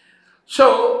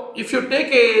 So, if you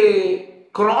take a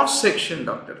cross section,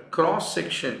 doctor, cross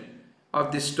section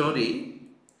of this story,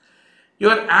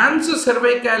 your AIIMS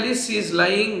cervicalis is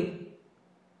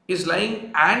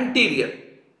lying anterior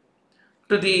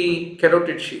to the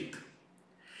carotid sheath,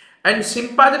 and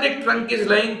sympathetic trunk is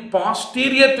lying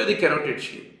posterior to the carotid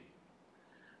sheath.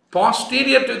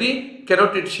 Posterior to the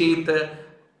carotid sheath,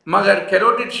 मगर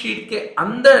carotid sheath के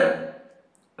अंदर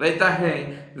रहता है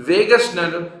vagus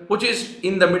nerve, which is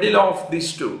in the middle of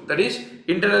these two, that is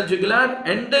internal jugular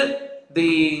and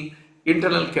the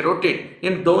internal carotid.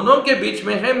 इन दोनों के बीच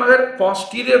में है मगर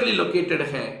posteriorly located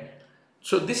है.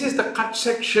 So this is the cut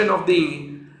section of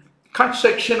the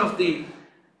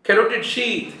carotid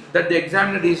sheath that the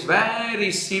examiner is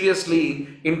very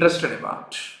seriously interested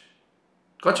about.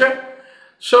 Gotcha?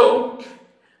 So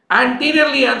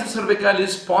anteriorly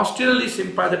antecervicalis, posteriorly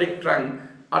sympathetic trunk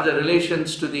are the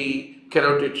relations to the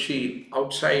carotid sheath,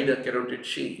 outside the carotid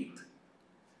sheath.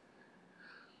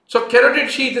 So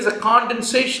carotid sheath is a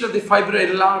condensation of the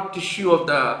fibroellar tissue of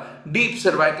the deep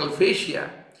cervical fascia.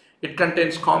 It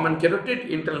contains common carotid,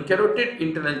 internal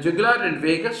jugular and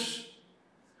vagus.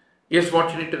 Yes,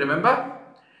 what you need to remember.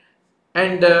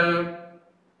 And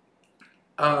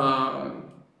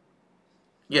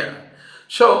yeah.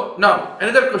 So now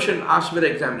another question asked by the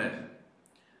examiner.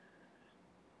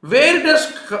 Where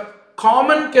does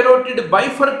common carotid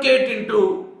bifurcate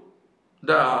into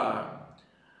the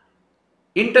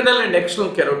internal and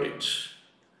external carotids?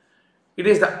 It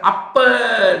is the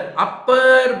upper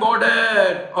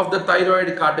border of the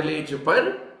thyroid cartilage.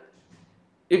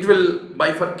 It will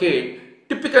bifurcate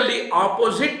typically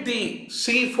opposite the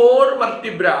C4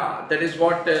 vertebra. That is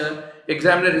what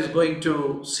examiner is going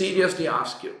to seriously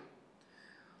ask you.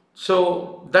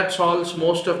 So that solves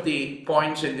most of the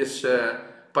points in this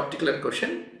particular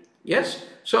question. Yes.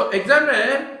 So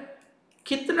examiner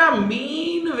कितना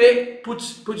mean way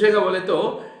पूछेगा बोले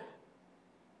तो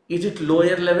is it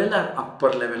lower level or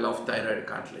upper level of thyroid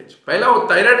cartilage? पहला वो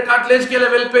thyroid cartilage के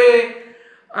level पे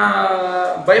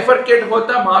bifurcate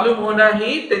होता मालूम होना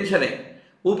ही टेंशन है.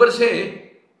 ऊपर से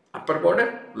upper border,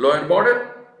 lower border.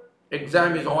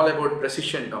 Exam is all about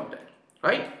precision, doctor.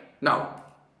 Right? Now,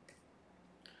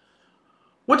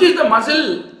 which is the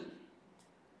muscle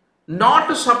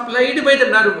not supplied by the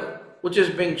nerve which is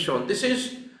being shown? This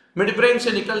is midbrain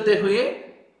से निकलते हुए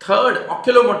third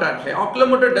oculomotor है.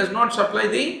 Oculomotor does not supply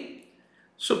the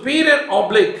superior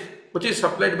oblique, which is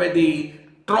supplied by the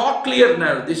trochlear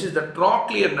nerve. This is the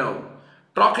trochlear nerve.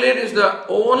 Trochlear is the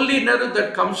only nerve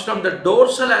that comes from the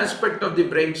dorsal aspect of the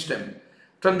brainstem.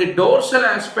 From the dorsal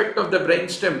aspect of the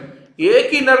brainstem, एक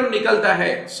ही nerve निकलता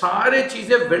है, सारे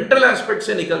चीजें ventral aspect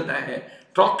से निकलता है.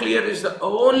 Trochlear is the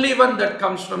only one that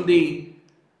comes from the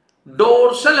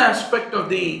dorsal aspect of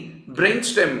the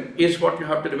brainstem is what you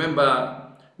have to remember.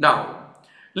 Now,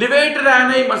 levator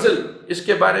ani muscle,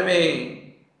 इसके बारे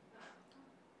में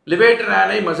levator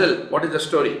ani muscle, what is the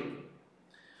story?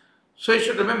 So you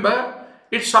should remember,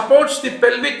 it supports the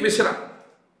pelvic viscera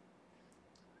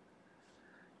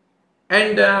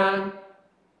and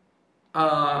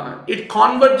it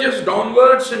converges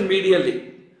downwards and medially.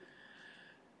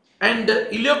 And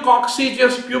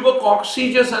iliococcygeus,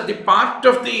 pubococcygeus are the part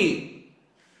of the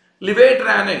levator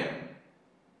ani,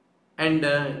 and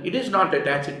it is not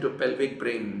attached to pelvic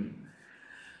brain.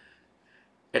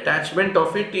 Attachment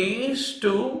of it is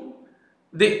to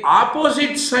the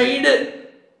opposite side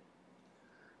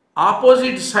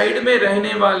में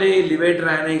रहने वाले levator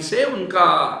ani से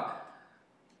उनका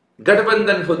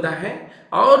गठबंधन होता है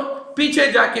और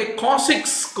पीछे जाके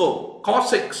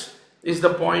coccyx is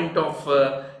the point of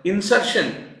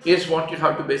insertion is what you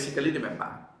have to basically remember.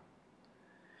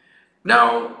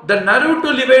 Now, the nerve to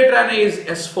levator ani is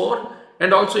S4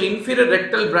 and also inferior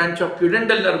rectal branch of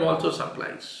pudendal nerve also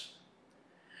supplies.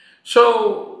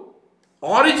 So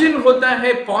origin होता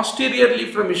है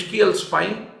posteriorly from ischial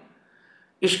spine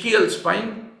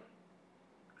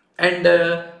and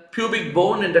pubic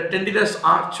bone and the tendinous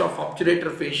arch of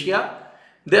obturator fascia.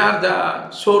 They are the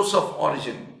source of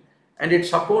origin, and it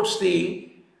supports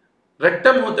the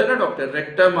rectum होता है ना doctor,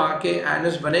 rectum आके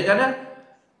anus बनेगा ना.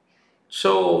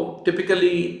 So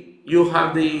typically you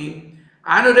have the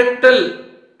anorectal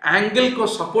angle को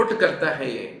support करता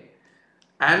है ये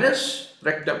anus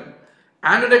rectum,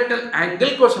 anorectal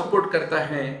angle को support करता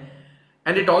है,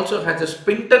 and it also has a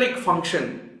sphincteric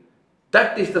function.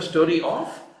 That is the story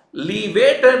of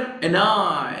levator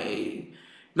ani.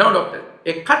 Now doctor,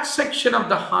 a cut section of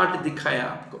the heart दिखाया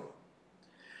आपको.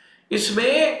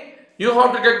 इसमें you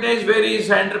have to recognize where is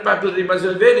anteropapillary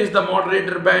muscle, where is the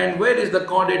moderator band, where is the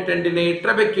caudate tendinate,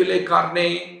 trabeculae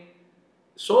carne.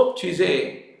 So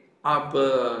चीजें आप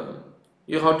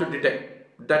you have to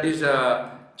detect. That is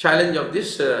a challenge of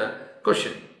this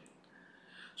question.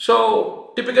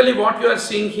 So typically what you are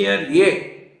seeing here, A.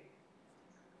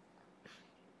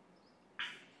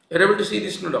 You're able to see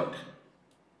this, no doctor?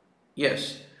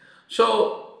 Yes.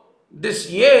 So this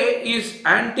A is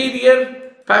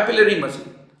anterior papillary muscle.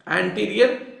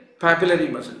 Anterior papillary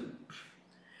muscle.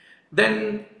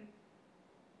 Then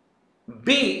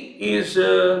B is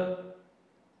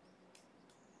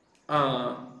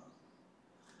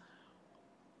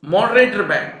moderator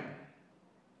band.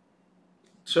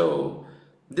 So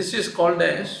this is called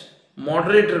as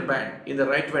moderator band in the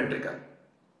right ventricle.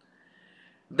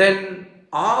 Then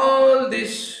all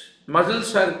these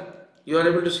muscles are, you are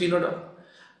able to see, no?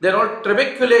 They are all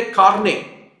trabeculae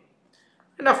carne.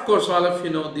 And of course, all of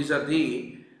you know these are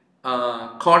the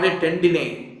caudate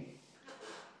tendinae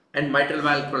and mitral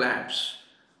valve prolapse.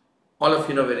 All of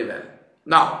you know very well.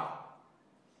 Now,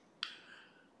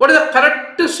 what is the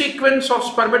correct sequence of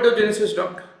spermatogenesis,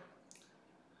 doc?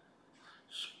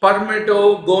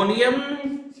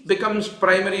 Spermatogonium becomes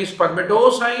primary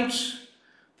spermatocytes,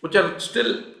 which are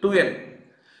still 2n.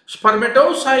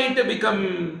 Spermatocyte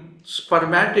become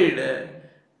spermatid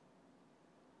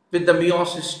with the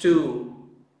meiosis 2.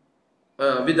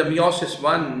 With the meiosis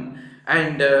 1,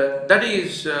 and that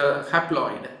is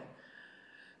haploid,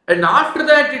 and after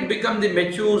that it becomes the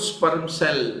mature sperm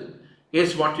cell,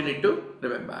 is what you need to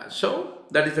remember. So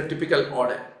that is the typical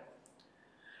order.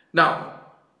 Now,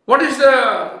 what is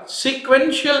the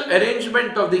sequential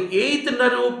arrangement of the 8th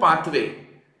nerve pathway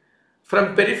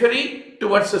from periphery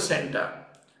towards the center?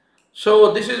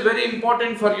 So this is very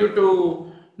important for you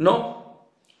to know.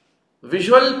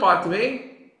 Visual pathway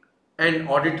and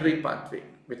auditory pathway.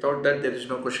 Without that, there is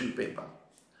no question paper.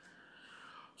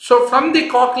 So from the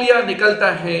cochlea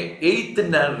nikalta hai 8th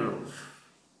nerve,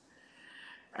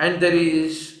 and there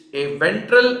is a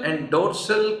ventral and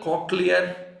dorsal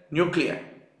cochlear nuclei.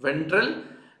 Ventral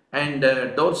and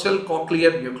dorsal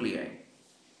cochlear nuclei.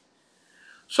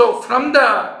 So from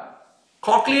the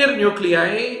cochlear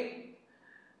nuclei,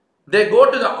 they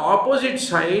go to the opposite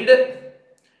side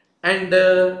and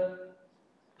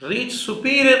reach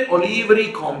superior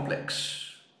olivary complex.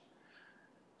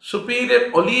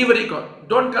 Superior olivary,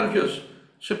 don't confuse.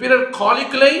 Superior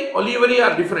colliculi, olivary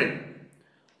are different.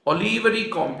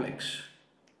 Olivary complex.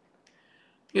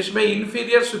 इसमें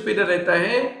inferior superior रहता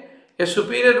है. A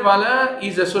superior वाला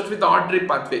is associated with auditory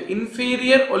pathway.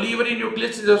 Inferior olivary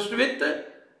nucleus is associated with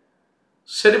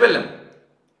cerebellum.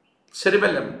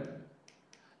 Cerebellum.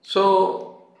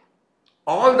 So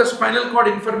all the spinal cord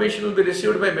information will be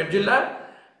received by medulla,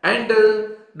 and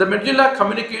the medulla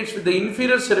communicates with the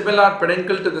inferior cerebellar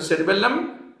peduncle to the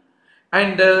cerebellum.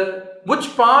 And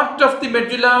which part of the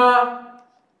medulla,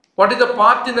 what is the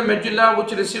part in the medulla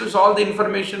which receives all the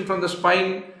information from the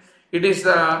spine? It is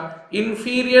the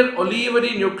inferior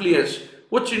olivary nucleus,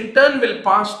 which in turn will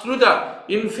pass through the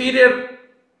inferior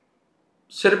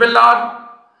cerebellar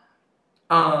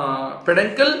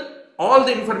peduncle. All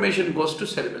the information goes to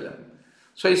cerebellum.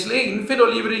 So इसलिए inferior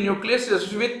olivary nucleus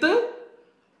is with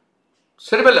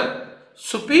cerebellum.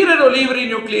 Superior olivary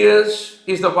nucleus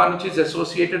is the one which is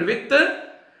associated with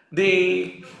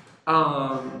the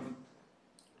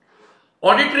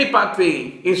auditory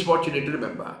pathway, is what you need to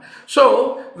remember.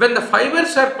 So when the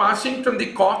fibers are passing from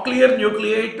the cochlear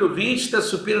nuclei to reach the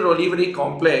superior olivary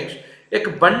complex,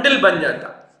 एक bundle बन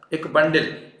जाता, एक bundle.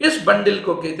 इस bundle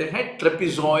को कहते हैं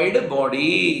trapezoid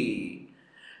body.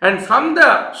 And from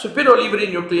the superior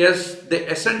olivary nucleus, they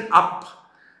ascend up.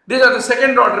 These are the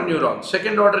second order neurons.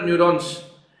 Second order neurons.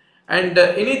 And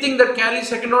anything that carries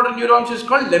second order neurons is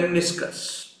called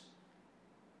lemniscus.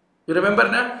 You remember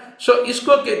na? So,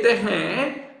 isko kehte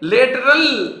hain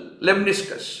lateral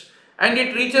lemniscus. and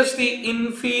it reaches the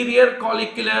inferior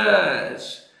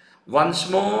colliculus. Once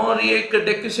more एक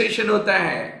decussation होता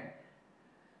है,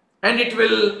 and it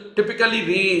will typically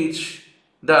reach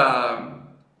the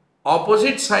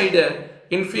opposite side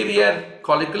inferior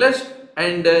colliculus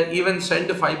and even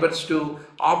send fibers to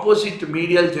opposite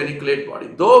medial geniculate body.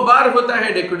 दो बार होता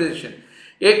है decussation.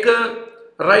 एक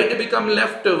right become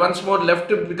left, once more left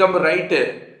become right,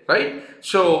 right?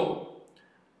 So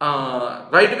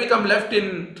right become left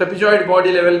in trapezoid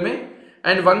body level में,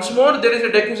 and once more there is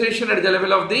a decussation at the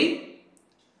level of the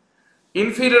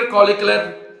inferior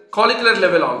collicular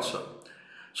level also.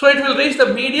 So it will reach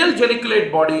the medial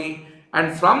geniculate body,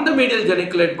 and from the medial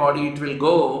geniculate body it will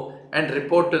go and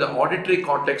report to the auditory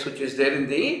cortex, which is there in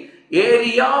the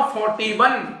area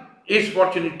 41 is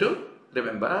what you need to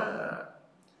remember.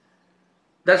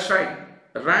 That's right.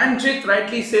 Ranjit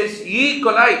rightly says E.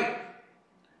 coli.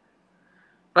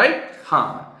 Right?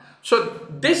 हाँ. So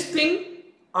this thing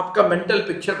आपका mental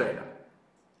picture रहेगा.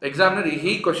 Examiner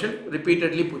यही question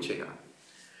repeatedly पूछेगा.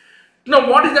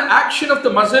 Now, what is the action of the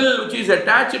muscle which is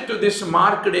attached to this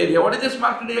marked area? What is this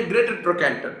marked area? Greater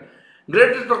trochanter.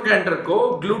 Greater trochanter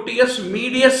को gluteus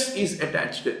medius is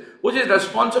attached, which is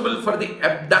responsible for the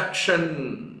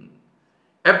abduction.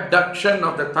 Abduction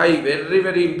of the thigh, very,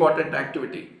 very important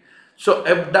activity. So,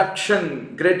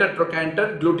 abduction, greater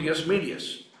trochanter, gluteus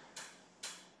medius.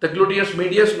 The gluteus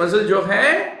medius muscle जो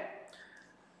है,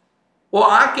 वो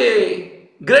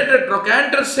आके greater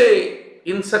trochanter से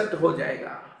insert हो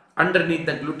जाएगा underneath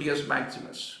the gluteus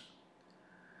maximus.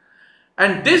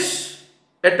 And this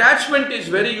attachment is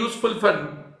very useful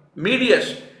for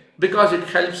medius because it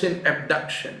helps in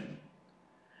abduction.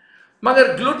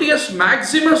 मगर gluteus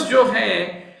maximus जो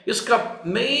है, इसका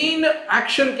main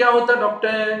action क्या होता है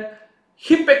doctor?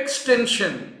 Hip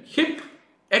extension. Hip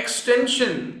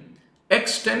extension.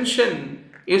 Extension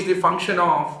is the function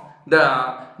of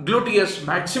the gluteus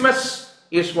maximus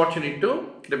is what you need to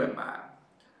remember.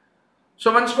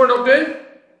 So once more doctor,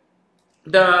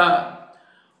 the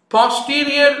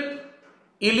posterior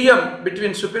ilium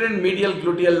between superior and medial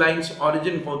gluteal lines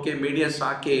origin होके medius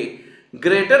आके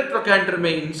greater trochanter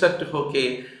में insert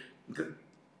होके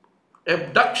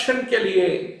abduction के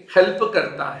लिए help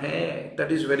करता है.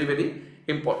 That is very, very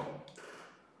important.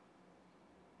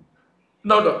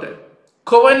 Now doctor,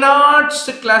 Covenant's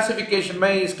classification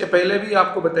मैं इसके पहले भी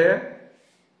आपको बताया.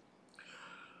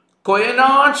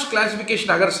 Covenant's classification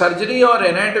अगर सर्जरी और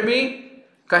एनाटॉमी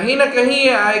कहीं ना कहीं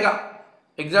ये आएगा,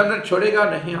 एग्जामिनर छोड़ेगा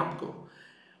नहीं आपको.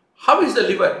 How is the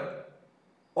liver?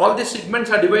 All these segments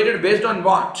are divided based on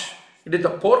what? It is the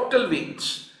portal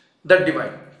veins that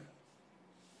divide.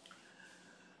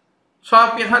 So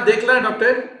आप यहां देख लें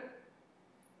डॉक्टर,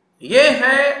 ये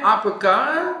है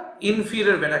आपका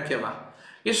inferior vena cava.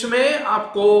 इसमें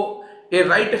आपको a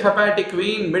right hepatic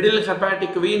vein, middle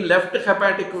hepatic vein, left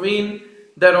hepatic vein,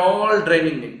 they're all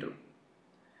draining into.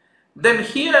 Then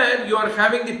here you are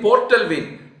having the portal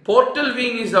vein. Portal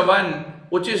vein is the one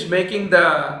which is making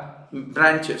the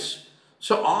branches.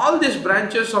 So all these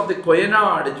branches of the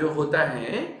coenod जो होता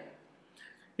है,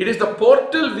 it is the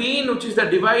portal vein which is the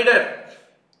divider.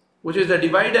 Which is the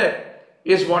divider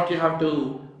is what you have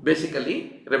to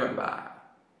basically remember.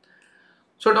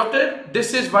 So doctor,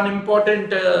 this is one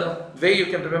important way you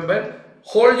can remember.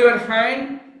 Hold your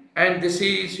hand and this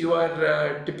is your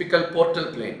typical portal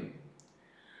plane.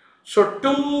 So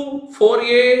 2,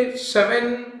 4A,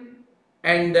 7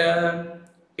 and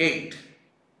 8.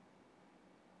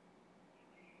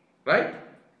 Right?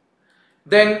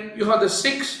 Then you have the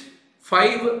 6,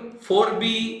 5,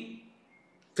 4B,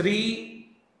 3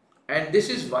 and this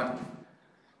is 1.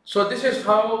 So this is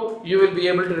how you will be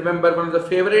able to remember, one of the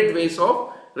favorite ways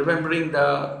of remembering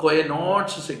the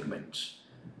coenoids segments.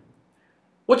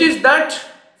 Which is that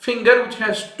finger which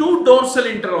has 2 dorsal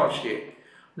interossei.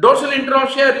 Dorsal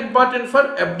interossei are important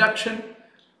for abduction,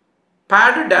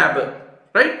 pad dab,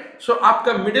 right? So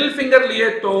आपका middle finger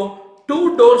लिए तो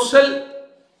 2 dorsal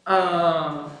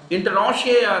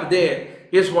interossei are there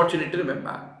is what you need to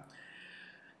remember.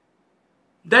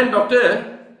 Then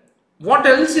doctor, what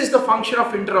else is the function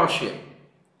of interossei?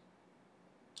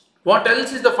 What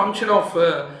else is the function of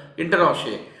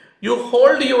interossei? You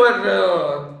hold your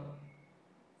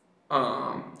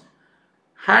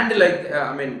hand like,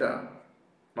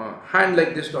 hand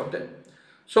like this doctor.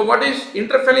 So what is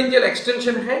interphalangeal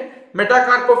extension है,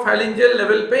 metacarpophalangeal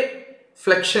level पे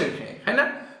flexion है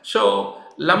ना? So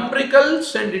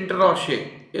lumbricals and interossei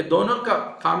ये दोनों का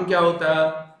काम क्या होता है?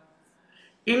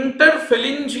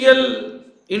 Interphalangeal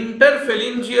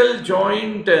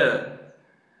joint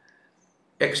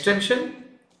extension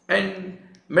and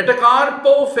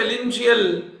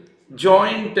metacarpophalangeal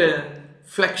joint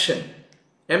flexion,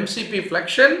 MCP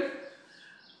flexion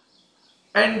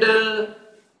and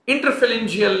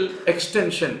interphalangeal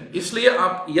extension. इसलिए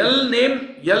आप L name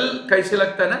L कैसे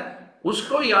लगता है ना,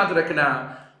 उसको याद रखना.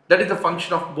 That is the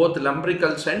function of both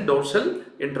lumbricals and dorsal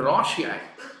interossei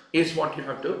is what you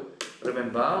have to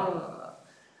remember.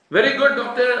 Very good,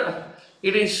 doctor.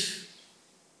 It is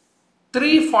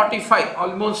 3:45,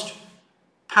 almost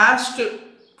past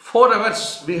 4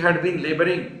 hours we had been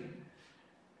laboring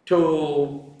to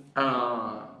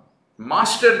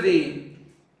master the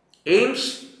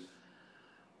AIIMS.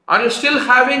 Are you still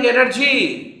having energy?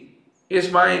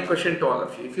 Is my question to all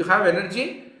of you. If you have energy,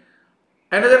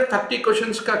 another 30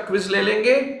 questions का quiz ले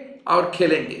लेंगे और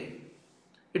खेलेंगे.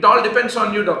 It all depends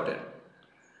on you, doctor.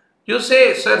 You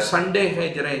say, sir, Sunday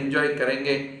है, जरा enjoy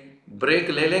करेंगे, break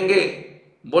ले लेंगे,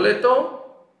 बोले तो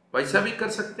वैसा भी कर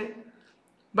सकते.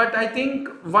 But I think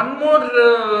one more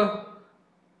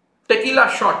tequila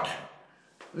shot.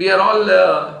 We are all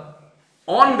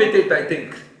on with it, I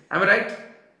think. Am I right?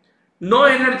 No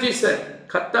energy, sir.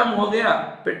 खत्म हो गया,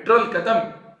 पेट्रोल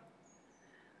खत्म.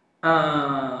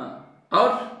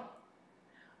 और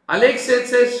Alex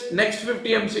says next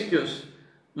 50 MCQs.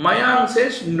 Mayank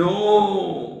says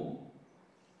no.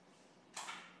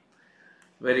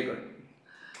 Very good.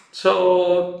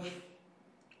 So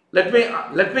let me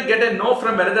get a no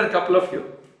from another couple of you.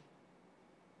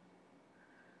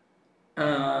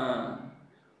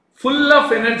 Full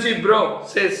of energy, bro,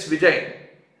 says Vijay.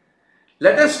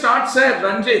 Let us start, sir.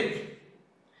 Ranjit.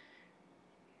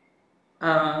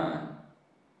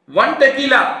 One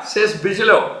tequila, says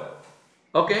Bijalo.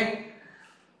 Okay.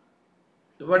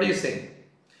 What do you say?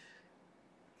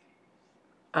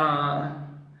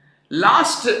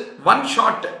 Last one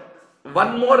shot,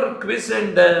 one more quiz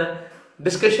and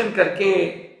discussion करके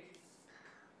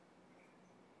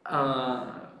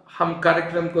हम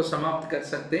कार्यक्रम को समाप्त कर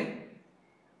सकते हैं.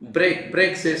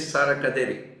 Break says Sara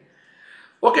Kaderi.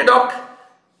 Okay, doc.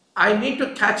 I need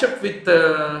to catch up with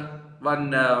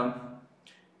one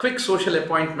quick social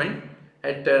appointment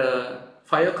at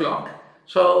 5 o'clock.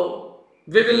 So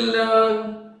we will.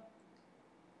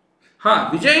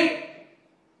 Vijay,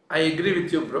 I agree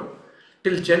with you, bro.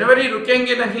 Till January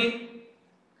रुकेंगे नहीं,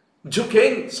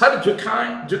 झुकेंगे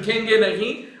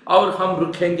नहीं और हम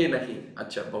रुकेंगे नहीं.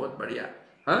 अच्छा, बहुत बढ़िया.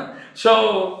 So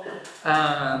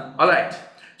all right.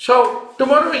 So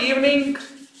tomorrow evening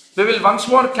we will once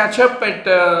more catch up at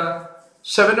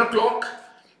 7 o'clock.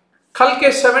 कल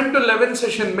के 7 to 11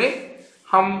 session में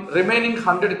हम remaining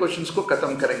 100 questions को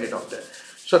खत्म करेंगे, doctor.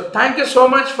 So thank you so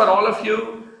much for all of you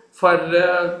for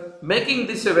making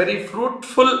this a very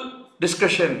fruitful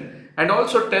discussion, and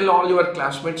also tell all your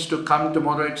classmates to come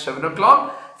tomorrow at 7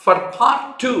 o'clock for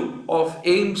part 2 of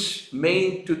AIIMS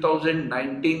May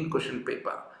 2019 question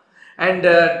paper. And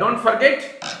don't forget,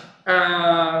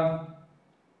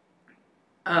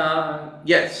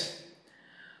 yes,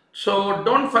 so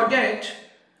don't forget,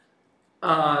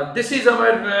 this is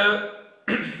our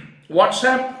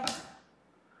WhatsApp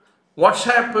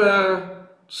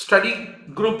study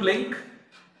group link,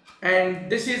 and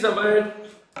this is our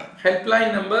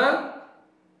helpline number,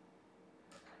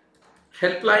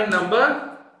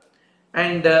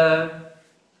 and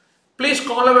please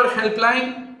call our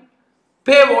helpline,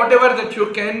 pay whatever that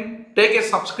you can, take a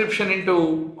subscription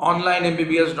into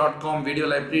onlinemmbbs.com video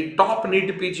library, top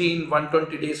NEETPG in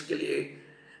 120 days के लिए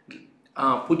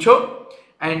पूछो,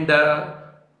 and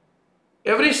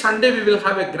every Sunday we will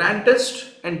have a grand test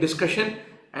and discussion,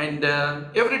 and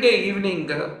every day evening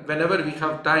whenever we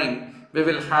have time we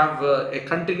will have a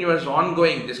continuous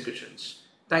ongoing discussions.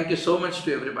 Thank you so much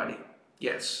to everybody.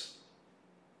 Yes.